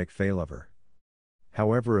automatic failover.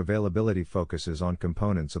 However, availability focuses on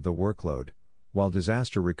components of the workload, while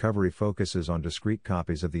disaster recovery focuses on discrete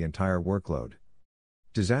copies of the entire workload.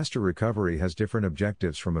 Disaster recovery has different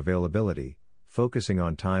objectives from availability, focusing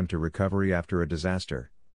on time to recovery after a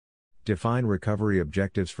disaster. Define recovery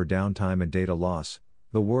objectives for downtime and data loss.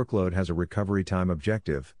 The workload has a recovery time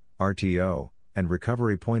objective, RTO, and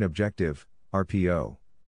recovery point objective, RPO.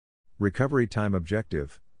 Recovery time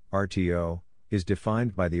objective, RTO, is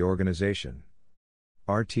defined by the organization.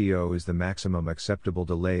 RTO is the maximum acceptable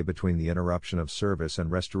delay between the interruption of service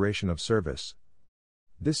and restoration of service.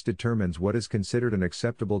 This determines what is considered an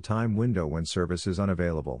acceptable time window when service is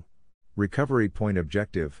unavailable. Recovery point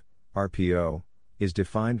objective, RPO, is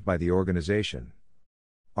defined by the organization.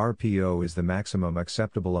 RPO is the maximum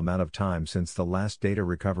acceptable amount of time since the last data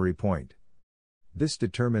recovery point. This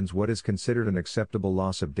determines what is considered an acceptable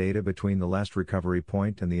loss of data between the last recovery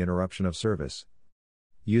point and the interruption of service.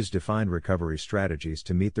 Use defined recovery strategies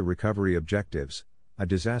to meet the recovery objectives. A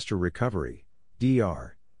disaster recovery,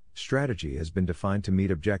 DR, strategy has been defined to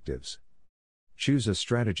meet objectives. Choose a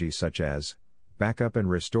strategy such as backup and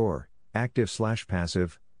restore,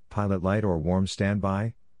 active/passive, pilot light or warm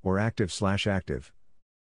standby, or active/active.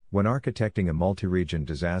 When architecting a multi-region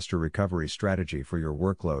disaster recovery strategy for your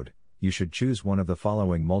workload, you should choose one of the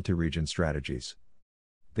following multi-region strategies.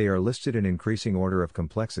 They are listed in increasing order of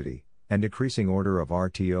complexity and decreasing order of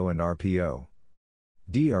RTO and RPO.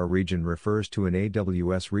 DR region refers to an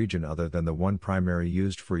AWS region other than the one primary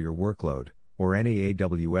used for your workload, or any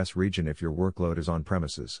AWS region if your workload is on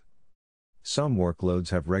premises. Some workloads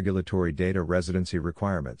have regulatory data residency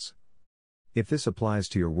requirements. If this applies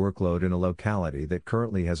to your workload in a locality that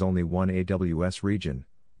currently has only one AWS region,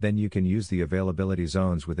 then you can use the availability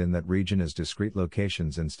zones within that region as discrete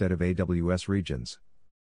locations instead of AWS regions.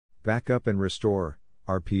 Backup and restore,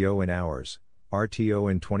 RPO in hours,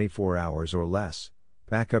 RTO in 24 hours or less.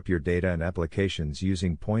 Back up your data and applications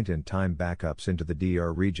using point-in-time backups into the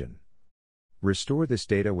DR region. Restore this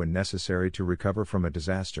data when necessary to recover from a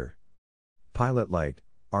disaster. Pilot light,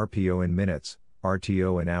 RPO in minutes,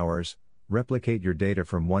 RTO in hours. Replicate your data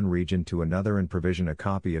from one region to another and provision a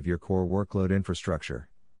copy of your core workload infrastructure.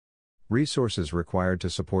 Resources required to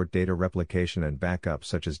support data replication and backup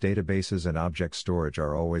such as databases and object storage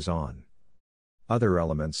are always on. Other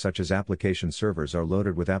elements such as application servers are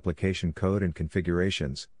loaded with application code and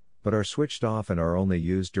configurations, but are switched off and are only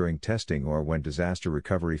used during testing or when disaster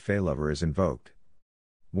recovery failover is invoked.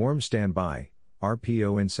 Warm standby,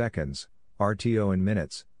 RPO in seconds, RTO in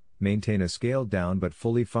minutes. Maintain a scaled down but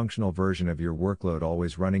fully functional version of your workload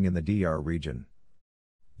always running in the DR region.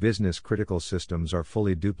 Business critical systems are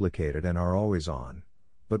fully duplicated and are always on,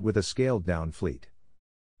 but with a scaled down fleet.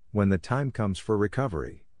 When the time comes for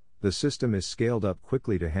recovery, the system is scaled up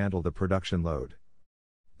quickly to handle the production load.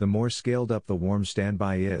 The more scaled up the warm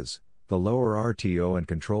standby is, the lower RTO and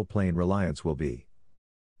control plane reliance will be.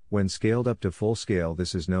 When scaled up to full scale,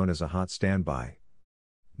 this is known as a hot standby.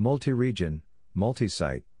 Multi-region,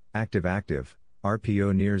 multi-site, active-active,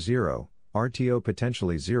 RPO near zero, RTO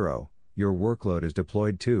potentially zero, your workload is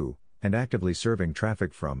deployed to, and actively serving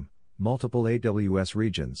traffic from, multiple AWS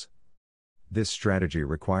regions. This strategy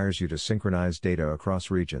requires you to synchronize data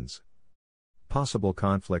across regions. Possible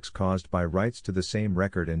conflicts caused by writes to the same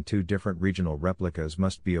record in two different regional replicas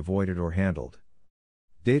must be avoided or handled.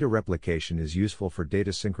 Data replication is useful for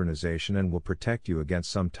data synchronization and will protect you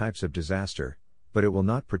against some types of disaster, but it will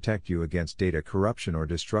not protect you against data corruption or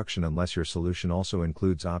destruction unless your solution also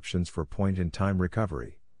includes options for point-in-time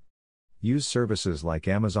recovery. Use services like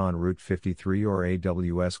Amazon Route 53 or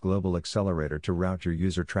AWS Global Accelerator to route your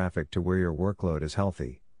user traffic to where your workload is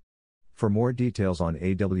healthy. For more details on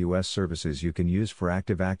AWS services you can use for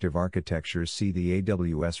active-active architectures, see the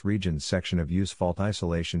AWS Regions section of Use Fault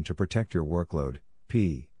Isolation to protect your workload,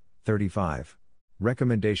 p. 35.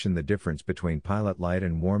 Recommendation: the difference between pilot light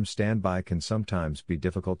and warm standby can sometimes be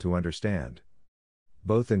difficult to understand.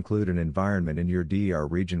 Both include an environment in your DR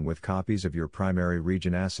region with copies of your primary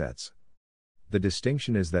region assets. The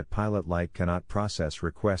distinction is that pilot light cannot process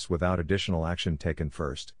requests without additional action taken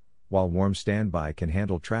first, while warm standby can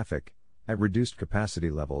handle traffic, at reduced capacity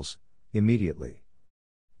levels, immediately.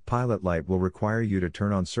 Pilot light will require you to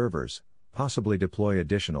turn on servers, possibly deploy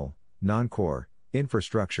additional, non-core,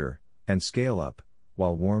 infrastructure, and scale up,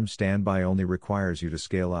 while warm standby only requires you to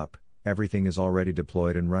scale up, everything is already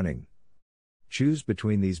deployed and running. Choose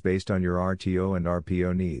between these based on your RTO and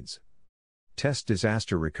RPO needs. Test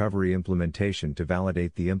disaster recovery implementation to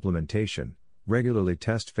validate the implementation. Regularly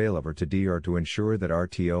test failover to DR to ensure that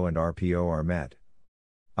RTO and RPO are met.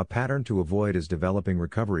 A pattern to avoid is developing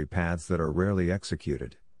recovery paths that are rarely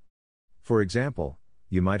executed. For example,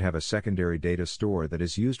 you might have a secondary data store that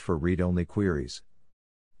is used for read-only queries.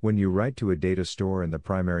 When you write to a data store and the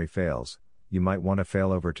primary fails, you might want to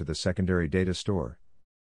failover to the secondary data store.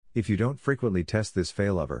 If you don't frequently test this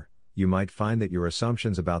failover, you might find that your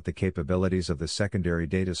assumptions about the capabilities of the secondary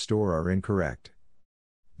data store are incorrect.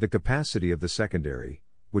 The capacity of the secondary,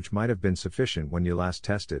 which might have been sufficient when you last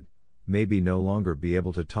tested, may no longer be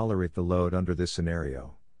able to tolerate the load under this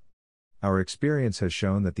scenario. Our experience has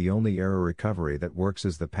shown that the only error recovery that works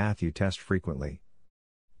is the path you test frequently.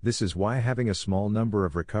 This is why having a small number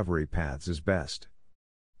of recovery paths is best.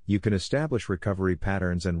 You can establish recovery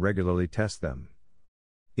patterns and regularly test them.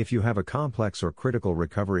 If you have a complex or critical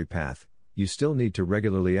recovery path, you still need to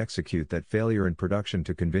regularly execute that failure in production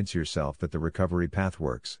to convince yourself that the recovery path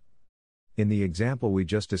works. In the example we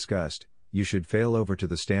just discussed, you should fail over to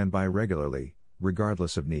the standby regularly,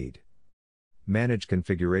 regardless of need. Manage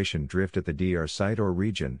configuration drift at the DR site or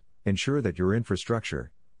region. Ensure that your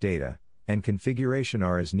infrastructure, data, and configuration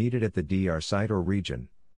are as needed at the DR site or region.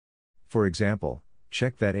 For example,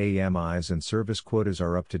 check that AMIs and service quotas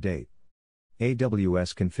are up to date.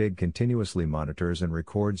 AWS Config continuously monitors and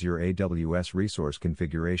records your AWS resource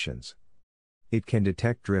configurations. It can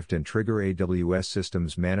detect drift and trigger AWS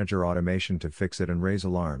Systems Manager automation to fix it and raise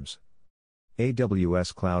alarms.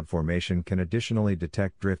 AWS CloudFormation can additionally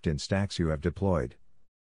detect drift in stacks you have deployed.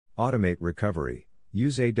 Automate recovery.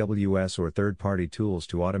 Use AWS or third-party tools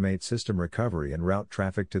to automate system recovery and route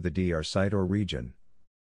traffic to the DR site or region.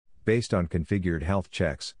 Based on configured health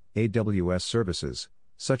checks, AWS services,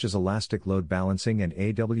 such as Elastic Load Balancing and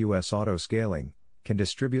AWS Auto Scaling, can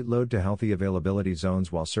distribute load to healthy availability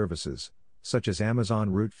zones, while services, such as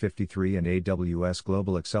Amazon Route 53 and AWS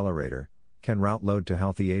Global Accelerator, can route load to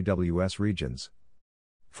healthy AWS regions.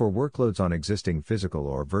 For workloads on existing physical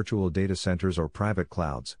or virtual data centers or private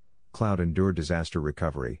clouds, Cloud Endure Disaster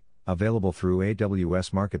Recovery, available through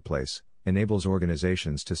AWS Marketplace, enables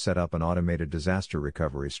organizations to set up an automated disaster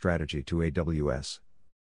recovery strategy to AWS.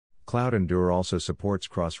 Cloud Endure also supports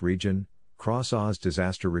cross-region, cross-OS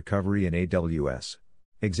disaster recovery in AWS.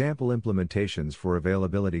 Example implementations for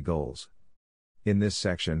availability goals. In this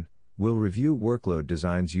section, we'll review workload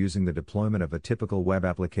designs using the deployment of a typical web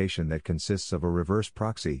application that consists of a reverse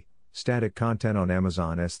proxy, static content on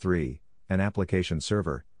Amazon S3, an application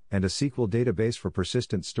server, and a SQL database for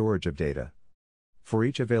persistent storage of data. For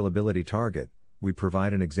each availability target, we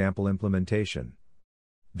provide an example implementation.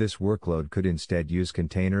 This workload could instead use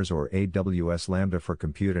containers or AWS Lambda for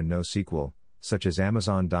compute and NoSQL, such as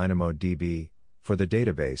Amazon DynamoDB, for the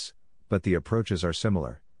database, but the approaches are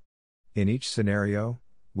similar. In each scenario,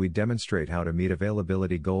 we demonstrate how to meet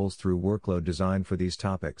availability goals through workload design for these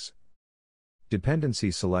topics. Dependency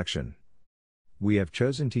selection. We have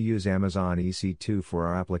chosen to use Amazon EC2 for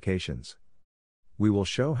our applications. We will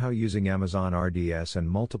show how using Amazon RDS and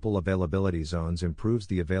multiple availability zones improves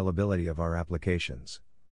the availability of our applications.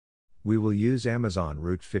 We will use Amazon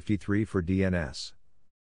Route 53 for DNS.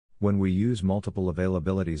 When we use multiple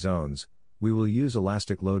availability zones, we will use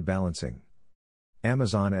Elastic Load Balancing.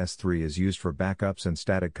 Amazon S3 is used for backups and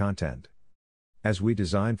static content. As we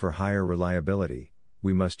design for higher reliability,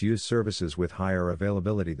 we must use services with higher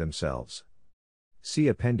availability themselves. See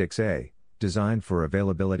Appendix A, Design for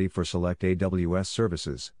Availability for Select AWS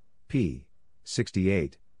Services, p.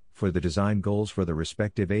 68, for the design goals for the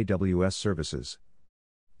respective AWS services.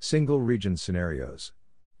 Single region scenarios.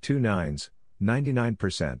 2 nines,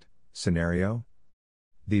 99%, scenario.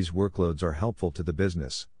 These workloads are helpful to the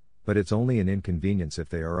business, but it's only an inconvenience if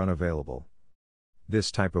they are unavailable.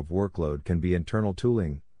 This type of workload can be internal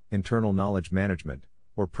tooling, internal knowledge management,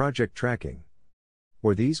 or project tracking.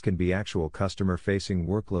 Or these can be actual customer-facing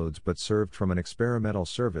workloads but served from an experimental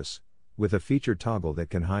service, with a feature toggle that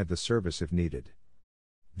can hide the service if needed.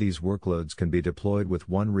 These workloads can be deployed with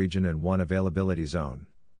one region and one availability zone.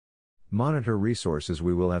 Monitor resources.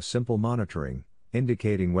 We will have simple monitoring,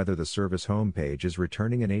 indicating whether the service homepage is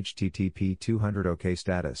returning an HTTP 200 OK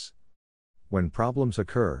status. When problems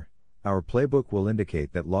occur, our playbook will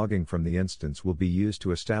indicate that logging from the instance will be used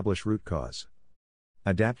to establish root cause.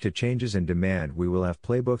 Adapt to changes in demand. We will have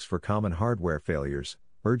playbooks for common hardware failures,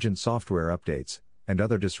 urgent software updates, and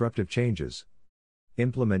other disruptive changes.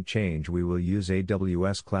 Implement change. We will use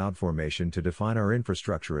AWS CloudFormation to define our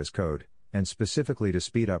infrastructure as code, and specifically to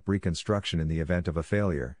speed up reconstruction in the event of a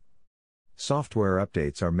failure. Software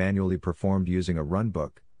updates are manually performed using a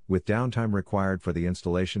runbook, with downtime required for the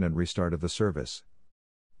installation and restart of the service.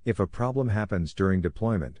 If a problem happens during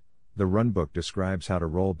deployment, the runbook describes how to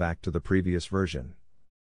roll back to the previous version.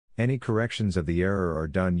 Any corrections of the error are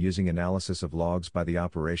done using analysis of logs by the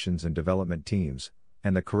operations and development teams,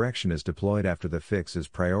 and the correction is deployed after the fix is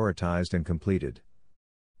prioritized and completed.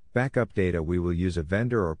 Backup data: we will use a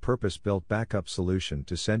vendor or purpose-built backup solution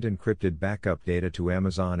to send encrypted backup data to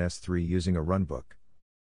Amazon S3 using a runbook.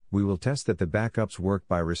 We will test that the backups work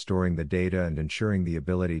by restoring the data and ensuring the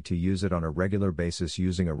ability to use it on a regular basis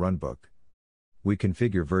using a runbook. We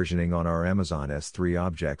configure versioning on our Amazon S3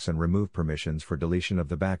 objects and remove permissions for deletion of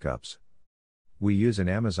the backups. We use an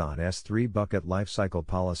Amazon S3 bucket lifecycle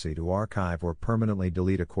policy to archive or permanently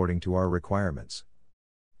delete according to our requirements.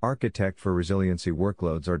 Architect for resiliency: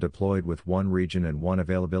 workloads are deployed with one region and one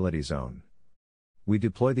availability zone. We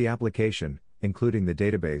deploy the application, including the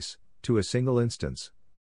database, to a single instance.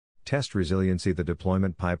 Test resiliency: the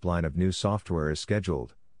deployment pipeline of new software is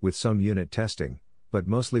scheduled, with some unit testing, but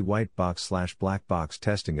mostly white box/black box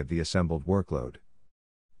testing of the assembled workload.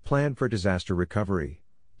 Plan for disaster recovery,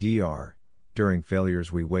 DR. During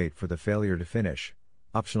failures, we wait for the failure to finish,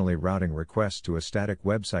 optionally routing requests to a static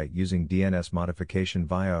website using DNS modification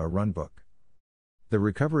via a runbook. The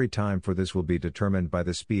recovery time for this will be determined by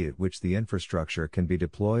the speed at which the infrastructure can be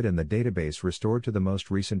deployed and the database restored to the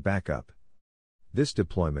most recent backup. This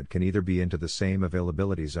deployment can either be into the same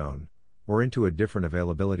availability zone, or into a different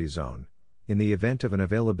availability zone, in the event of an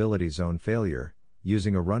availability zone failure,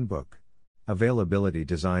 using a runbook. Availability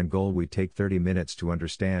design goal: we take 30 minutes to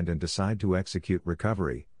understand and decide to execute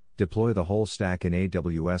recovery, deploy the whole stack in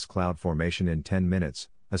AWS CloudFormation in 10 minutes,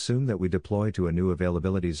 assume that we deploy to a new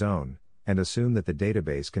availability zone, and assume that the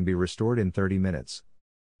database can be restored in 30 minutes.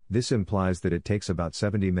 This implies that it takes about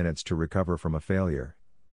 70 minutes to recover from a failure.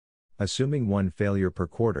 Assuming one failure per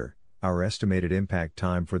quarter, our estimated impact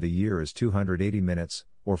time for the year is 280 minutes,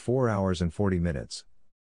 or 4 hours and 40 minutes.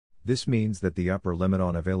 This means that the upper limit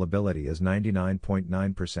on availability is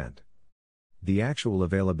 99.9%. The actual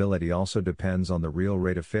availability also depends on the real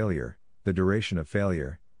rate of failure, the duration of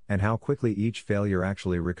failure, and how quickly each failure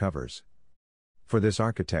actually recovers. For this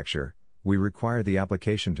architecture, we require the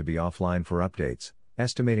application to be offline for updates,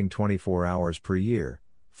 estimating 24 hours per year,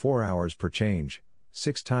 4 hours per change,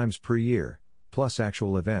 6 times per year, plus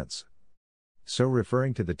actual events. So,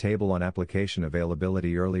 referring to the table on application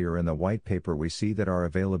availability earlier in the white paper, we see that our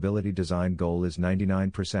availability design goal is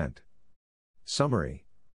 99%. Summary: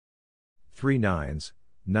 3 nines,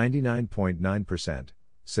 99.9%.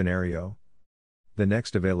 Scenario: the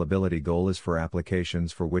next availability goal is for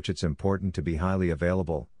applications for which it's important to be highly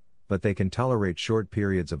available, but they can tolerate short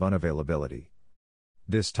periods of unavailability.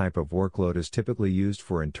 This type of workload is typically used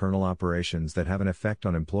for internal operations that have an effect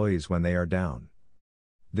on employees when they are down.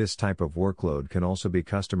 This type of workload can also be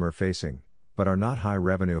customer-facing, but are not high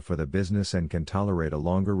revenue for the business and can tolerate a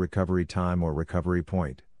longer recovery time or recovery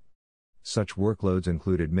point. Such workloads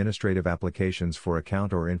include administrative applications for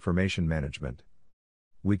account or information management.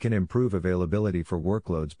 We can improve availability for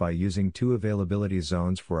workloads by using 2 availability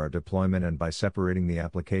zones for our deployment and by separating the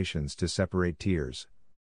applications to separate tiers.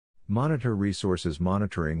 Monitor resources: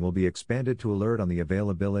 monitoring will be expanded to alert on the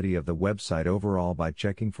availability of the website overall by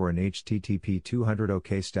checking for an HTTP 200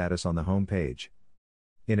 OK status on the home page.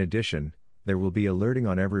 In addition, there will be alerting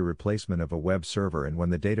on every replacement of a web server and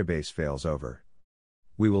when the database fails over.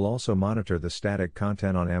 We will also monitor the static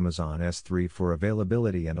content on Amazon S3 for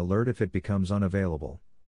availability and alert if it becomes unavailable.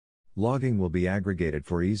 Logging will be aggregated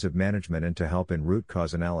for ease of management and to help in root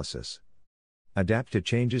cause analysis. Adapt to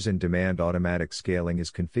changes in demand: automatic scaling is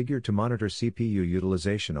configured to monitor CPU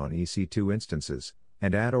utilization on EC2 instances,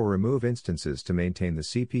 and add or remove instances to maintain the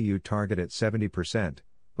CPU target at 70%,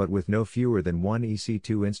 but with no fewer than 1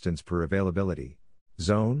 EC2 instance per availability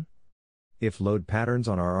zone. If load patterns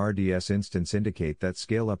on our RDS instance indicate that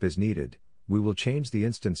scale-up is needed, we will change the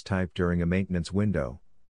instance type during a maintenance window.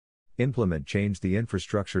 Implement change: the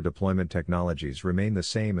infrastructure deployment technologies remain the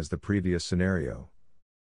same as the previous scenario.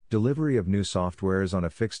 Delivery of new software is on a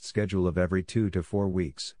fixed schedule of every 2 to 4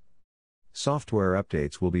 weeks. Software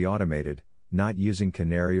updates will be automated, not using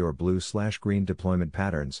canary or blue/green deployment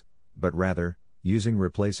patterns, but rather, using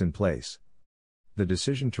replace in place. The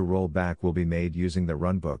decision to roll back will be made using the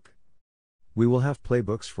runbook. We will have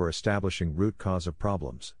playbooks for establishing root cause of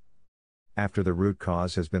problems. After the root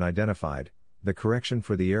cause has been identified, the correction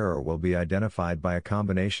for the error will be identified by a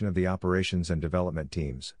combination of the operations and development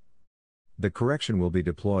teams. The correction will be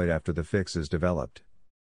deployed after the fix is developed.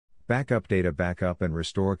 Backup data: backup and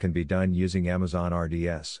restore can be done using Amazon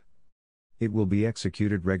RDS. It will be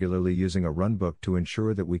executed regularly using a runbook to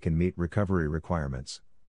ensure that we can meet recovery requirements.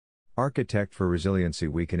 Architect for resiliency.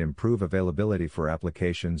 We can improve availability for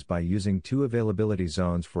applications by using two availability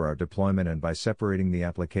zones for our deployment and by separating the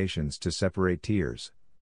applications to separate tiers.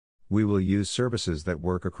 We will use services that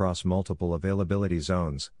work across multiple availability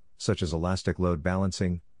zones, such as Elastic Load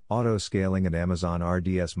Balancing, Auto Scaling, and Amazon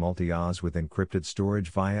RDS Multi-OS with encrypted storage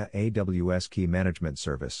via AWS Key Management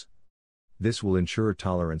Service. This will ensure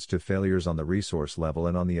tolerance to failures on the resource level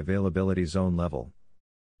and on the availability zone level.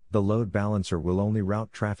 The load balancer will only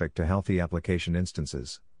route traffic to healthy application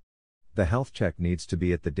instances. The health check needs to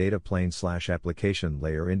be at the data plane/application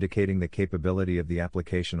layer, indicating the capability of the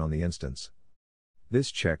application on the instance.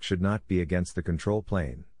 This check should not be against the control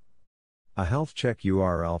plane. A health check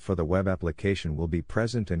URL for the web application will be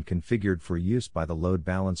present and configured for use by the load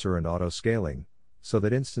balancer and auto scaling, so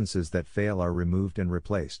that instances that fail are removed and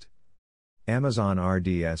replaced. Amazon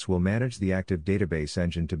RDS will manage the active database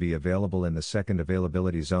engine to be available in the second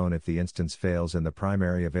availability zone if the instance fails in the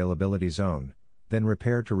primary availability zone, then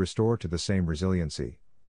repair to restore to the same resiliency.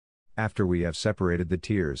 After we have separated the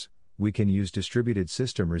tiers, we can use distributed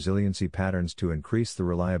system resiliency patterns to increase the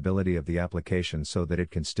reliability of the application so that it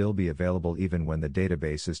can still be available even when the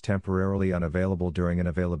database is temporarily unavailable during an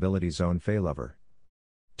availability zone failover.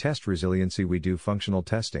 Test resiliency. We do functional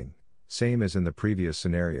testing, same as in the previous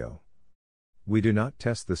scenario. We do not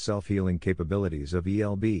test the self-healing capabilities of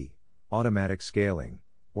ELB, automatic scaling,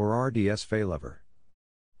 or RDS failover.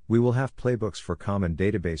 We will have playbooks for common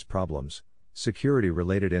database problems,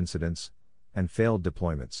 security-related incidents, and failed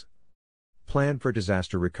deployments. Plan for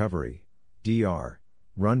disaster recovery, DR.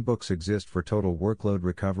 Runbooks exist for total workload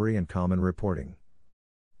recovery and common reporting.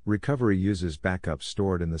 Recovery uses backups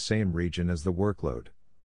stored in the same region as the workload.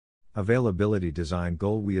 Availability design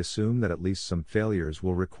goal. We assume that at least some failures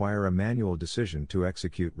will require a manual decision to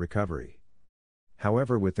execute recovery.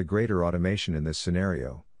 However, with the greater automation in this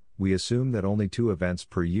scenario, we assume that only 2 events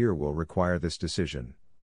per year will require this decision.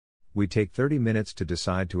 We take 30 minutes to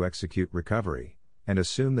decide to execute recovery, and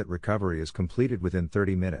assume that recovery is completed within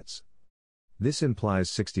 30 minutes. This implies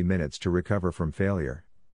 60 minutes to recover from failure.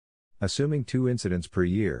 Assuming 2 incidents per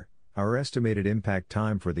year, our estimated impact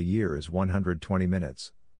time for the year is 120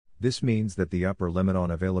 minutes. This means that the upper limit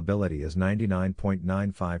on availability is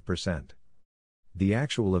 99.95%. The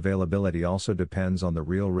actual availability also depends on the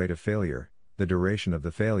real rate of failure, the duration of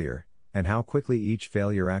the failure, and how quickly each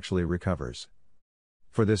failure actually recovers.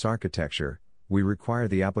 For this architecture, we require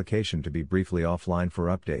the application to be briefly offline for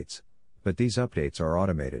updates, but these updates are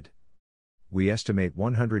automated. We estimate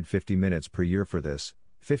 150 minutes per year for this,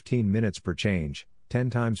 15 minutes per change,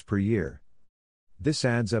 10 times per year. This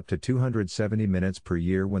adds up to 270 minutes per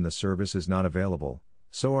year when the service is not available,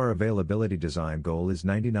 so our availability design goal is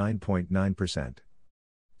 99.9%.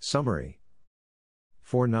 Summary.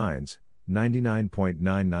 4 nines,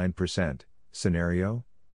 99.99%, scenario.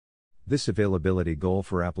 This availability goal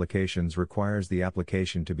for applications requires the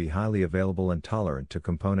application to be highly available and tolerant to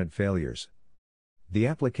component failures. The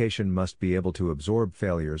application must be able to absorb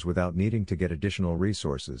failures without needing to get additional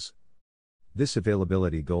resources. This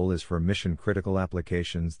availability goal is for mission-critical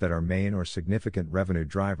applications that are main or significant revenue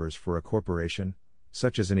drivers for a corporation,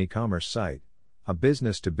 such as an e-commerce site, a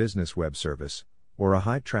business-to-business web service, or a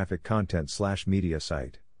high-traffic content/media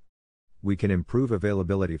site. We can improve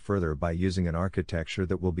availability further by using an architecture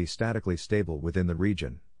that will be statically stable within the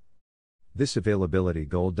region. This availability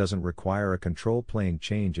goal doesn't require a control plane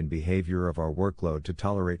change in behavior of our workload to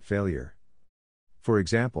tolerate failure. For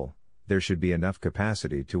example, there should be enough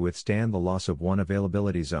capacity to withstand the loss of one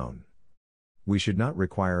availability zone. We should not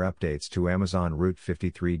require updates to Amazon Route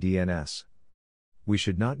 53 DNS. We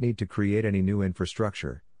should not need to create any new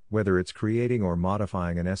infrastructure, whether it's creating or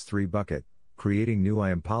modifying an S3 bucket, creating new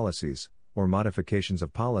IAM policies, or modifications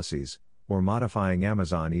of policies, or modifying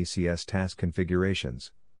Amazon ECS task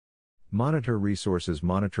configurations. Monitor resources.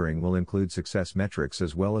 Monitoring will include success metrics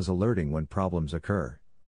as well as alerting when problems occur.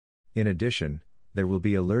 In addition, there will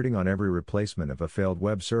be alerting on every replacement of a failed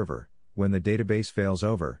web server, when the database fails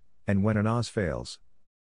over, and when an OS fails.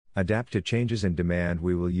 Adapt to changes in demand.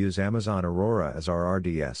 We will use Amazon Aurora as our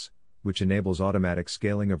RDS, which enables automatic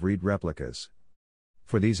scaling of read replicas.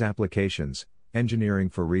 For these applications, engineering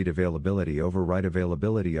for read availability over write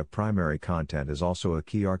availability of primary content is also a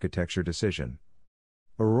key architecture decision.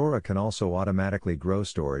 Aurora can also automatically grow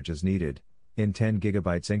storage as needed, in 10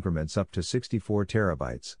 GB increments up to 64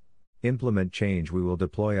 TB. Implement change. We will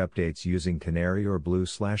deploy updates using Canary or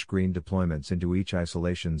blue/green deployments into each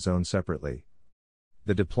isolation zone separately.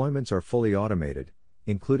 The deployments are fully automated,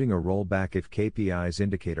 including a rollback if KPIs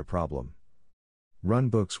indicate a problem.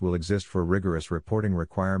 Runbooks will exist for rigorous reporting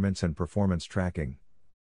requirements and performance tracking.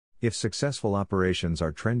 If successful operations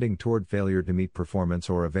are trending toward failure to meet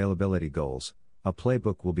performance or availability goals, a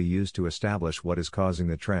playbook will be used to establish what is causing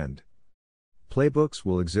the trend. Playbooks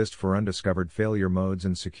will exist for undiscovered failure modes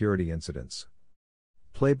and security incidents.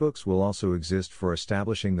 Playbooks will also exist for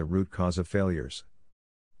establishing the root cause of failures.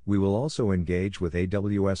 We will also engage with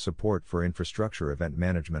AWS support for infrastructure event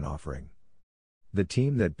management offering. The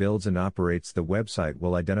team that builds and operates the website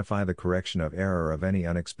will identify the correction of error of any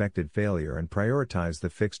unexpected failure and prioritize the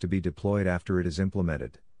fix to be deployed after it is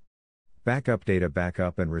implemented. Backup data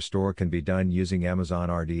backup and restore can be done using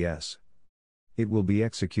Amazon RDS. It will be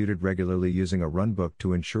executed regularly using a runbook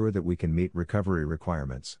to ensure that we can meet recovery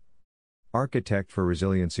requirements. Architect for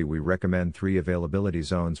resiliency. We recommend 3 availability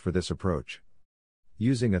zones for this approach.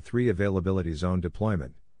 Using a 3 availability zone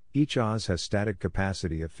deployment, each OZ has static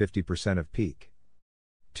capacity of 50% of peak.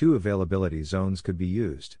 2 availability zones could be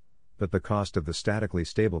used, but the cost of the statically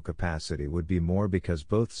stable capacity would be more because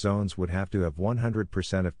both zones would have to have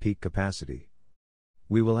 100% of peak capacity.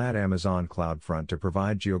 We will add Amazon CloudFront to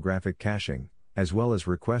provide geographic caching, as well as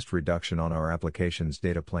request reduction on our application's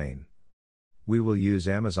data plane. We will use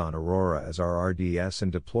Amazon Aurora as our RDS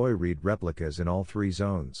and deploy read replicas in all 3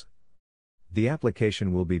 zones. The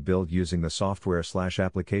application will be built using the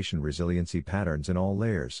software/application resiliency patterns in all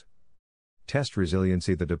layers. Test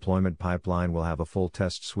resiliency. The deployment pipeline will have a full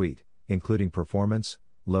test suite, including performance,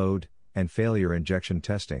 load, and failure injection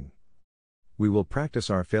testing. We will practice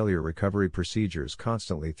our failure recovery procedures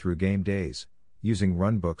constantly through game days, using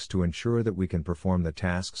runbooks to ensure that we can perform the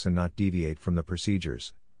tasks and not deviate from the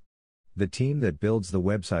procedures. The team that builds the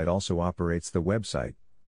website also operates the website.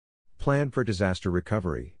 Plan for disaster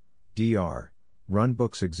recovery, DR.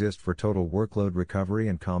 Runbooks exist for total workload recovery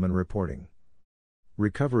and common reporting.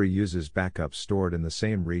 Recovery uses backups stored in the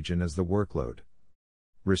same region as the workload.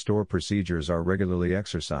 Restore procedures are regularly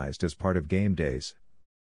exercised as part of game days.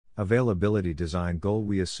 Availability design goal.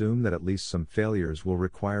 We assume that at least some failures will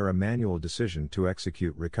require a manual decision to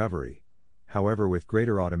execute recovery. However, with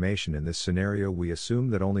greater automation in this scenario, we assume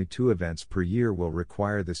that only 2 events per year will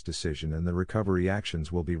require this decision and the recovery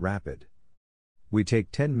actions will be rapid. We take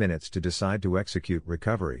 10 minutes to decide to execute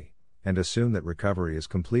recovery, and assume that recovery is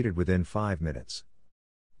completed within 5 minutes.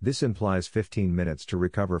 This implies 15 minutes to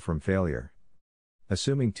recover from failure.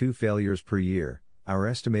 Assuming 2 failures per year, our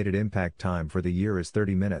estimated impact time for the year is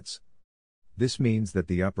 30 minutes. This means that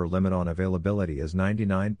the upper limit on availability is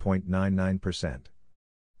 99.99%.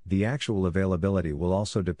 The actual availability will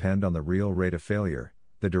also depend on the real rate of failure,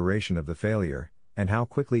 the duration of the failure, and how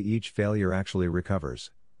quickly each failure actually recovers.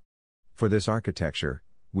 For this architecture,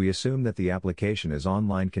 we assume that the application is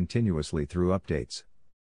online continuously through updates.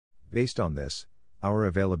 Based on this, our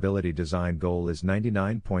availability design goal is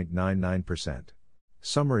 99.99%.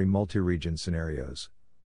 Summary. Multi-region scenarios.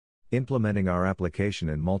 Implementing our application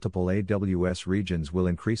in multiple AWS regions will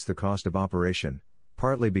increase the cost of operation,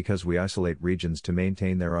 partly because we isolate regions to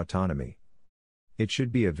maintain their autonomy. It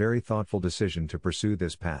should be a very thoughtful decision to pursue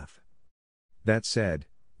this path. That said,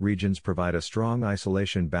 regions provide a strong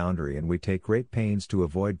isolation boundary and we take great pains to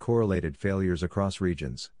avoid correlated failures across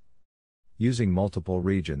regions. Using multiple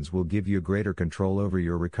regions will give you greater control over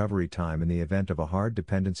your recovery time in the event of a hard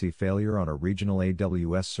dependency failure on a regional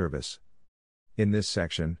AWS service. In this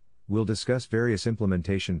section, we'll discuss various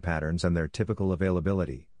implementation patterns and their typical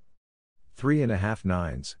availability. 3.5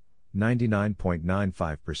 nines,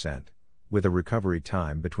 99.95%, with a recovery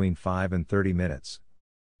time between 5 and 30 minutes.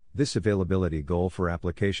 This availability goal for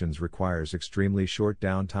applications requires extremely short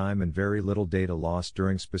downtime and very little data loss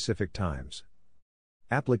during specific times.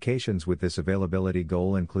 Applications with this availability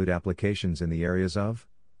goal include applications in the areas of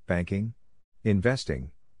banking,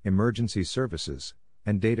 investing, emergency services,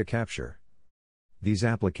 and data capture. These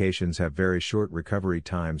applications have very short recovery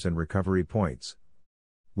times and recovery points.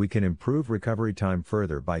 We can improve recovery time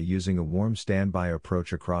further by using a warm standby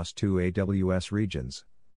approach across 2 AWS regions.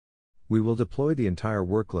 We will deploy the entire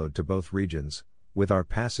workload to both regions, with our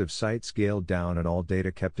passive site scaled down and all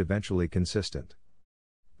data kept eventually consistent.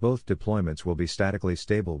 Both deployments will be statically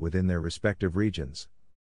stable within their respective regions.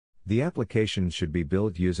 The application should be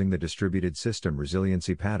built using the distributed system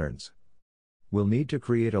resiliency patterns. We'll need to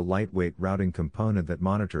create a lightweight routing component that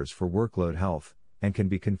monitors for workload health, and can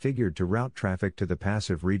be configured to route traffic to the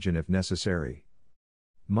passive region if necessary.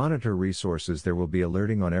 Monitor resources. There will be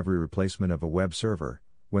alerting on every replacement of a web server,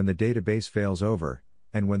 when the database fails over,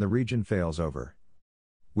 and when the region fails over.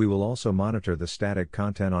 We will also monitor the static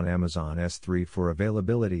content on Amazon S3 for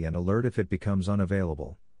availability and alert if it becomes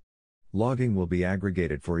unavailable. Logging will be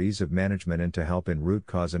aggregated for ease of management and to help in root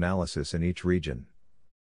cause analysis in each region.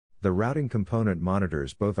 The routing component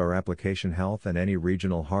monitors both our application health and any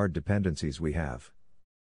regional hard dependencies we have.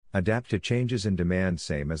 Adapt to changes in demand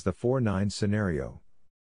same as the 4-9 scenario.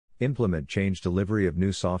 Implement change delivery of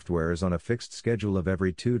new softwares on a fixed schedule of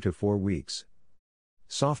every 2 to 4 weeks.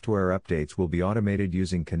 Software updates will be automated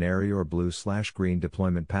using Canary or Blue/Green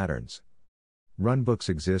deployment patterns. Runbooks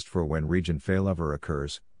exist for when region failover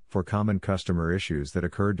occurs, for common customer issues that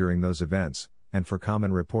occur during those events, and for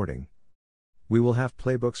common reporting. We will have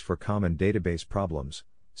playbooks for common database problems,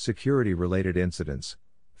 security-related incidents,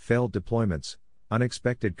 failed deployments,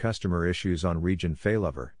 unexpected customer issues on region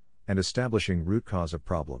failover, and establishing root cause of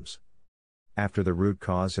problems. After the root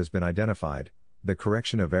cause has been identified, the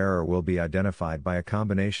correction of error will be identified by a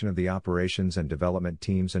combination of the operations and development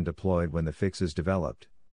teams and deployed when the fix is developed.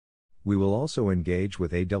 We will also engage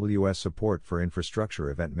with AWS support for infrastructure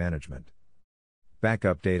event management.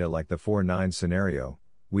 Backup data like the 4-9 scenario,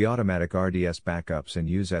 we automatic RDS backups and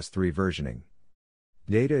use S3 versioning.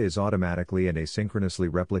 Data is automatically and asynchronously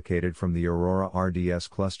replicated from the Aurora RDS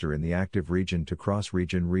cluster in the active region to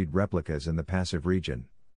cross-region read replicas in the passive region.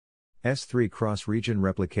 S3 cross-region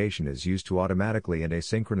replication is used to automatically and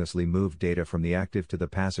asynchronously move data from the active to the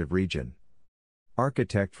passive region.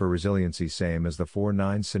 Architect for resiliency same as the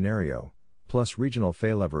 4-9 scenario, plus regional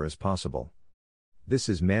failover as possible. This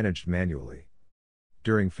is managed manually.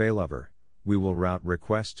 During failover, we will route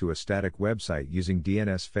requests to a static website using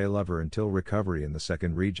DNS failover until recovery in the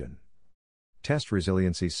second region. Test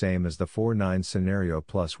resiliency same as the 4-9 scenario,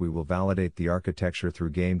 plus we will validate the architecture through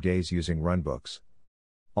game days using runbooks.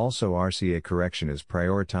 Also, RCA correction is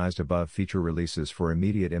prioritized above feature releases for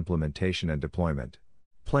immediate implementation and deployment.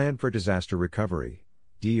 Plan for disaster recovery,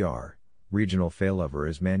 DR, regional failover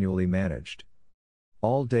is manually managed.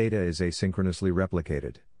 All data is asynchronously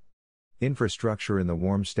replicated. Infrastructure in the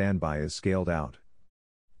warm standby is scaled out.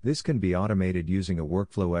 This can be automated using a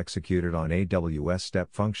workflow executed on AWS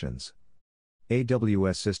step functions.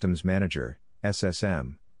 AWS Systems Manager,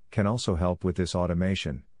 SSM, can also help with this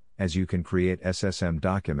automation, as you can create SSM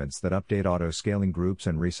documents that update auto-scaling groups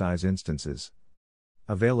and resize instances.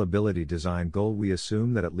 Availability design goal: we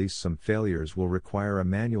assume that at least some failures will require a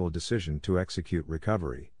manual decision to execute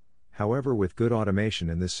recovery. However, with good automation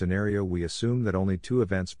in this scenario, we assume that only 2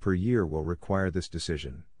 events per year will require this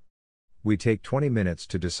decision. We take 20 minutes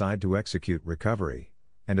to decide to execute recovery,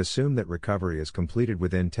 and assume that recovery is completed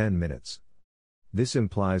within 10 minutes. This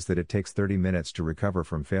implies that it takes 30 minutes to recover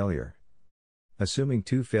from failure. Assuming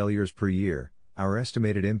 2 failures per year, our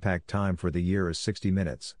estimated impact time for the year is 60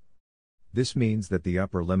 minutes. This means that the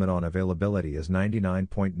upper limit on availability is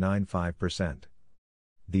 99.95%.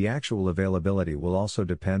 The actual availability will also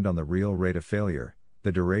depend on the real rate of failure,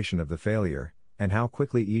 the duration of the failure, and how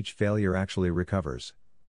quickly each failure actually recovers.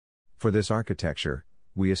 For this architecture,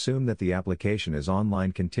 we assume that the application is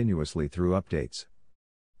online continuously through updates.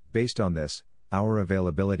 Based on this, our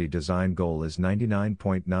availability design goal is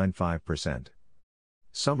 99.95%.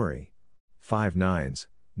 Summary: 5 nines,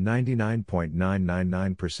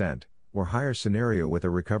 99.999%, or higher scenario with a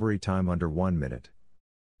recovery time under 1 minute.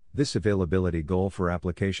 This availability goal for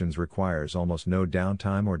applications requires almost no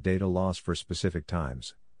downtime or data loss for specific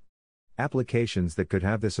times. Applications that could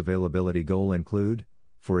have this availability goal include,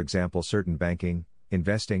 for example, certain banking,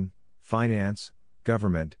 investing, finance,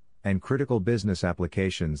 government, and critical business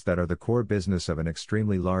applications that are the core business of an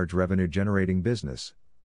extremely large revenue-generating business.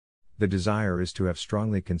 The desire is to have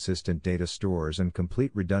strongly consistent data stores and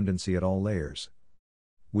complete redundancy at all layers.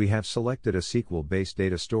 We have selected a SQL-based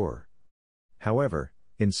data store. However,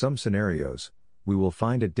 in some scenarios, we will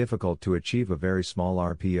find it difficult to achieve a very small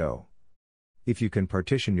RPO. If you can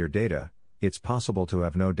partition your data, it's possible to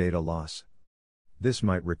have no data loss. This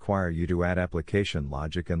might require you to add application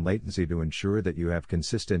logic and latency to ensure that you have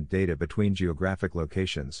consistent data between geographic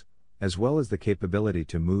locations, as well as the capability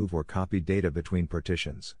to move or copy data between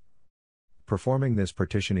partitions. Performing this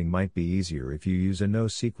partitioning might be easier if you use a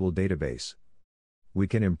NoSQL database. We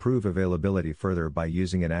can improve availability further by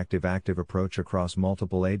using an active-active approach across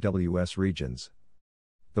multiple AWS regions.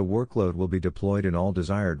 The workload will be deployed in all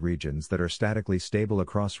desired regions that are statically stable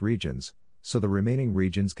across regions, so the remaining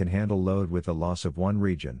regions can handle load with the loss of one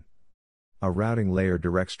region. A routing layer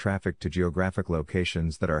directs traffic to geographic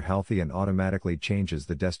locations that are healthy and automatically changes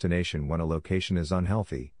the destination when a location is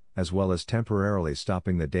unhealthy, as well as temporarily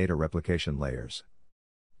stopping the data replication layers.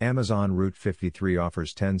 Amazon Route 53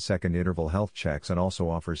 offers 10-second interval health checks and also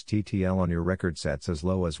offers TTL on your record sets as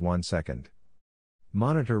low as 1 second.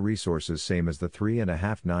 Monitor resources same as the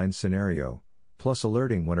 3.5-9 scenario, plus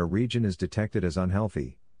alerting when a region is detected as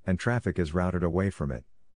unhealthy, and traffic is routed away from it.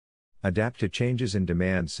 Adapt to changes in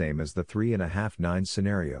demand same as the 3.5-9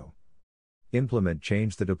 scenario. Implement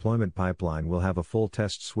change. The deployment pipeline will have a full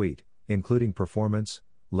test suite, including performance,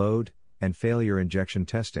 load, and failure injection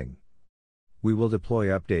testing. We will deploy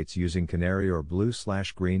updates using Canary or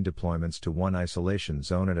blue/green deployments to one isolation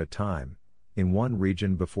zone at a time, in one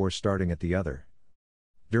region before starting at the other.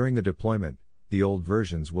 During the deployment, the old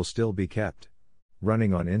versions will still be kept,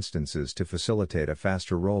 running on instances to facilitate a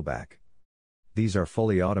faster rollback. These are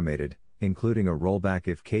fully automated, including a rollback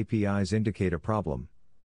if KPIs indicate a problem.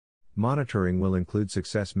 Monitoring will include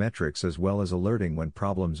success metrics as well as alerting when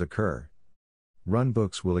problems occur.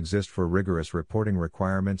 Runbooks will exist for rigorous reporting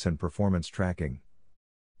requirements and performance tracking.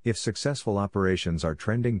 If successful operations are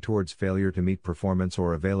trending towards failure to meet performance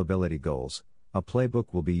or availability goals, a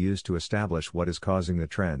playbook will be used to establish what is causing the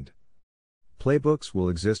trend. Playbooks will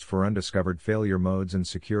exist for undiscovered failure modes and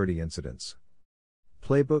security incidents.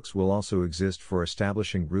 Playbooks will also exist for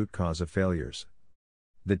establishing root cause of failures.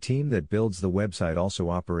 The team that builds the website also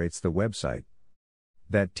operates the website.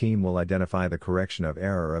 That team will identify the correction of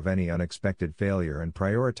error of any unexpected failure and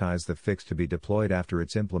prioritize the fix to be deployed after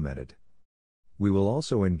it's implemented. We will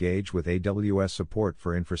also engage with AWS support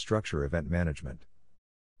for infrastructure event management.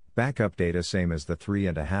 Backup data same as the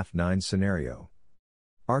 3.5 scenario.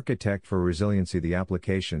 Architect for resiliency. The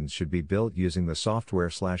applications should be built using the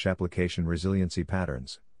software/application resiliency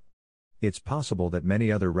patterns. It's possible that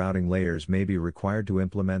many other routing layers may be required to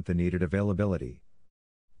implement the needed availability.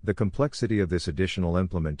 The complexity of this additional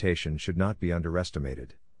implementation should not be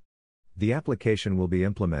underestimated. The application will be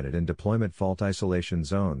implemented in deployment fault isolation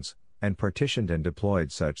zones, and partitioned and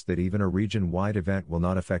deployed such that even a region-wide event will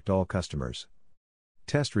not affect all customers.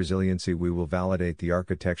 Test resiliency. We will validate the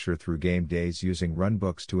architecture through game days using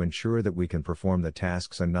runbooks to ensure that we can perform the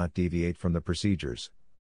tasks and not deviate from the procedures.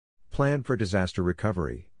 Plan for disaster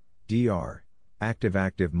recovery, DR.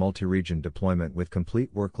 Active multi-region deployment with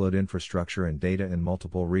complete workload infrastructure and data in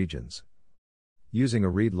multiple regions. Using a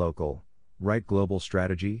read local, write global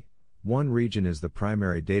strategy, one region is the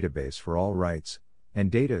primary database for all writes, and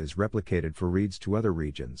data is replicated for reads to other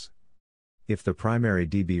regions. If the primary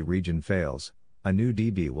DB region fails, a new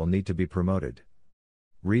DB will need to be promoted.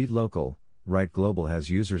 Read local, write global has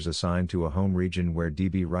users assigned to a home region where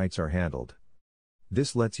DB writes are handled.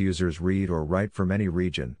 This lets users read or write from any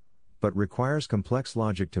region, but requires complex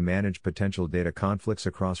logic to manage potential data conflicts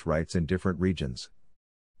across writes in different regions.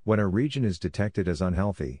 When a region is detected as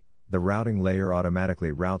unhealthy, the routing layer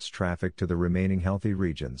automatically routes traffic to the remaining healthy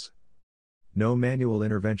regions. No manual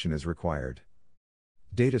intervention is required.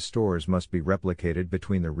 Data stores must be replicated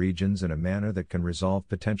between the regions in a manner that can resolve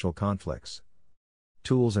potential conflicts.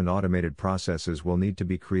 Tools and automated processes will need to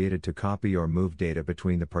be created to copy or move data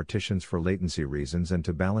between the partitions for latency reasons and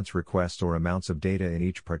to balance requests or amounts of data in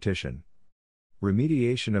each partition.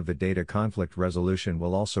 Remediation of the data conflict resolution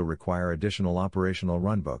will also require additional operational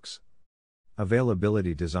runbooks.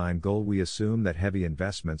 Availability design goal. We assume that heavy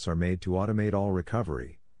investments are made to automate all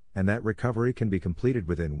recovery, and that recovery can be completed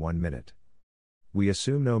within 1 minute. We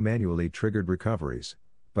assume no manually triggered recoveries,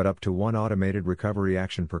 but up to one automated recovery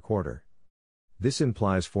action per quarter. This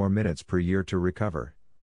implies 4 minutes per year to recover.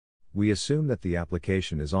 We assume that the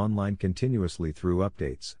application is online continuously through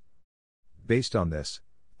updates. Based on this,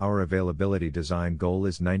 our availability design goal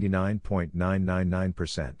is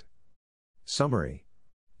 99.999%. Summary.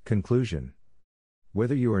 Conclusion.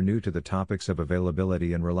 Whether you are new to the topics of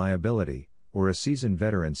availability and reliability, or a seasoned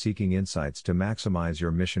veteran seeking insights to maximize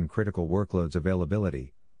your mission-critical workloads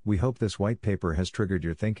availability, we hope this white paper has triggered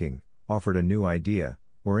your thinking, offered a new idea,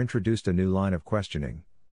 or introduced a new line of questioning.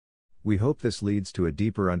 We hope this leads to a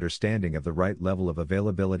deeper understanding of the right level of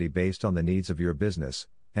availability based on the needs of your business,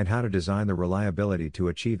 and how to design the reliability to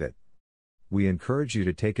achieve it. We encourage you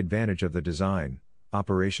to take advantage of the design,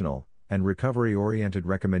 operational, and recovery-oriented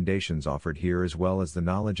recommendations offered here as well as the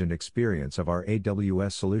knowledge and experience of our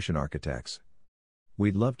AWS solution architects.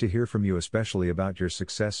 We'd love to hear from you, especially about your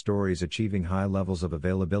success stories achieving high levels of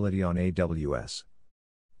availability on AWS.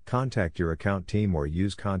 Contact your account team or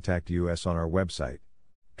use Contact US on our website.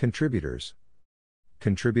 Contributors.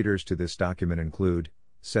 Contributors to this document include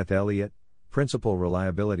Seth Elliott, Principal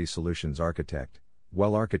Reliability Solutions Architect,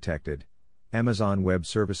 Well Architected; Amazon Web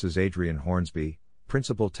Services Adrian Hornsby,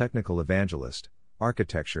 Principal Technical Evangelist,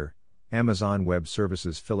 Architecture, Amazon Web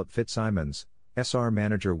Services Philip Fitzsimons, SR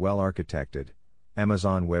Manager Well Architected;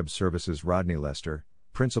 Amazon Web Services Rodney Lester,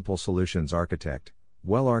 Principal Solutions Architect,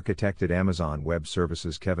 Well Architected; Amazon Web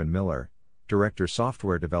Services Kevin Miller, Director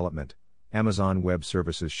Software Development, Amazon Web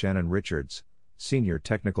Services Shannon Richards, Senior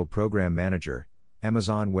Technical Program Manager,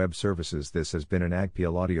 Amazon Web Services. This has been an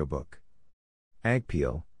Agpeel audiobook.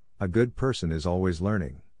 Agpeel, a good person is always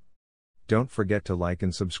learning. Don't forget to like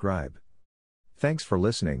and subscribe. Thanks for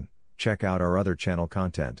listening. Check out our other channel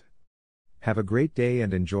content. Have a great day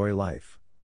and enjoy life.